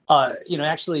see,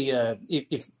 actually,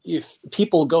 if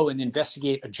people go and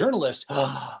investigate a journalist,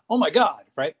 oh my God,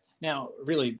 right? Now,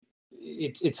 really,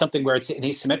 it's something where it's an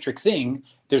asymmetric thing.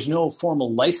 There's no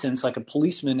formal license, like a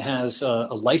policeman has a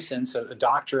license, a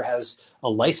doctor has a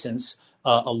license,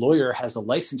 a lawyer has a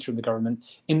license from the government.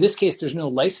 In this case, there's no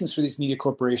license for these media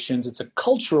corporations. It's a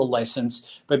cultural license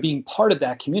by being part of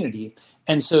that community.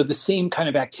 And so the same kind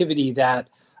of activity that,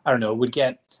 would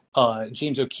get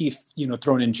James O'Keefe,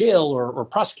 thrown in jail or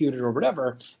prosecuted or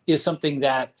whatever, is something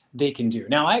that they can do.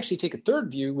 Now, I actually take a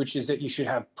third view, which is that you should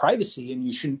have privacy and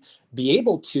you shouldn't be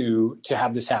able to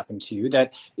have this happen to you.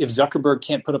 That if Zuckerberg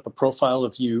can't put up a profile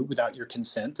of you without your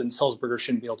consent, then Sulzberger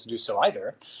shouldn't be able to do so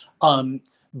either.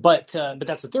 But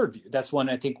that's a third view. That's one,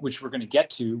 I think, which we're going to get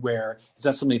to, where it's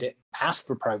not something to ask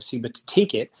for privacy, but to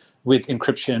take it with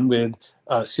encryption, with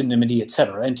pseudonymity, et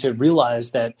cetera, and to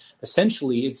realize that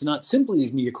essentially it's not simply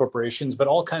these media corporations, but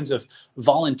all kinds of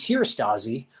volunteer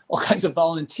Stasi, all kinds of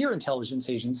volunteer intelligence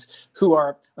agents who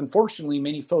are, unfortunately,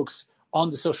 many folks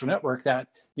on the social network that,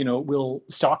 will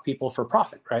stalk people for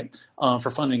profit, right,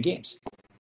 for fun and games.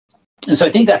 And so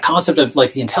I think that concept of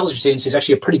like the intelligence agency is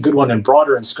actually a pretty good one and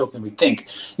broader in scope than we think.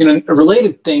 A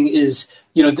related thing is,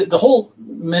 the whole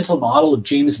mental model of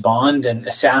James Bond and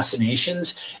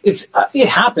assassinations. It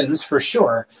happens for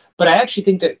sure, but I actually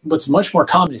think that what's much more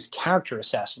common is character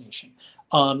assassination.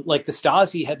 Like the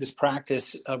Stasi had this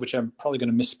practice, which I'm probably going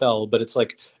to misspell, but it's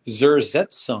like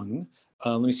Zersetzung.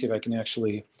 Let me see if I can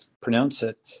actually pronounce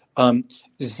it.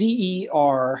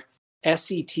 Zersetzung.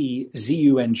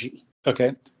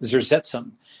 Okay,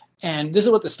 Zersetzung. And this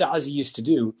is what the Stasi used to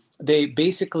do. They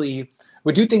basically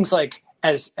would do things like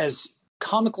as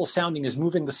comical sounding as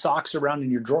moving the socks around in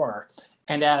your drawer,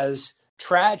 and as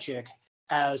tragic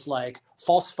as like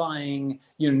falsifying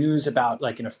news about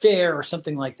like an affair or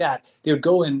something like that. They would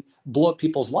go and blow up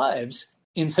people's lives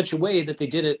in such a way that they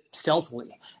did it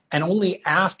stealthily. And only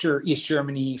after East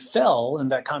Germany fell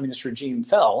and that communist regime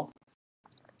fell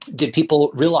did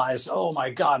people realize, oh my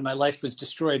God, my life was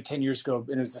destroyed 10 years ago,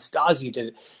 and it was the Stasi who did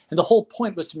it. And the whole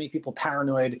point was to make people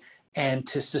paranoid and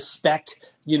to suspect,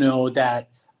 that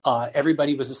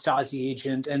everybody was a Stasi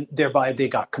agent, and thereby they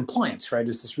got compliance, right?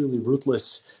 It's this really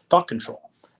ruthless thought control.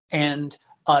 And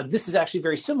this is actually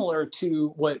very similar to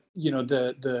what,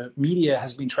 the media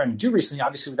has been trying to do recently,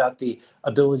 obviously without the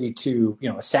ability to,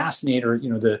 assassinate or,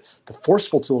 the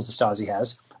forceful tools the Stasi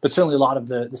has, but certainly a lot of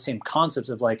the same concepts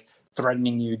of like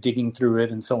threatening you, digging through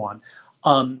it, and so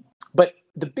on. But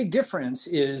the big difference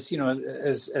is,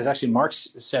 as actually Marx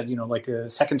said, like the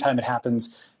second time it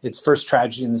happens, it's first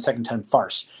tragedy, and the second time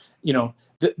farce.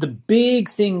 The big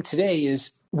thing today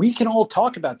is we can all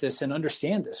talk about this and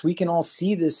understand this. We can all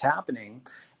see this happening.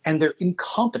 and they're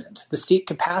incompetent. The state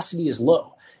capacity is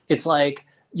low. It's like,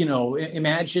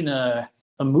 imagine a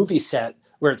movie set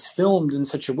where it's filmed in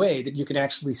such a way that you can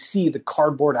actually see the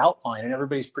cardboard outline and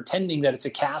everybody's pretending that it's a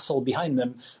castle behind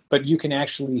them, but you can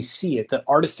actually see it. The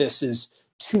artifice is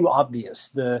too obvious.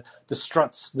 The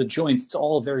struts, the joints, it's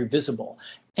all very visible.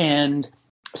 And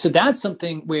so that's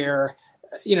something where,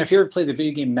 if you ever play the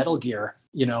video game Metal Gear,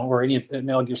 or any of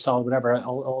Metal Gear Solid, whatever,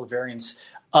 all the variants,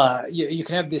 you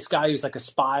can have this guy who's like a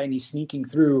spy and he's sneaking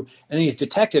through and then he's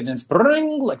detected and it's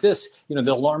like this,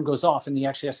 the alarm goes off and he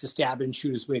actually has to stab and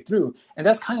shoot his way through. And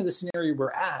that's kind of the scenario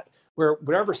we're at, where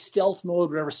whatever stealth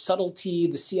mode, whatever subtlety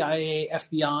the CIA,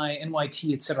 FBI,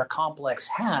 NYT, et cetera, complex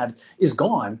had is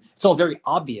gone. It's all very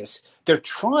obvious. They're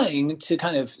trying to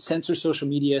kind of censor social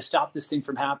media, stop this thing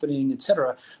from happening, et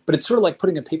cetera. But it's sort of like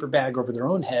putting a paper bag over their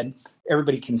own head.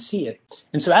 Everybody can see it.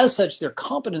 And so as such, their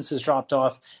competence has dropped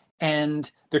off and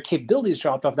their capabilities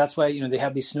dropped off. That's why, they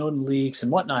have these Snowden leaks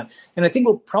and whatnot. And I think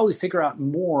we'll probably figure out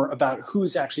more about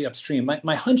who's actually upstream.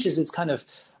 My hunch is it's kind of,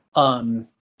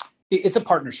 it's a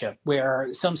partnership where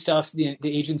some stuff the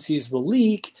agencies will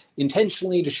leak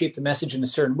intentionally to shape the message in a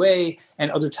certain way,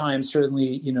 and other times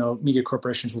certainly media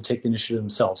corporations will take the initiative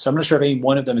themselves. So I'm not sure if any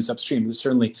one of them is upstream, but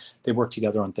certainly they work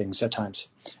together on things at times.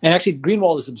 And actually,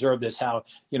 Greenwald has observed this: how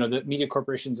the media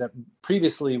corporations that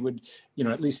previously would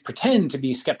at least pretend to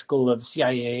be skeptical of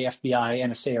CIA, FBI,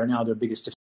 NSA are now their biggest.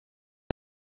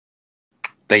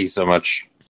 Thank you so much.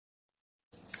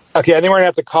 Okay, I think we're going to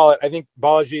have to call it. I think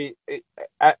Balaji,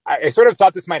 I sort of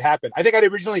thought this might happen. I think I'd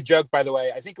originally joked, by the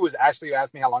way. I think it was Ashley who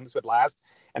asked me how long this would last.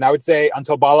 And I would say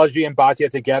until Balaji and Batya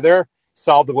together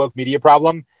solve the woke media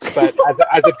problem. But as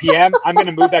a PM, I'm going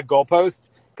to move that goalpost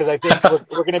because I think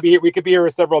we could be here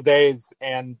for several days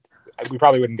and we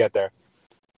probably wouldn't get there.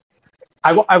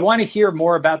 I want to hear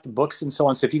more about the books and so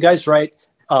on. So if you guys write,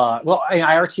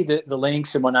 I RT the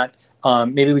links and whatnot.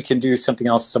 Maybe we can do something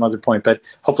else at some other point, but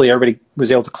hopefully everybody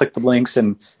was able to click the links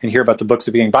and hear about the books at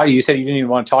the beginning. Bobby, you said you didn't even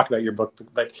want to talk about your book,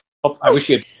 but I wish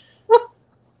you had.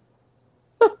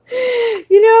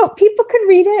 People can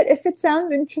read it if it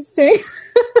sounds interesting.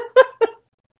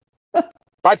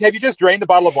 But have you just drained the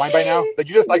bottle of wine by now? Did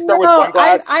you just start with one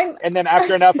glass and then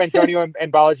after enough, Antonio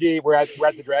and Balaji, we're at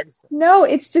the dregs? No,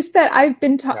 it's just that I've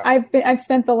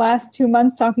spent the last 2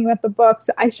 months talking about the books.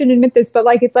 I shouldn't admit this, but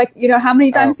it's like, how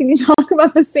many times can you talk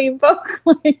about the same book?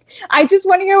 I just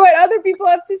want to hear what other people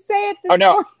have to say at this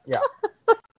point. Yeah.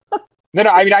 No.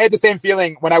 I mean, I had the same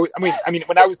feeling when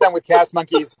when I was done with Cast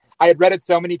Monkeys. I had read it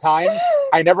so many times,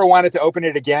 I never wanted to open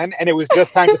it again, and it was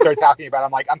just time to start talking about it.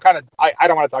 I'm like, I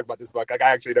don't want to talk about this book. I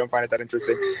actually don't find it that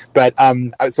interesting. But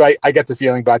so I get the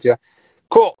feeling, Batya.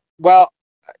 Cool. Well,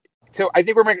 so I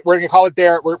think we're going to call it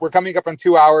there. We're coming up on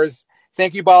 2 hours.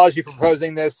 Thank you, Balaji, for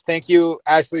proposing this. Thank you,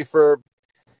 Ashley, for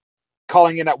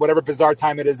calling in at whatever bizarre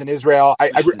time it is in Israel.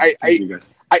 I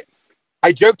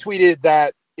joke tweeted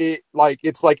that it's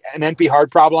like an NP hard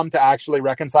problem to actually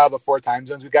reconcile the 4 time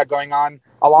zones we've got going on,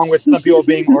 along with some people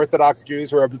being Orthodox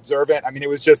Jews who are observant. I mean, it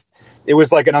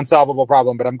was like an unsolvable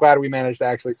problem, but I'm glad we managed to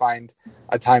actually find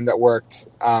a time that worked.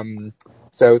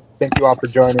 So thank you all for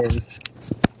joining.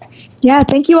 Yeah,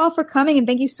 thank you all for coming, and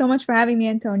thank you so much for having me,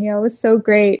 Antonio. It was so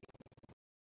great.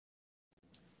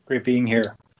 Great being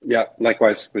here. Yeah,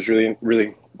 likewise. It was really,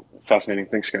 really fascinating.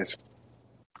 Thanks, guys.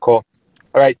 Cool.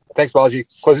 All right. Thanks, Balaji.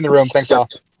 Closing the room. Thanks, all.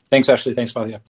 Thanks, Ashley. Thanks, Batya.